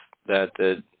of that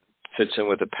fits in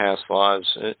with the past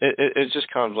lives. It's just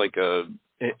kind of like an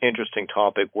interesting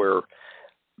topic where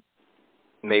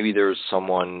maybe there's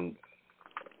someone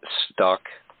stuck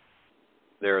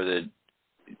there that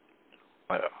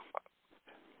I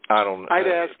don't know. I'd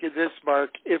ask you this,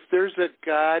 Mark. If there's a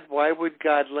God, why would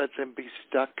God let them be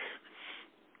stuck?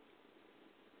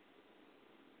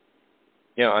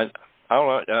 I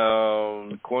don't know.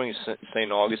 According to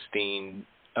St. Augustine,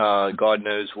 God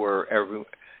knows where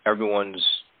everyone's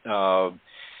died.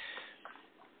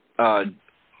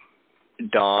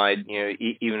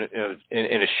 Even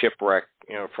in a shipwreck,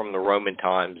 from the Roman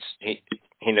times,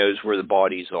 he knows where the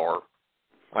bodies are.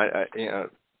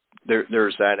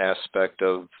 There's that aspect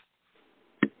of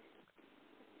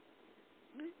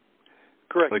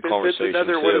correct. The conversation This is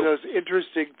another one of those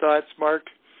interesting thoughts, Mark.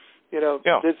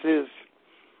 This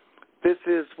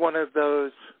is one of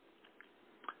those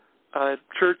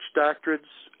church doctrines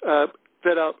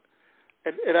that I'm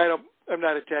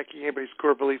not attacking anybody's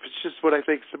core belief. It's just what I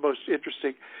think is the most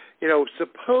interesting.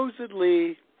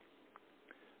 Supposedly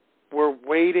we're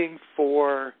waiting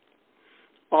for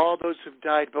all those who've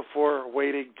died before are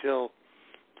waiting till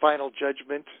final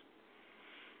judgment,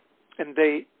 and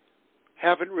they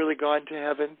haven't really gone to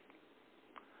heaven.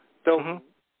 Though,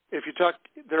 if you talk,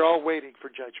 they're all waiting for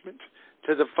judgment.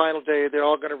 To the final day, they're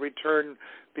all going to return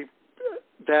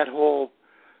that whole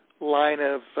line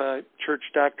of church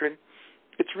doctrine.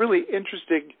 It's really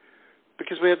interesting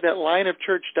because we have that line of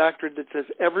church doctrine that says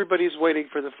everybody's waiting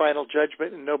for the final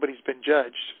judgment and nobody's been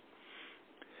judged.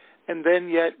 And then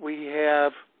yet we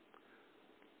have,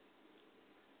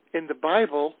 in the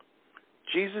Bible,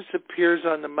 Jesus appears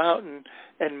on the mountain,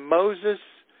 and Moses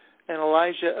and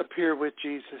Elijah appear with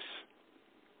Jesus.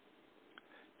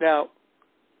 Now,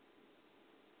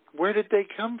 where did they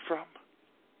come from?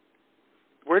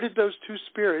 Where did those two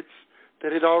spirits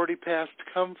that had already passed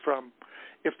come from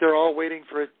if they're all waiting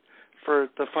for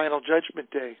the final judgment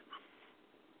day?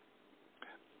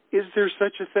 Is there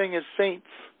such a thing as saints?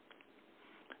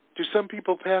 Do some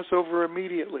people pass over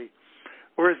immediately?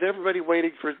 Or is everybody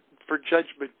waiting for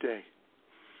judgment day?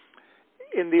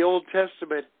 In the Old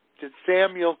Testament, did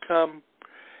Samuel come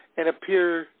and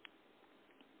appear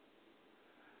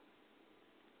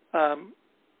to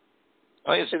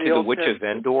the Witch of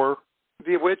Endor?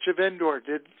 The Witch of Endor.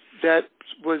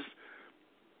 Was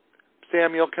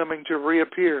Samuel coming to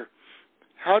reappear?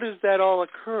 How does that all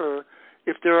occur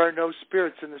if there are no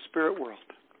spirits in the spirit world?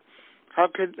 How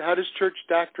does church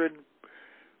doctrine,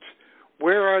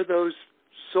 where are those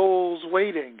souls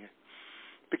waiting?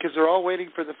 Because they're all waiting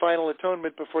for the final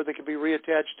atonement before they can be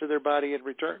reattached to their body and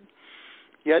return.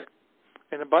 Yet,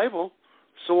 in the Bible,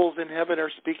 souls in heaven are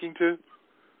speaking to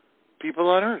people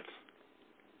on earth.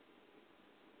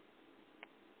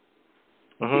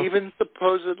 Even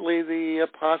supposedly the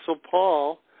Apostle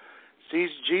Paul sees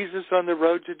Jesus on the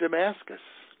road to Damascus.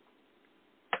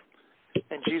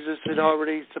 And Jesus had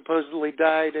already supposedly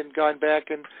died and gone back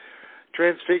and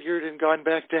transfigured and gone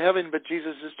back to heaven, but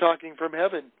Jesus is talking from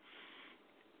heaven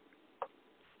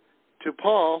to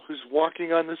Paul, who's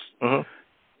walking on this.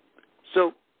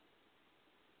 So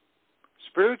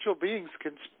spiritual beings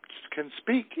can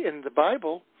speak in the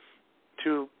Bible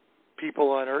to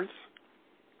people on earth.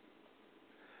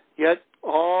 Yet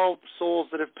all souls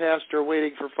that have passed are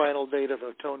waiting for final date of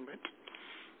atonement.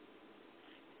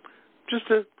 Just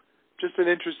an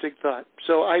interesting thought.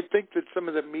 So I think that some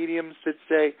of the mediums that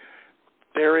say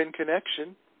they're in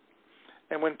connection,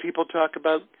 and when people talk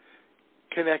about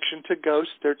connection to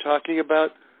ghosts, they're talking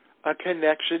about a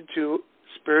connection to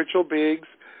spiritual beings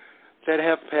that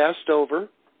have passed over,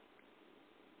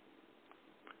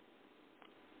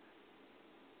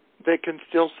 that can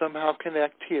still somehow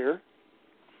connect here.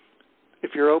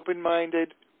 If you're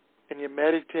open-minded and you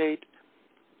meditate,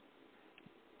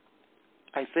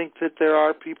 I think that there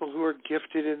are people who are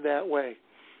gifted in that way.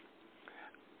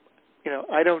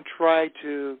 I don't try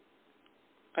to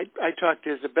I talk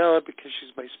to Isabella because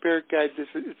she's my spirit guide.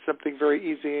 It's something very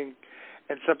easy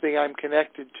and something I'm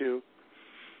connected to.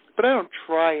 But I don't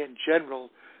try in general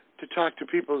to talk to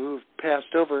people who've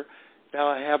passed over. Now,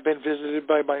 I have been visited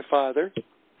by my father,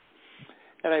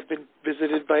 and I've been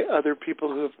visited by other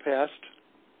people who have passed,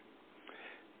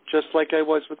 just like I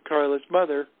was with Carla's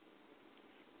mother.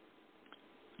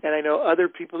 And I know other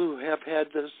people who have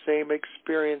had the same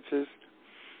experiences,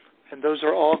 and those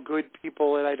are all good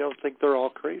people, and I don't think they're all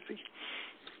crazy.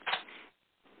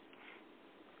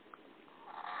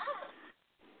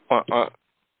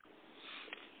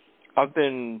 I've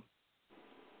been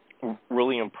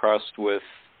really impressed with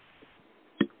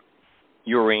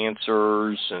your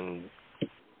answers and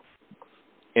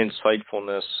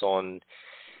insightfulness on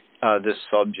this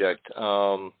subject.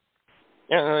 So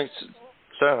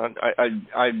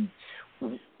I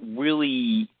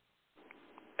really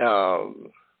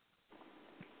am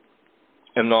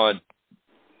not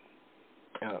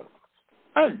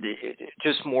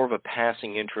just more of a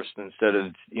passing interest instead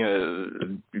of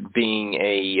being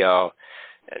a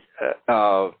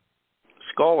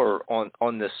scholar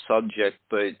on this subject,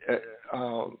 but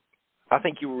I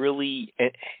think you really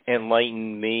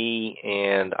enlightened me,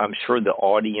 and I'm sure the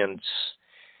audience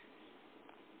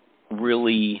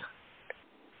really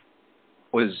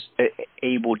was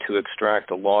able to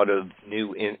extract a lot of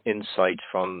new insights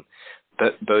from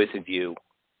both of you.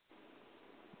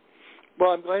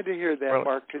 Well, I'm glad to hear that,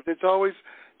 Mark, because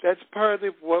that's part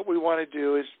of what we want to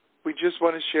do is we just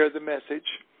want to share the message.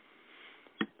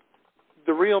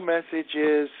 The real message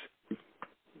is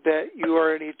that you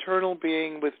are an eternal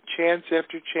being with chance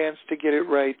after chance to get it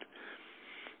right,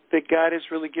 that God has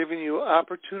really given you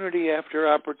opportunity after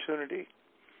opportunity.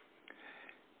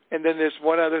 And then there's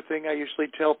one other thing I usually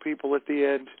tell people at the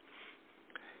end.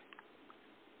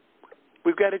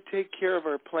 We've got to take care of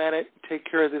our planet, take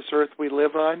care of this earth we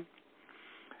live on.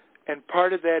 And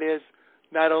part of that is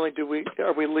not only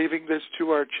are we leaving this to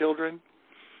our children,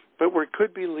 but we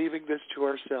could be leaving this to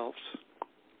ourselves.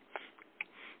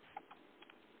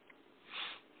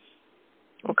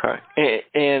 Okay.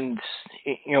 And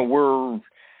we're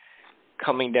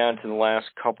coming down to the last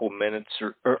couple minutes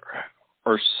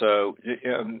or so.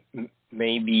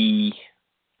 Maybe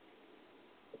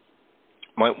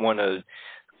might want to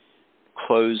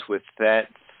close with that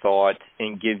thought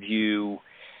and give you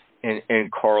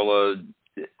and Carla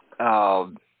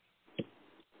the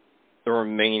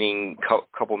remaining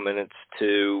couple minutes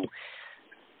to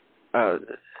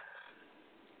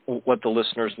let the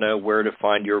listeners know where to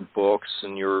find your books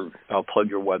and I'll plug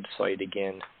your website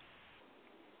again.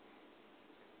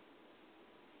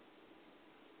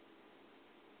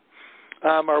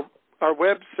 Our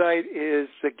website is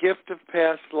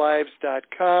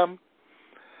thegiftofpastlives.com.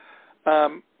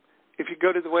 If you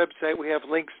go to the website, we have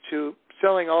links to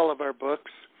selling all of our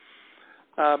books,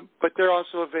 but they're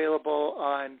also available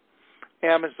on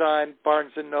Amazon,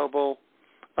 Barnes & Noble,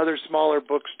 other smaller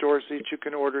bookstores that you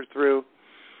can order through.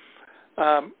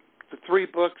 The three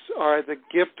books are The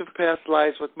Gift of Past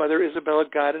Lives with Mother Isabella,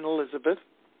 God, and Elizabeth,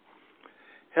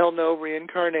 Hell No,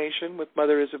 Reincarnation with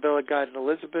Mother Isabella, God, and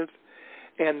Elizabeth,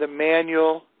 and the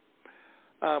manual,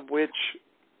 which,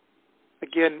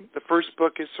 again, the first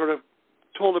book is sort of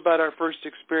told about our first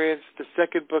experience. The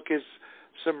second book is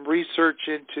some research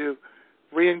into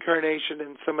reincarnation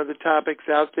and some of the topics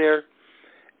out there.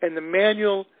 And the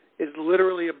manual is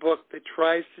literally a book that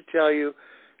tries to tell you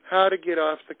how to get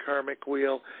off the karmic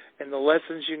wheel and the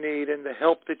lessons you need and the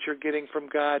help that you're getting from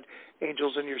God,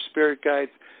 angels, and your spirit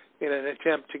guides in an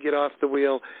attempt to get off the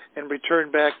wheel and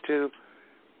return back to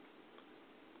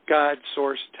God,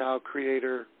 Source, Tao,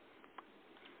 Creator.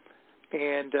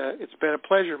 And it's been a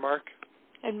pleasure, Mark.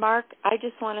 And Mark, I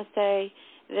just want to say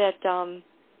that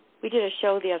we did a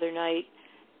show the other night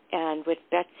and with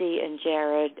Betsy and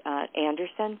Jared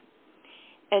Anderson.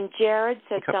 And Jared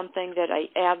said something that I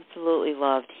absolutely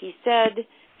loved. He said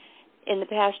in the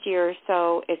past year or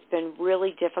so, it's been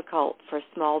really difficult for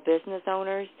small business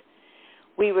owners.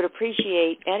 We would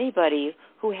appreciate anybody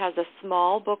who has a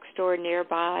small bookstore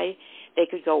nearby. They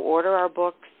could go order our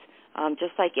books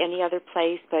just like any other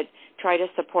place, but try to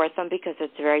support them because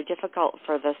it's very difficult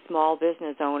for the small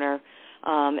business owner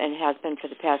and has been for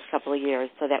the past couple of years.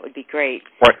 So that would be great.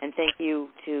 Right. And thank you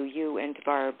to you and to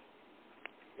Barb.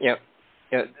 Yeah.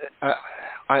 Yeah,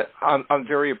 I'm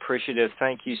very appreciative.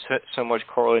 Thank you so much,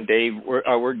 Carla and Dave.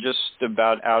 We're just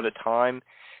about out of time,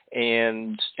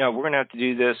 and we're going to have to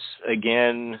do this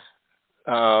again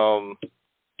sometime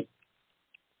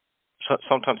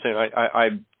soon.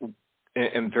 I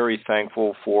am very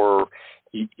thankful for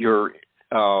your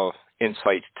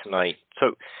insights tonight.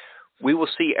 So we will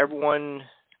see everyone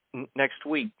next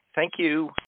week. Thank you.